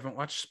 I haven't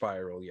watched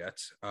Spiral yet.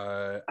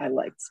 I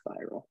liked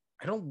Spiral.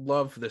 I don't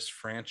love this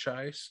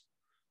franchise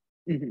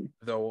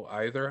though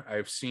either.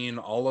 I've seen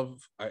all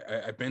of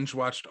I binge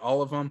watched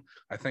all of them.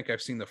 I think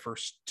I've seen the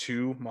first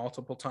 2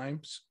 multiple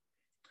times.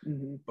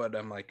 But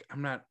I'm like,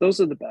 I'm not. Those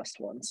are the best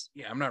ones.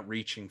 Yeah, I'm not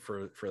reaching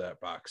for that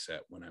box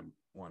set when I'm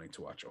wanting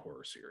to watch a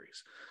horror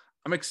series.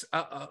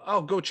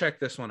 I'll go check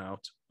this one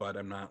out, but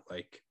I'm not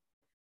like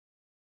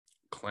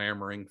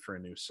clamoring for a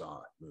new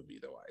Saw movie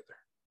though either.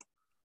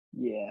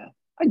 Yeah,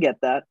 I get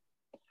that.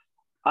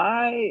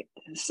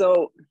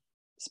 So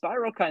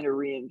Spiral kind of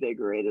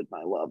reinvigorated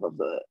my love of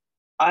the.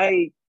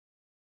 I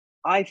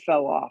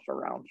fell off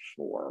around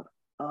 4.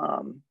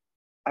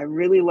 I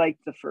really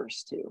liked the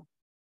first 2.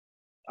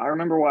 I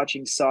remember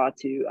watching Saw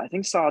 2. I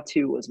think Saw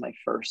 2 was my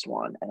first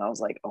one, and I was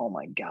like, oh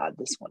my God,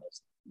 this one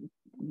is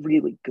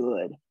really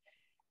good.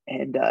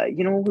 And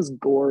it was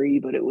gory,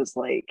 but it was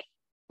like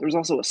there was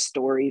also a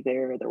story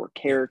there. There were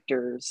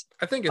characters.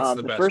 I think it's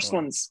the best first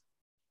one. one's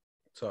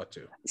Saw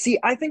 2. See,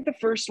 I think the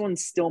first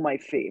one's still my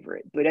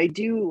favorite, but I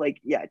do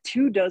like,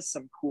 2 does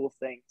some cool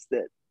things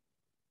that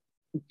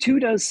 2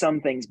 does some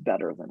things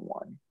better than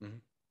 1.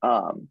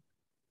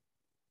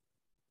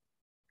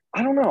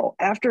 I don't know.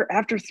 After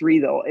 3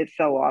 though, it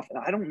fell off, and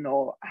I don't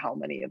know how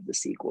many of the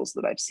sequels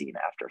that I've seen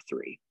after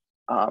 3.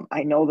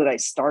 I know that I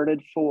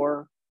started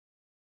 4.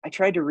 I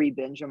tried to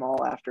re-binge them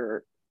all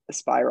after the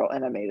Spiral,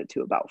 and I made it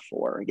to about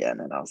 4 again,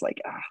 and I was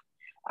like,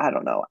 I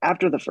don't know.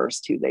 After the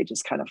first 2, they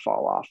just kind of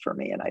fall off for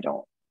me, and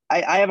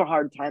I have a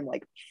hard time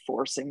like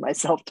forcing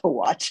myself to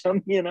watch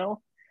them.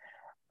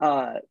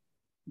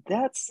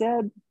 That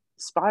said,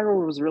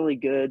 Spiral was really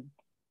good.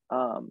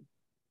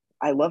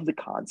 I love the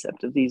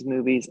concept of these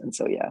movies, and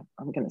so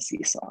I'm gonna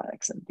see Saw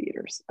X in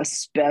theaters,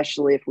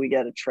 especially if we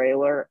get a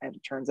trailer and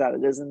it turns out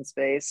it is in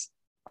space.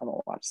 I'm gonna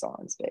watch Saw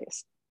in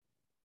space.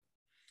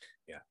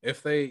 Yeah,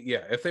 if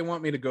they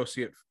want me to go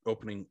see it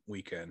opening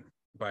weekend,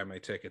 buy my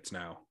tickets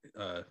now.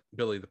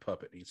 Billy the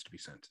Puppet needs to be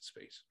sent to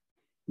space.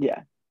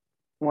 Yeah,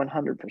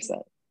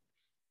 100%.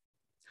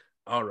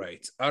 All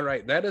right.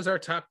 That is our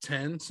top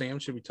 10. Sam,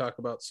 should we talk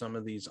about some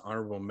of these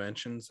honorable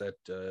mentions that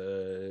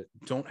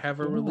don't have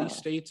a release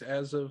date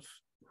as of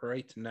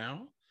right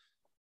now?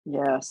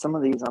 Yeah, some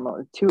of these,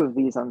 2 of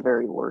these I'm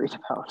very worried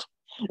about.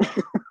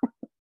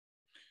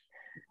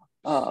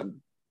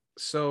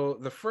 So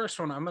the first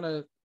one, I'm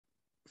gonna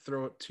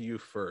throw it to you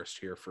first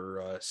here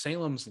for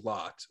Salem's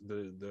Lot,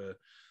 the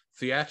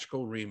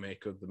theatrical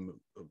remake of the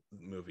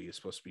movie is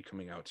supposed to be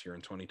coming out here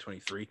in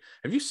 2023.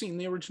 Have you seen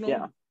the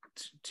original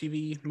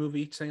TV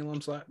movie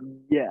Salem's Lot?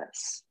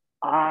 Yes,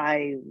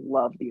 I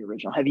love the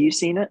original. Have you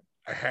seen it?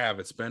 I have.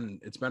 It's been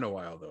a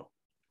while though.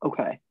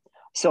 Okay,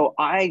 so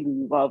I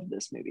love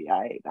this movie.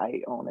 I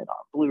own it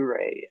on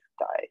Blu-ray.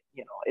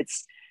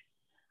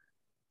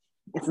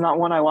 It's not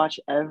one I watch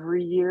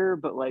every year,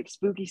 but like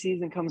spooky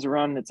season comes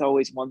around and it's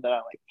always one that I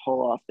like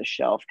pull off the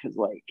shelf because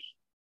like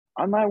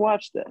I might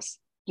watch this.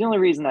 The only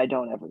reason I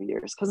don't every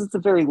year is because it's a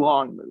very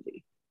long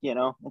movie.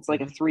 It's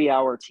like a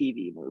 3-hour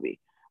TV movie,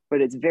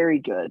 but it's very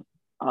good.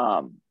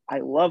 I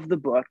love the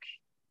book.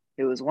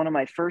 It was one of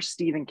my first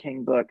Stephen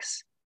King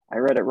books. I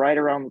read it right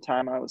around the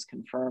time I was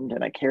confirmed,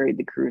 and I carried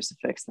the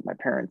crucifix that my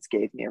parents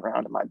gave me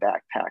around in my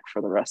backpack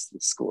for the rest of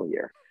the school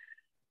year.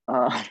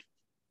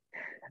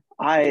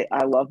 I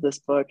love this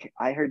book.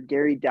 I heard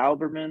Gary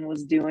Dauberman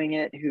was doing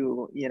it,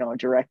 who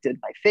directed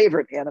my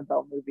favorite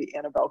Annabelle movie,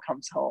 Annabelle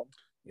Comes Home.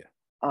 Yeah.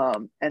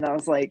 And I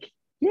was like,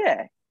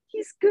 yeah,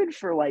 he's good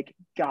for like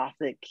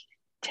gothic,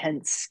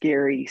 tense,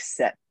 scary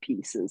set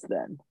pieces.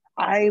 Then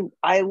I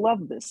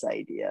love this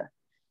idea.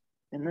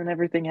 And then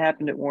everything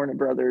happened at Warner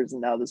Brothers,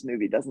 and now this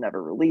movie doesn't have a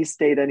release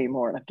date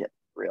anymore, and I'm getting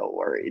real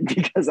worried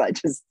because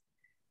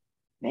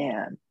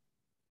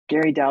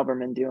Gary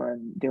Dauberman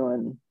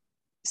doing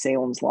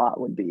Salem's Lot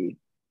would be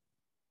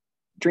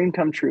dream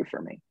come true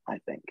for me, I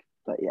think.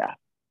 But yeah,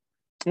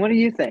 what do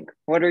you think?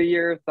 What are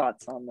your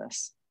thoughts on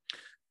this?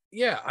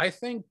 Yeah, I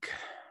think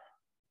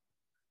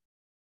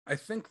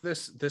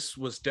this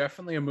was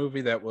definitely a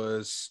movie that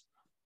was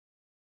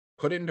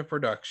put into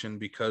production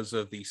because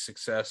of the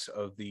success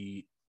of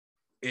the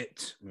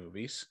It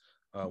movies,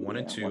 1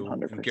 and 2.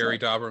 100%. And Gary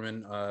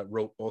Dauberman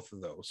wrote both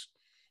of those.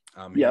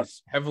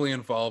 He's heavily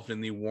involved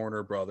in the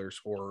Warner Brothers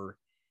horror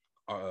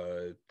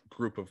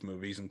group of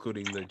movies,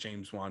 including the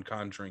James Wan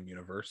Conjuring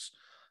universe.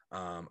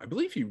 I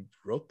believe he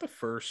wrote the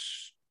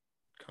first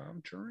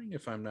Conjuring,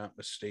 if I'm not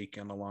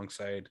mistaken,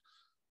 alongside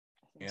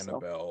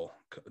Annabelle,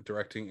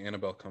 directing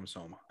Annabelle Comes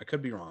Home. I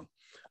could be wrong.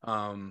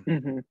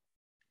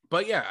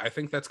 But yeah, I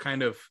think that's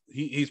kind of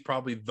he's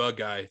probably the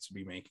guy to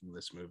be making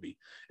this movie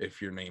if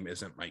your name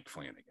isn't Mike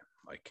Flanagan.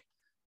 Like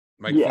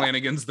Mike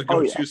Flanagan's the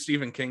go-to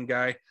Stephen King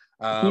guy.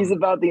 He's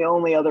about the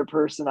only other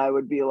person I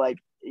would be like,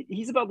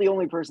 he's about the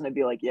only person I'd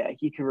be like, yeah,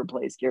 he could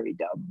replace Gary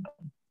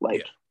Dauberman.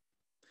 Like,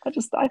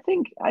 I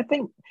think,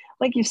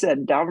 like you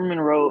said,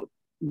 Dauberman wrote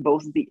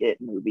both of the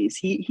It movies.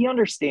 He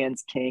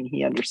understands King.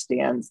 He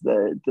understands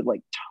the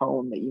like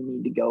tone that you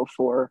need to go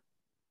for.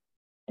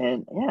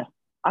 And yeah,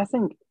 I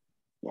think,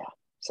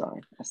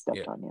 sorry, I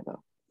stepped on you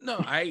though. No,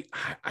 I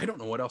don't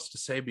know what else to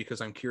say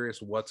because I'm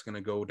curious what's going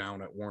to go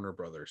down at Warner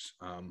Brothers,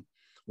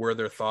 where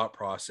their thought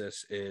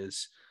process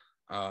is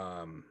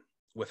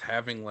with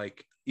having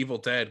like Evil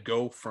Dead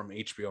go from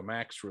HBO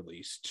Max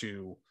release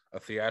to a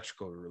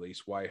theatrical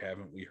release. Why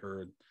haven't we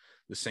heard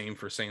the same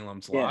for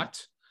Salem's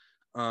Lot?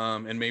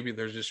 And maybe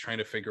they're just trying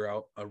to figure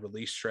out a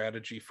release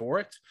strategy for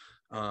it.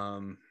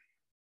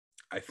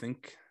 I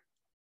think,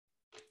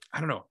 I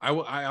don't know.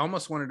 I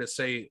almost wanted to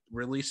say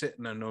release it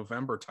in a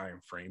November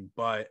timeframe,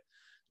 but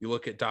you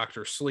look at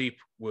Dr. Sleep,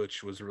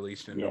 which was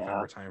released in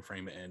November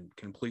timeframe and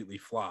completely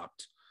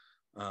flopped.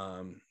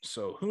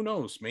 So who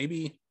knows?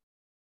 Maybe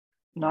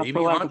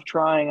for lack of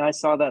trying. I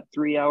saw that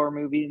 3-hour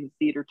movie in the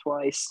theater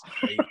twice.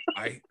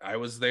 I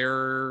was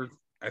there.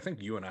 I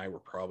think you and I were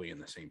probably in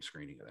the same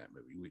screening of that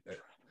movie.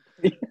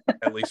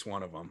 At least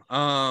one of them.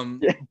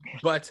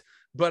 But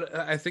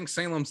I think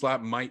Salem's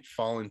Lot might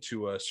fall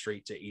into a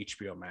straight to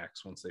HBO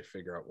Max once they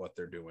figure out what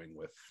they're doing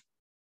with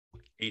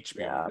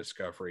HBO and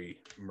Discovery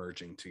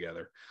merging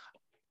together,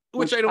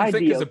 which I don't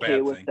think is a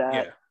bad thing.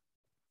 That.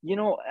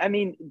 Yeah. I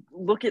mean,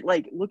 look at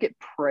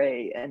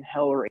Prey and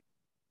Hellraiser.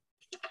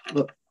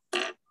 Look.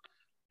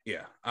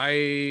 Yeah,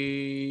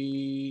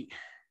 I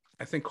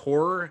think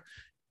horror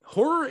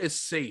is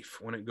safe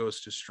when it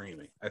goes to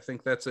streaming. I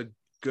think that's a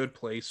good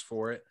place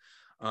for it.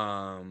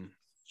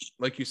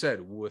 Like you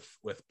said, with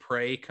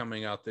Prey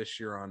coming out this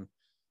year on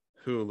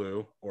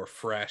Hulu or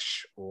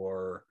Fresh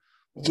or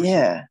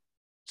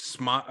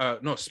Smile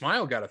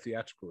got a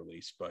theatrical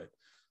release, but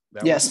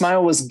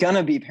Smile was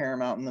gonna be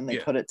Paramount and then they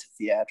put it to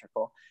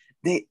theatrical.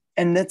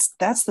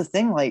 That's the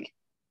thing, like,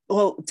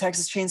 well,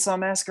 Texas Chainsaw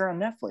Massacre on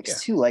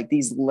Netflix too. Like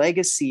these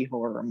legacy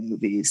horror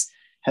movies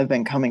have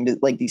been coming to,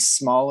 like, these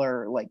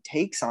smaller like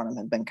takes on them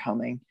have been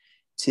coming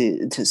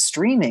to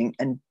streaming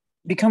and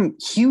become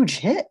huge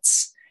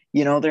hits.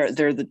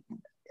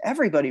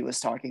 Everybody was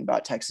talking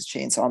about Texas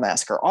Chainsaw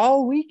Massacre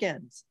all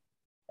weekends.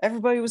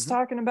 Everybody was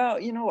talking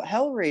about,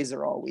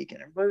 Hellraiser all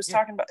weekend. Everybody was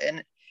talking about,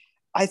 and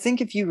I think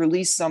if you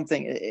release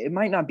something, it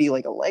might not be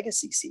like a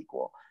legacy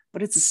sequel,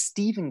 but it's a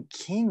Stephen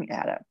King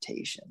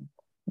adaptation.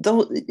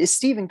 Though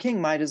Stephen King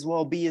might as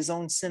well be his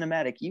own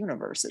cinematic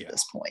universe at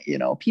this point.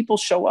 People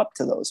show up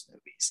to those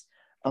movies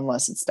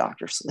unless it's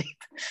Dr. Sleep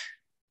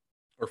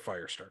or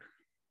Firestarter.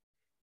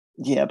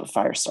 Yeah, but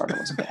Firestarter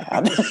was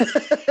bad.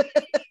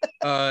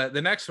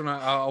 The next one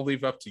I'll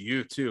leave up to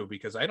you too,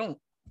 because I don't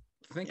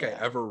think I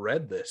ever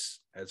read this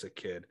as a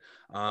kid.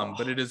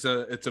 But it's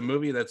a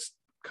movie that's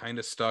kind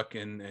of stuck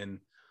in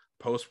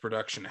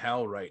post-production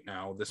hell right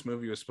now. This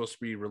movie was supposed to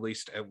be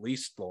released at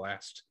least the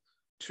last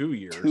 2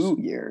 years. 2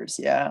 years,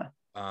 yeah.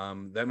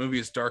 That movie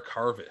is Dark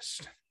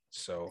Harvest.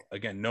 So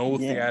again, no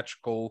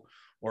theatrical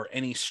or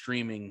any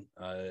streaming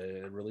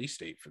release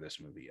date for this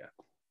movie yet.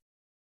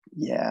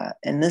 Yeah,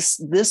 and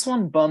this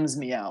one bums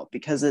me out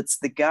because it's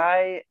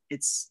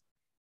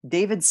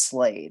David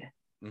Slade,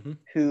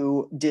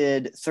 who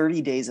did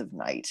 30 Days of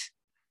Night,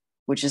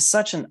 which is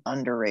such an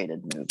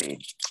underrated movie.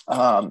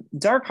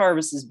 Dark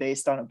Harvest is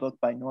based on a book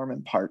by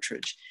Norman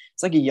Partridge.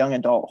 It's like a young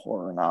adult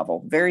horror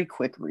novel, very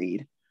quick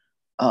read.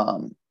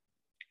 And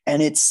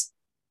it's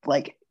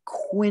like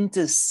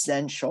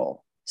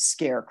quintessential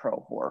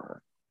scarecrow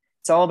horror.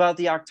 It's all about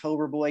the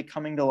October boy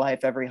coming to life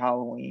every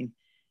Halloween,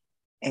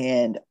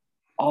 and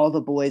all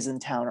the boys in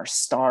town are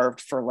starved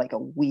for like a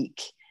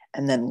week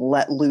and then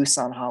let loose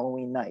on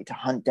Halloween night to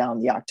hunt down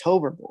the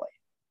October boy.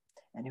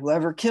 And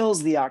whoever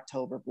kills the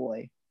October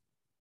boy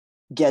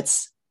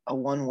gets a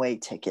one-way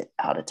ticket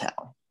out of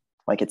town.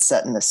 Like, it's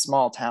set in this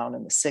small town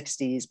in the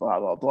 60s, blah,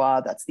 blah,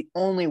 blah. That's the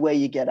only way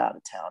you get out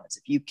of town, is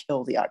if you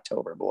kill the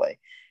October boy.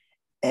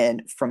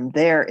 And from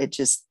there, it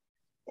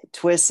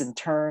twists and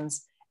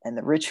turns, and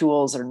the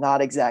rituals are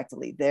not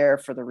exactly there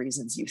for the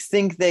reasons you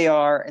think they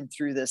are. And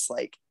through this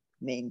like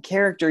main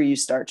character, you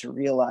start to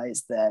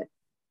realize that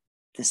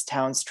this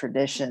town's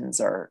traditions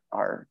are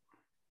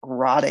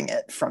rotting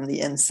it from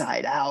the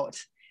inside out.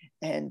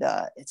 And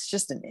it's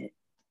just an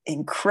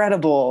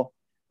incredible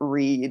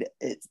read.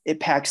 It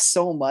packs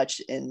so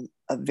much in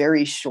a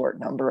very short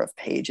number of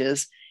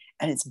pages,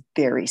 and it's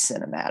very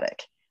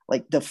cinematic.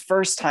 Like, the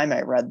first time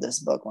I read this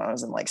book when I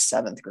was in like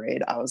 7th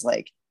grade, I was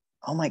like,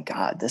 oh my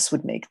God, this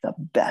would make the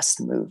best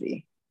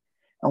movie.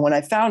 And when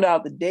I found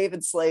out that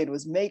David Slade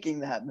was making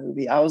that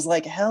movie, I was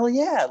like, hell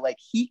yeah, like,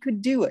 he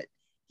could do it.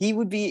 He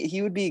would be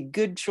a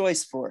good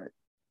choice for it.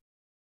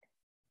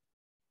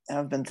 And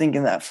I've been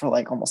thinking that for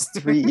like almost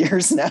 3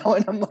 years now.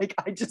 And I'm like,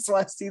 I just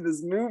want to see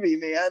this movie,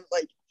 man.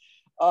 Like,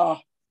 oh,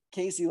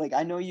 Casey, like,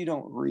 I know you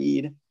don't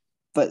read,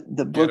 but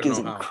the book is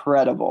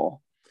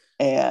incredible.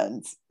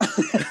 And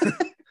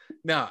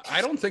no, I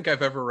don't think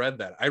I've ever read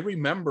that. I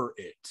remember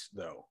it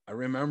though. I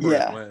remember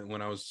it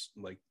when I was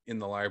like in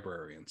the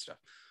library and stuff.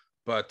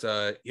 But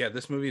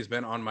this movie has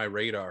been on my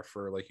radar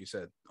for, like you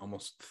said,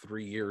 almost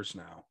 3 years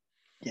now.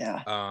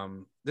 Yeah.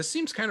 This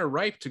seems kind of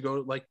ripe to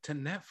go like to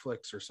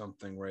Netflix or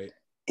something, right?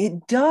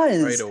 It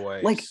does. Right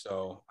away. Like,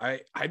 so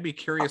I'd be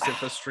curious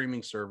if a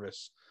streaming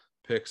service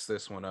picks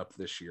this one up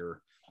this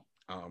year,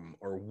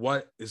 or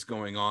what is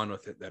going on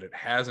with it that it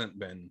hasn't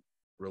been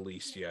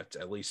released yet,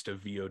 at least a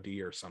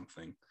VOD or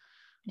something.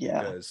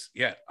 Yeah. Because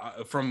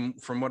from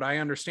what I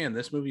understand,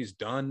 this movie's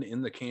done,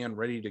 in the can,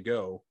 ready to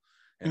go,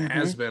 and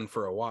has been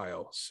for a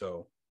while.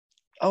 So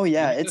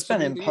it's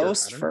been in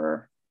post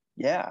for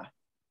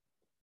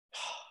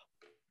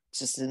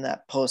just in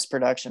that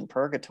post-production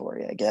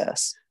purgatory, I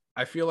guess.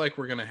 I feel like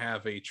we're gonna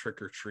have a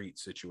trick or treat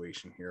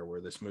situation here,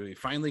 where this movie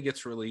finally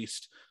gets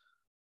released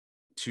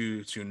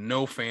to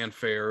no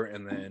fanfare,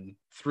 and then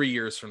 3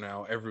 years from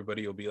now,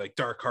 everybody will be like,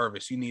 Dark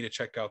Harvest, you need to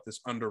check out this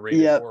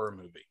underrated horror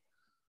movie.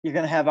 You're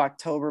gonna have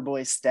October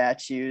Boy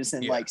statues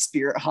and like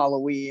Spirit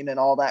Halloween and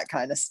all that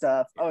kind of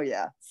stuff. Oh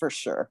yeah, for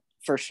sure.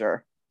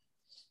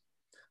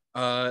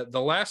 The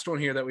last one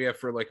here that we have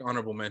for like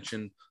honorable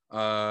mention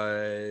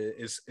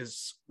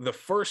is the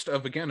first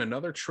of, again,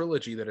 another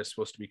trilogy that is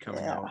supposed to be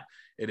coming out.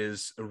 It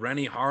is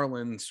Renny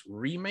Harlin's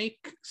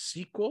remake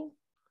sequel,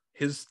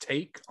 his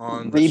take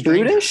on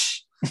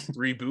rebootish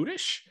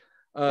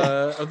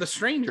of The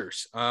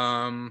Strangers.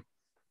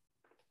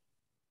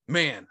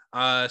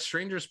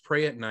 Strangers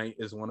Prey at Night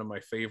is one of my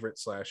favorite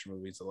slash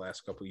movies the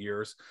last couple of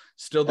years.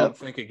 Still don't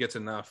think it gets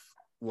enough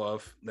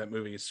love. That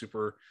movie is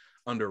super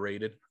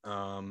underrated.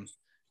 And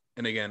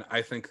again,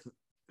 I think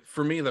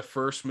for me, the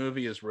first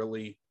movie is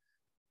really,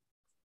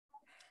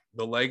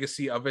 the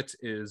legacy of it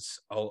is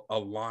a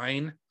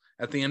line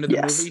at the end of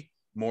the movie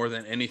more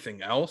than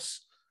anything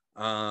else.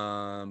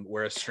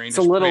 Whereas Strangers,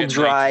 it's a little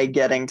dry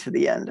getting to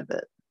the end of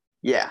it.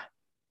 Yeah,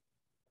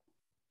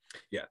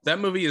 that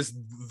movie is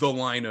the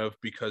line of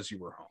Because You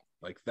Were Home.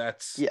 Like,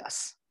 that's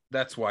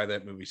why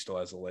that movie still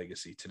has a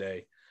legacy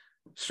today.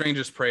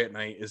 Strangers Prey at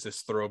Night is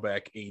this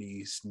throwback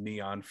 80s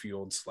neon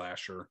fueled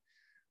slasher.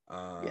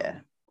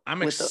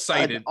 I'm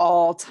excited. An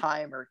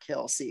all-timer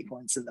kill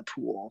sequence in the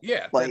pool.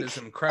 Yeah, like, that is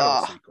an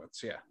incredible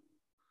sequence. Yeah,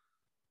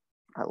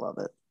 I love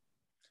it.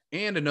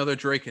 And another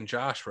Drake and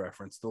Josh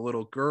reference. The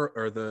little girl,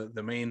 or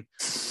the main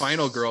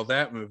final girl of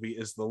that movie,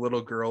 is the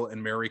little girl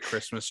in Merry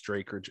Christmas,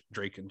 Drake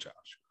and Josh.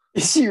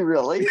 Is she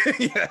really?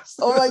 Yes.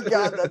 Oh my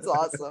God, that's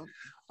awesome.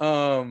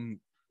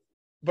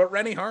 But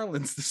Renny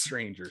Harlin's The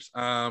Strangers.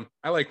 I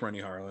like Renny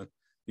Harlin.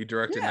 He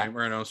directed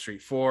Nightmare on Elm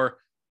Street 4.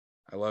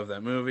 I love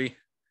that movie.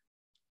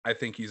 I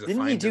think he's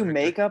Didn't he do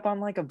makeup on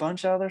like a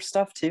bunch of other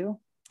stuff too?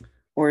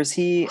 Or is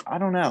he? I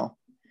don't know.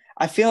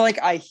 I feel like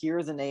I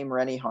hear the name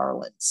Renny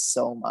Harlin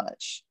so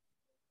much.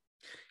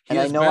 And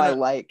I know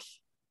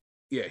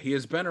Yeah, he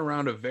has been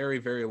around a very,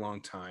 very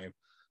long time.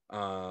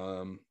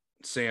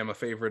 Sam, a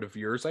favorite of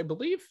yours, I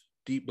believe,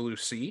 Deep Blue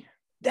Sea.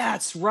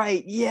 That's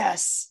right.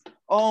 Yes.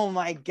 Oh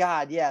my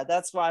God. Yeah,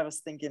 that's why I was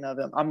thinking of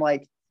him. I'm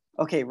like,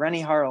 okay,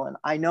 Rennie Harlin.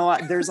 I know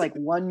there's like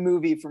one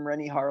movie from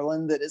Rennie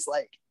Harlin that is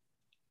like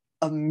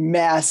a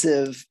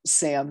massive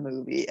Sam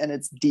movie, and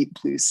it's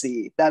Deep Blue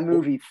Sea. That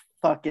movie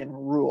fucking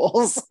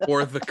rules.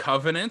 Or The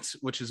Covenant,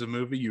 which is a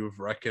movie you've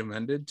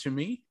recommended to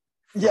me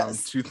from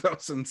Yes.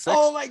 2006.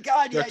 Oh my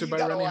God. Yeah, directed you by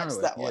gotta Rennie watch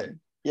Harlin. that Yeah. one.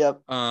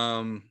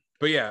 Yep.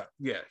 But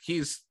yeah,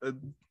 he's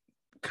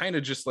kind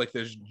of just like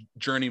this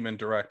journeyman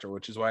director,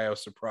 which is why I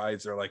was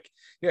surprised. They're like,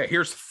 yeah,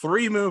 here's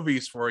 3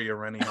 movies for you,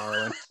 Rennie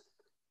Harlin.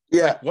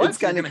 Yeah, like, what? It's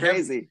kind of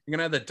crazy. You're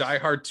gonna have the Die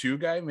Hard 2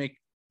 guy make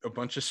a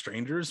bunch of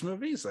strangers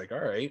movies? Like, all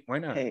right, why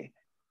not? Hey,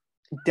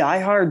 Die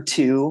Hard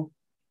 2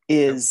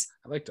 is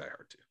I like Die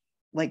Hard 2.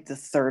 like the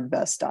 3rd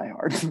best Die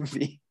Hard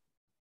movie.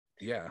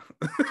 Yeah.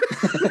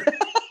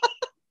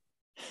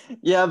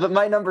 Yeah, but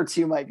my number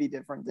 2 might be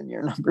different than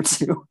your number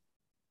 2.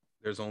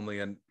 There's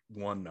only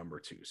one number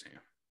 2, Sam.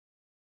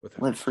 With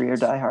Live Free or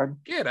Die Hard.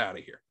 Get out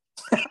of here.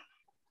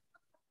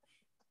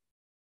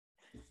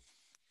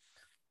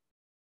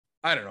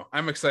 I don't know.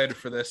 I'm excited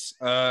for this.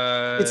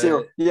 Me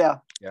too. Yeah.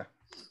 Yeah.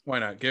 Why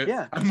not?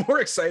 Yeah. I'm more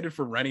excited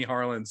for Rennie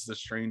Harlin's The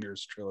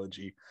Strangers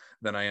trilogy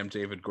than I am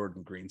David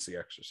Gordon Green's The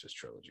Exorcist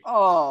trilogy.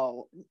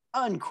 Oh,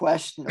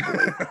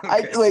 unquestionably.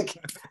 Okay.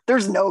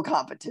 There's no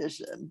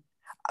competition.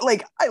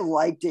 Like, I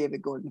like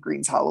David Gordon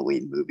Green's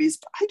Halloween movies,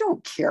 but I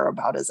don't care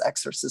about his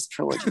Exorcist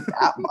trilogy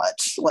that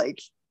much.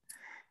 Like,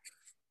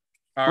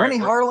 Rennie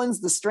Harlin's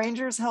The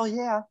Strangers, hell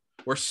yeah.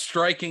 We're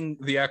striking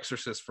The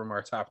Exorcist from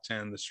our top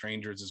 10. The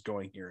Strangers is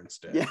going here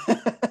instead. Yeah.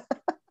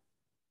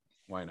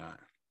 Why not?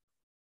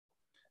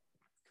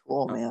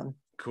 Cool, man.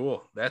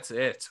 Cool. That's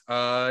it.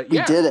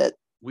 We did it.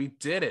 We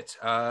did it.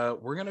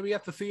 We're gonna be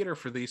at the theater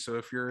for these. So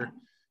if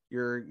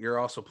you're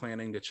also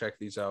planning to check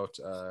these out,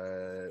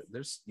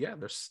 there's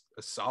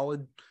a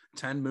solid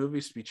 10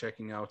 movies to be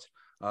checking out.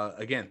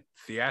 Again,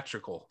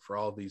 theatrical for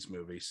all these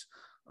movies.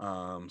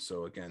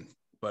 So again.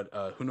 But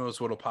who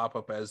knows what'll pop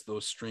up as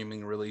those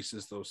streaming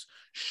releases, those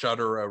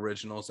Shudder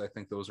originals. I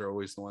think those are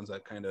always the ones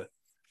that kind of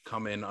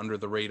come in under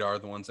the radar,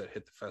 the ones that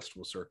hit the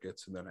festival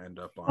circuits and then end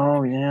up on.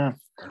 Oh, yeah.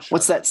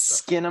 What's that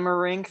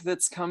Skinamarink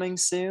that's coming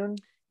soon?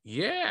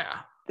 Yeah.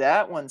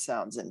 That one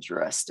sounds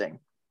interesting.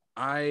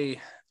 I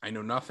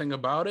know nothing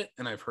about it,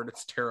 and I've heard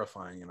it's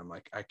terrifying, and I'm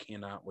like, I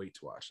cannot wait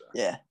to watch that.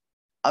 Yeah.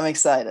 I'm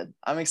excited.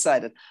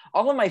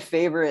 All of my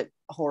favorite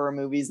horror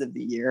movies of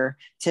the year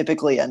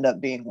typically end up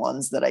being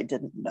ones that I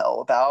didn't know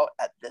about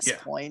at this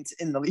point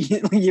in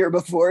the year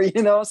before,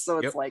 So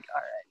it's like,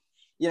 all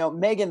right,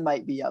 Megan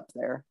might be up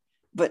there,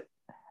 but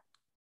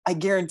I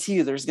guarantee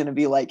you there's going to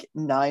be like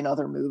 9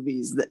 other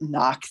movies that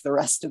knock the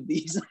rest of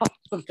these off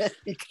of it,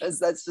 because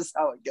that's just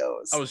how it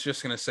goes. I was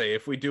just going to say,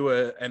 if we do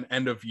an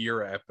end of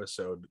year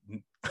episode,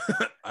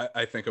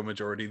 I think a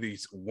majority of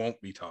these won't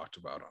be talked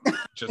about on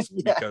just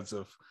because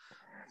of,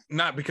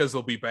 not because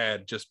they'll be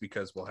bad, just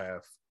because we'll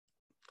have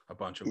a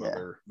bunch of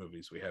other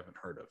movies we haven't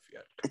heard of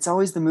yet. It's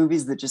always the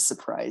movies that just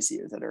surprise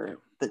you,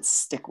 that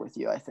stick with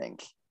you, I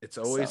think. It's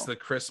always the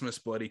Christmas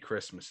bloody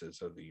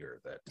Christmases of the year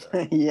that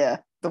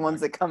the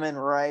ones that come in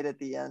right at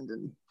the end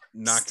and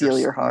knock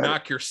your heart,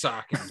 knock your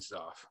stockings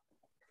off.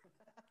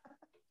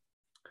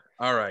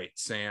 All right,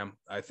 Sam,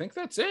 I think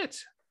that's it.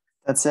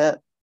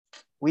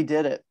 We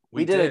did it.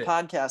 We did a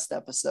podcast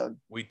episode.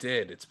 We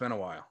did. It's been a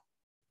while.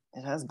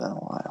 It has been a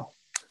while.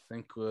 I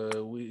think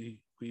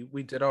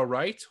we did all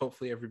right.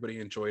 Hopefully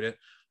everybody enjoyed it.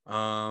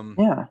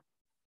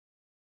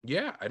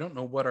 Yeah, I don't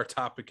know what our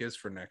topic is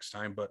for next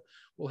time, but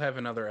we'll have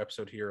another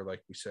episode here,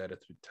 like we said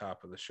at the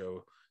top of the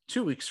show,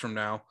 2 weeks from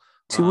now.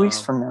 2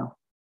 weeks from now.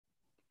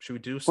 Should we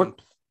do some?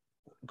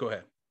 Go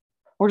ahead.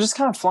 We're just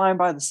kind of flying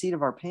by the seat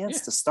of our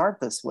pants to start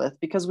this with,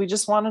 because we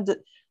just wanted to,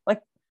 we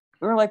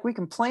were like, we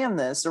can plan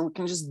this or we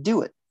can just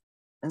do it.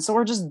 And so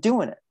we're just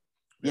doing it,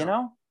 you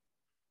know?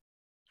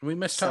 We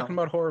miss talking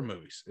about horror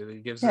movies.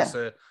 It gives us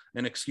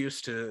an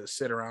excuse to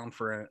sit around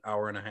for an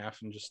hour and a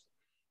half and just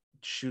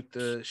shoot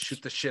the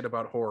shit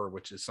about horror,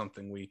 which is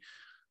something we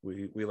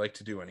like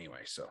to do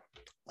anyway. So,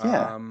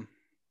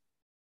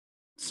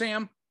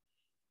 Sam,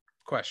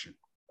 question.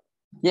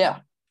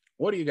 Yeah.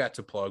 What do you got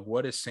to plug?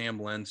 What is Sam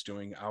Lenz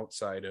doing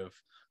outside of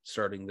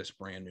starting this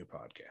brand new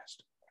podcast?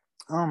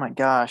 Oh my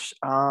gosh.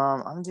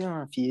 I'm doing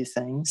a few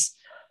things.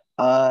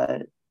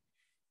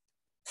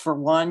 For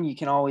one, you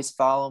can always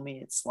follow me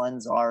at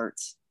Lenz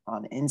Art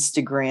on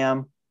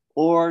Instagram,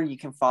 or you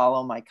can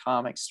follow my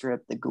comic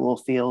strip, The Ghoul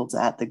Fields,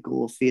 at The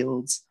Ghoul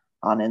Fields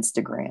on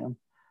Instagram.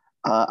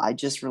 I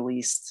just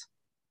released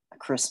a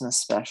Christmas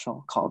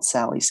special called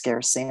Sally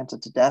Scares Santa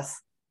to Death.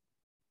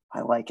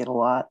 I like it a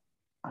lot.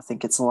 I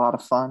think it's a lot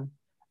of fun.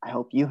 I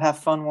hope you have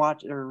fun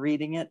watching or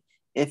reading it,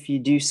 if you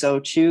do so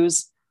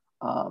choose.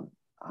 I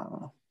don't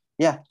know.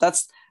 Yeah,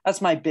 that's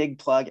my big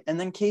plug. And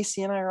then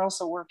Casey and I are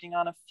also working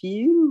on a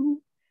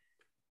few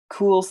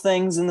cool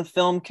things in the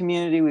film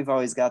community. We've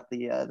always got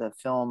the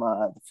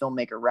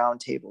filmmaker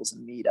roundtables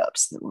and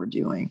meetups that we're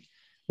doing,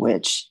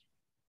 which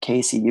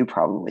Casey, you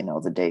probably know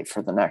the date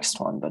for the next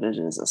one, but it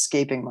is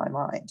escaping my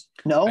mind.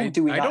 No,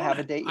 do we not have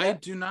a date yet? I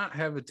do not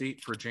have a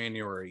date for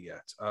January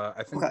yet.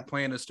 I think the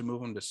plan is to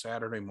move them to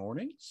Saturday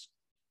mornings.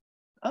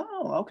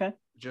 Oh, okay.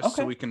 Just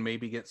so we can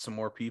maybe get some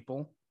more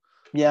people.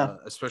 Yeah.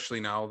 Especially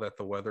now that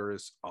the weather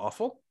is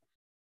awful.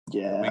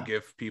 Yeah. We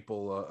give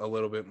people a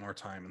little bit more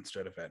time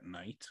instead of at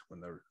night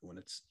when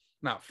it's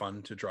not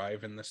fun to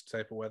drive in this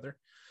type of weather.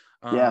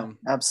 Yeah,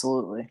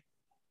 absolutely.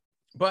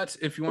 But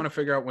if you want to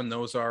figure out when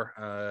those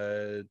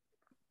are,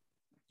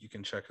 you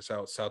can check us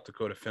out, South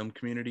Dakota Film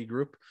Community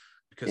Group,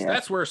 because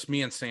that's where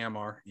me and Sam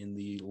are, in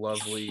the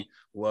lovely,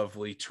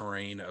 lovely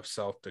terrain of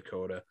South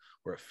Dakota,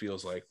 where it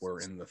feels like we're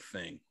in the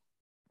thing.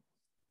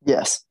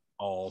 Yes.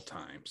 All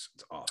times.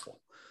 It's awful.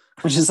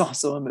 Which is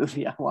also a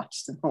movie I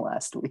watched in the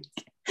last week.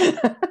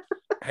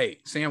 Hey,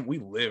 Sam, we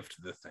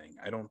lived the thing.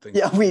 I don't think.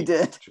 Yeah, we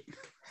did.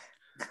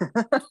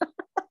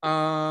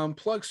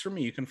 Plugs for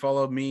me. You can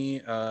follow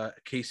me,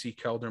 Casey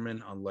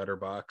Kelderman, on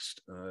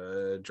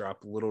Letterboxd. Drop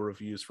little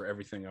reviews for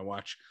everything I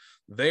watch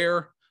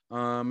there.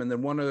 And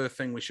then one other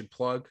thing we should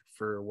plug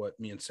for what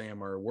me and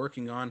Sam are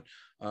working on.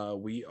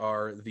 We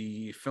are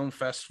the film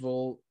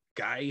festival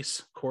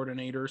guys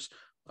coordinators.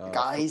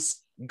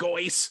 Guys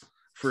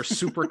for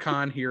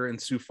SuperCon here in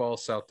Sioux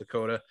Falls, South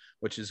Dakota,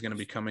 which is going to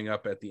be coming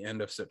up at the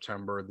end of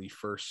September, the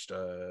first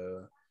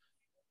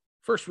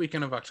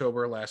weekend of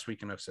October, last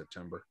weekend of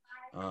September.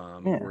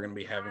 We're going to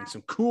be having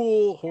some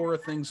cool horror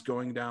things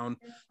going down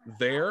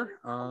there.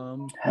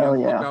 Hell yeah.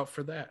 Look out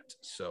for that.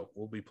 So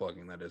we'll be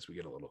plugging that as we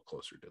get a little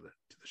closer to the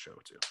show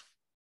too.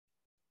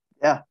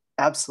 Yeah,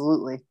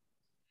 absolutely.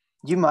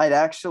 You might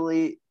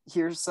actually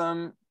hear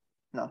some.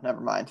 No,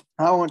 never mind.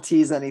 I won't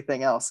tease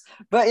anything else.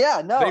 But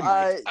yeah, no,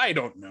 I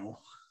don't know.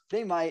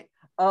 They might.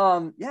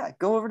 Yeah,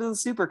 go over to the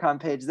SuperCon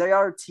page. They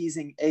are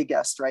teasing a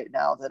guest right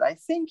now that I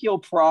think you'll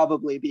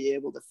probably be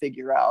able to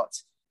figure out.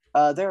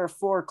 There are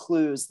 4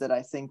 clues that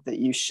I think that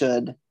you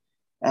should,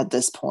 at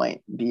this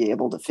point, be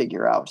able to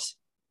figure out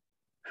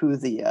who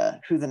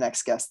the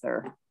next guest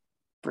they're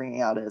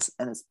bringing out is,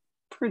 and it's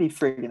pretty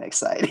freaking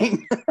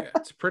exciting. Yeah,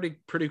 it's a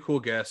pretty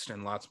cool guest,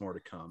 and lots more to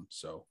come.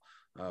 So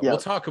we'll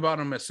talk about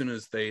them as soon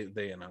as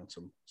they announce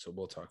them. So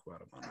we'll talk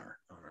about them on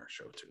our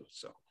show too.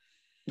 So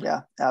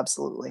yeah,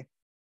 absolutely.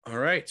 All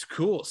right,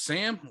 cool.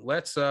 Sam,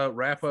 let's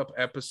wrap up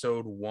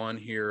episode 1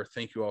 here.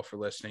 Thank you all for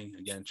listening.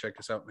 Again, check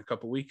us out in a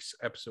couple weeks.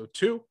 Episode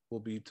 2, we'll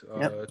be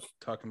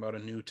talking about a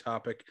new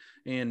topic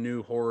and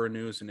new horror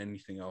news and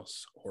anything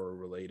else horror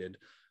related.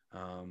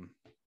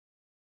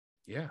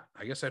 Yeah,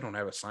 I guess I don't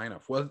have a sign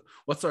off.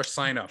 What's our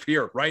sign off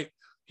here, right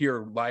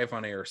here live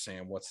on air,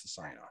 Sam? What's the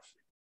sign off?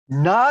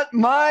 Not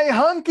my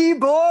hunky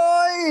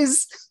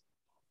boys.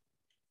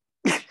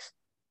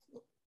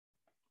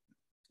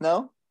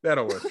 No?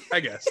 That'll work.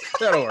 I guess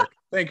that'll work.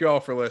 Thank you all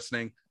for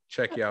listening.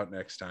 Check you out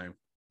next time.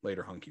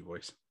 Later, hunky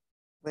boys.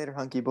 Later,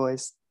 hunky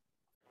boys.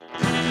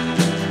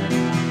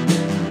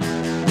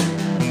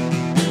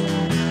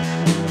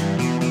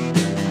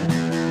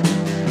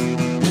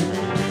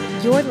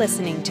 You're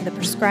listening to the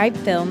Prescribed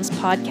Films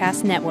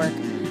Podcast Network,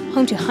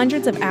 home to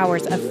hundreds of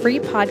hours of free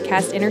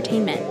podcast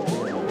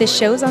entertainment. The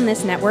shows on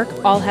this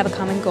network all have a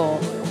common goal: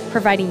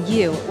 providing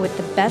you with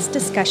the best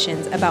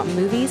discussions about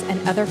movies and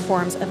other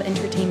forms of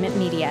entertainment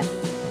media.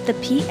 The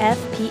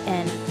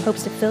PFPN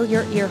hopes to fill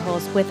your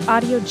earholes with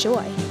audio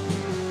joy.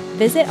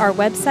 Visit our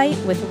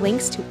website with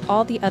links to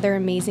all the other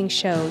amazing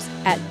shows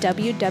at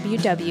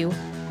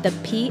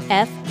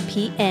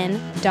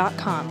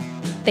www.thepfpn.com.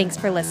 Thanks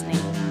for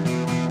listening.